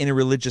jokes in a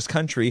religious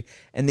country,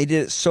 and they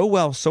did it so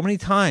well so many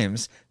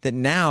times that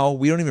now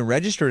we don't even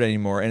register it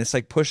anymore, and it's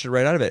like pushed it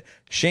right out of it.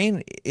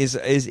 Shane is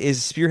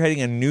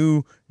spearheading a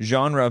new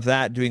genre of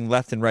that, doing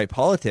left and right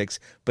politics,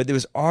 but it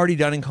was already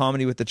done in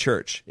comedy with the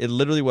church. It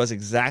literally was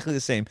exactly the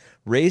same.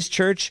 Raised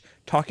church,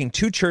 talking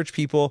to church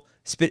people,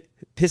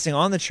 pissing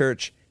on the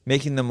church,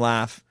 making them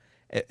laugh.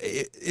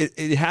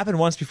 It happened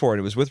once before,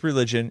 and it was with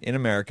religion in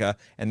America,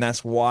 and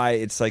that's why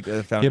it's like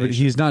a foundation. Yeah, but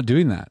he's not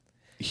doing that.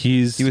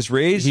 He was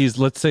raised.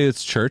 Let's say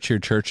it's church, your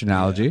church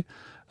analogy.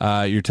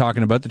 Yeah. You're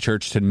talking about the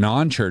church to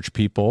non-church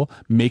people,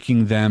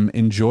 making them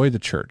enjoy the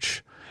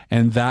church,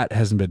 and that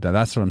hasn't been done.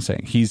 That's what I'm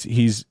saying.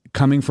 He's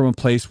coming from a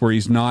place where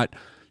he's not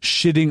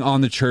shitting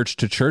on the church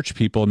to church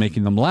people and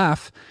making them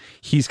laugh.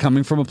 He's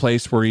coming from a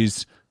place where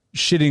he's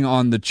shitting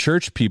on the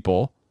church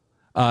people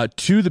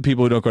to the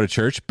people who don't go to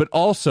church, but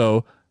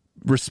also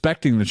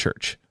respecting the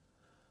church.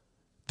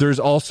 There's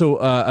also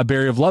a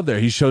barrier of love there.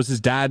 He shows his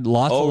dad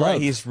lots of love.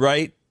 Right, he's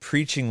right,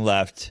 preaching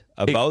left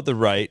about the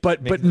right,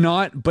 but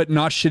not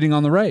shitting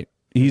on the right.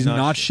 He's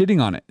not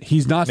shitting on it.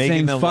 He's not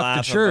saying fuck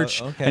the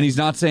church, and he's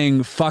not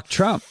saying fuck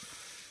Trump.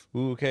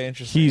 Ooh, okay,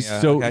 interesting.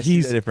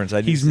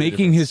 He's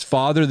making his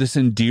father this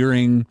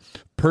endearing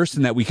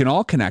person that we can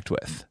all connect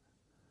with,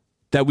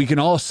 that we can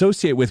all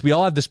associate with. We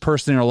all have this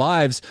person in our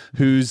lives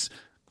who's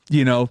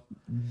like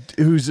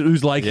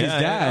his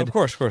dad. Yeah, of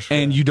course.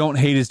 And you don't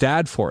hate his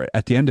dad for it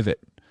at the end of it.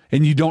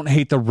 And you don't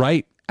hate the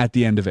right at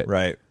the end of it.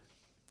 Right.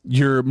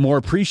 You're more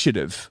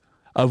appreciative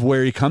of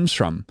where he comes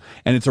from.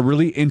 And it's a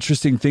really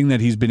interesting thing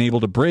that he's been able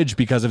to bridge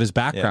because of his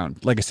background.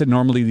 Yeah. Like I said,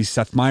 normally these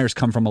Seth Meyers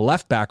come from a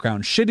left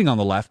background, shitting on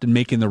the left and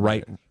making the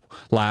right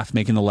laugh,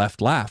 making the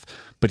left laugh.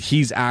 But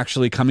he's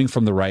actually coming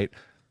from the right,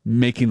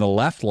 making the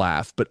left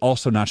laugh, but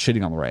also not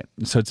shitting on the right.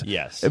 So it's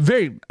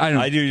very, I know,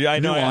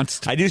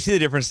 nuanced. I do see the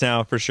difference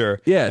now for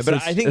sure. Yeah,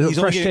 but so I think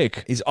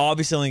he's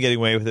obviously only getting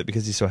away with it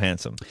because he's so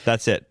handsome.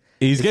 That's it.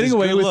 He's getting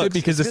away with it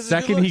because the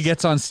second he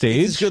gets on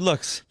stage, it's good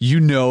looks.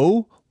 You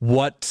know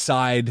what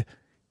side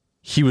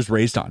he was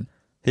raised on.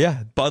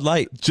 Yeah, Bud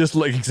Light. Just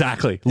like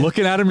exactly.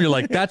 Looking at him, you're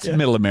like, that's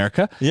middle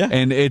America. Yeah.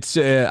 And it's,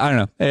 I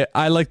don't know.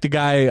 I like the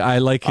guy. I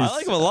like him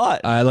a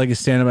lot. I like his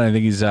stand-up, and I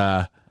think he's...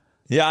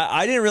 Yeah,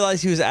 I didn't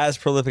realize he was as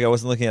prolific. I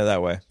wasn't looking at it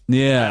that way.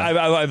 Yeah.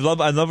 I love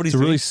what he's doing. It's a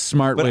really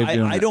smart way of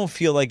doing it. I don't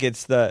feel like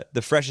it's the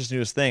freshest,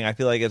 newest thing. I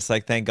feel like it's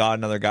like, thank God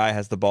another guy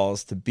has the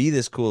balls to be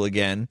this cool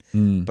again.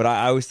 But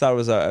I always thought it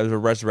was a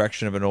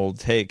resurrection of an old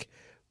take.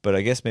 But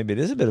I guess maybe it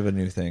is a bit of a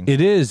new thing. It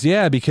is,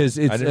 yeah, because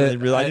it's... I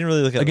didn't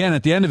really look at it. Again,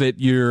 at the end of it,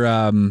 you're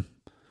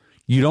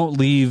you don't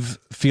leave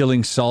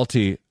feeling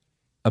salty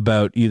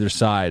about either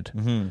side.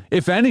 Mm-hmm.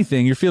 If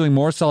anything, you're feeling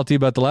more salty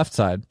about the left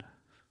side,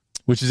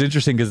 which is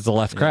interesting because it's a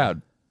left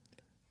crowd.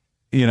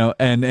 It's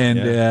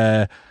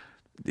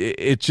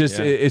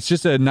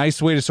just a nice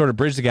way to sort of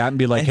bridge the gap and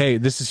be like, hey,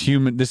 this is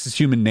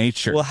human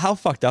nature. Well, how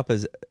fucked up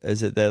is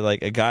it that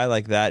like a guy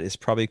like that is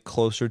probably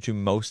closer to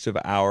most of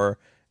our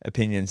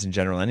opinions in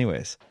general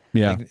anyways?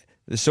 Yeah. Like,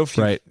 there's so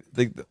few, right.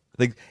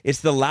 Like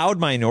it's the loud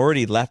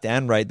minority, left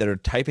and right, that are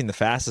typing the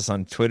fastest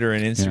on Twitter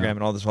and Instagram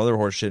and all this other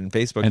horse shit and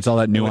Facebook. And it's all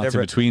that nuance in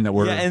between that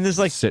we're and there's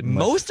like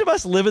most of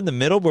us live in the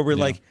middle where we're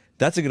like,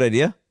 that's a good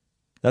idea.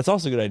 That's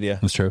also a good idea.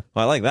 That's true.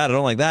 Well, I like that. I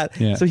don't like that.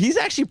 Yeah. So he's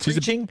actually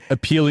preaching,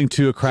 appealing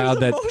to a crowd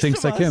that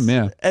thinks like him.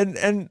 Yeah.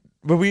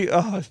 But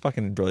it's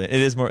fucking brilliant.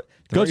 It is more.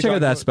 Go check out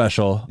that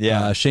special.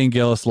 Yeah. Shane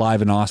Gillis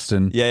live in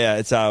Austin. Yeah.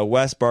 It's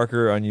Wes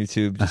Barker on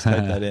YouTube. Just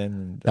type that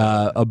in.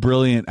 A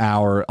brilliant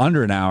hour,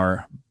 under an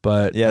hour,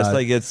 but yeah,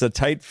 it's a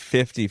tight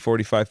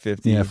 45,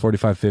 50. Yeah,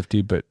 45,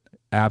 50, but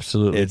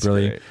absolutely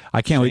brilliant. Great.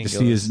 I can't wait to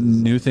see his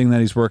new thing that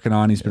he's working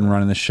on. He's been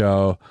running the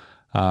show.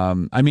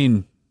 I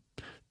mean,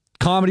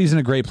 comedy's in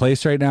a great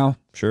place right now.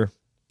 Sure.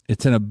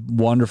 It's in a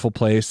wonderful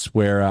place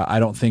where I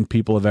don't think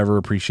people have ever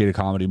appreciated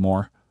comedy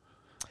more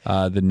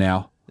than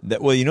now.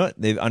 Well, you know what?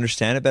 They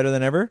understand it better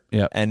than ever.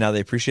 Yeah. And now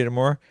they appreciate it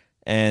more.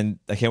 And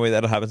I can't wait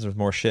that'll happen with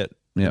more shit.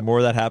 Yeah. The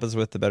more that happens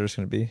with, the better it's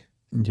going to be.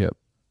 Yep.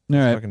 All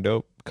right. Fucking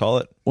dope. Call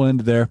it. We'll end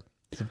it there.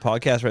 It's a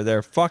podcast right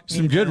there. Fuck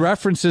Some me, good man.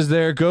 references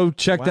there. Go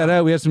check that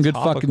out. We have some good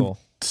Topical.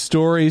 fucking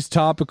stories.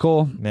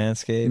 Topical.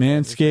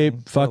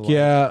 Manscaped. Fuck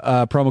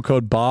yeah. Promo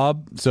code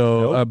Bob.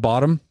 So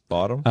bottom.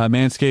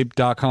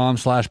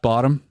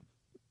 Manscaped.com/bottom.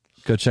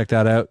 Go check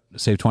that out.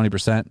 Save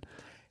 20%.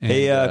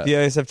 Hey, if you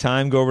guys have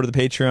time, go over to the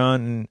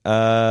Patreon.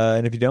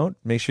 And if you don't,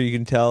 make sure you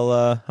can tell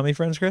how many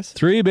friends, Chris?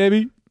 3,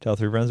 baby. Tell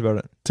 3 friends about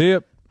it. See ya.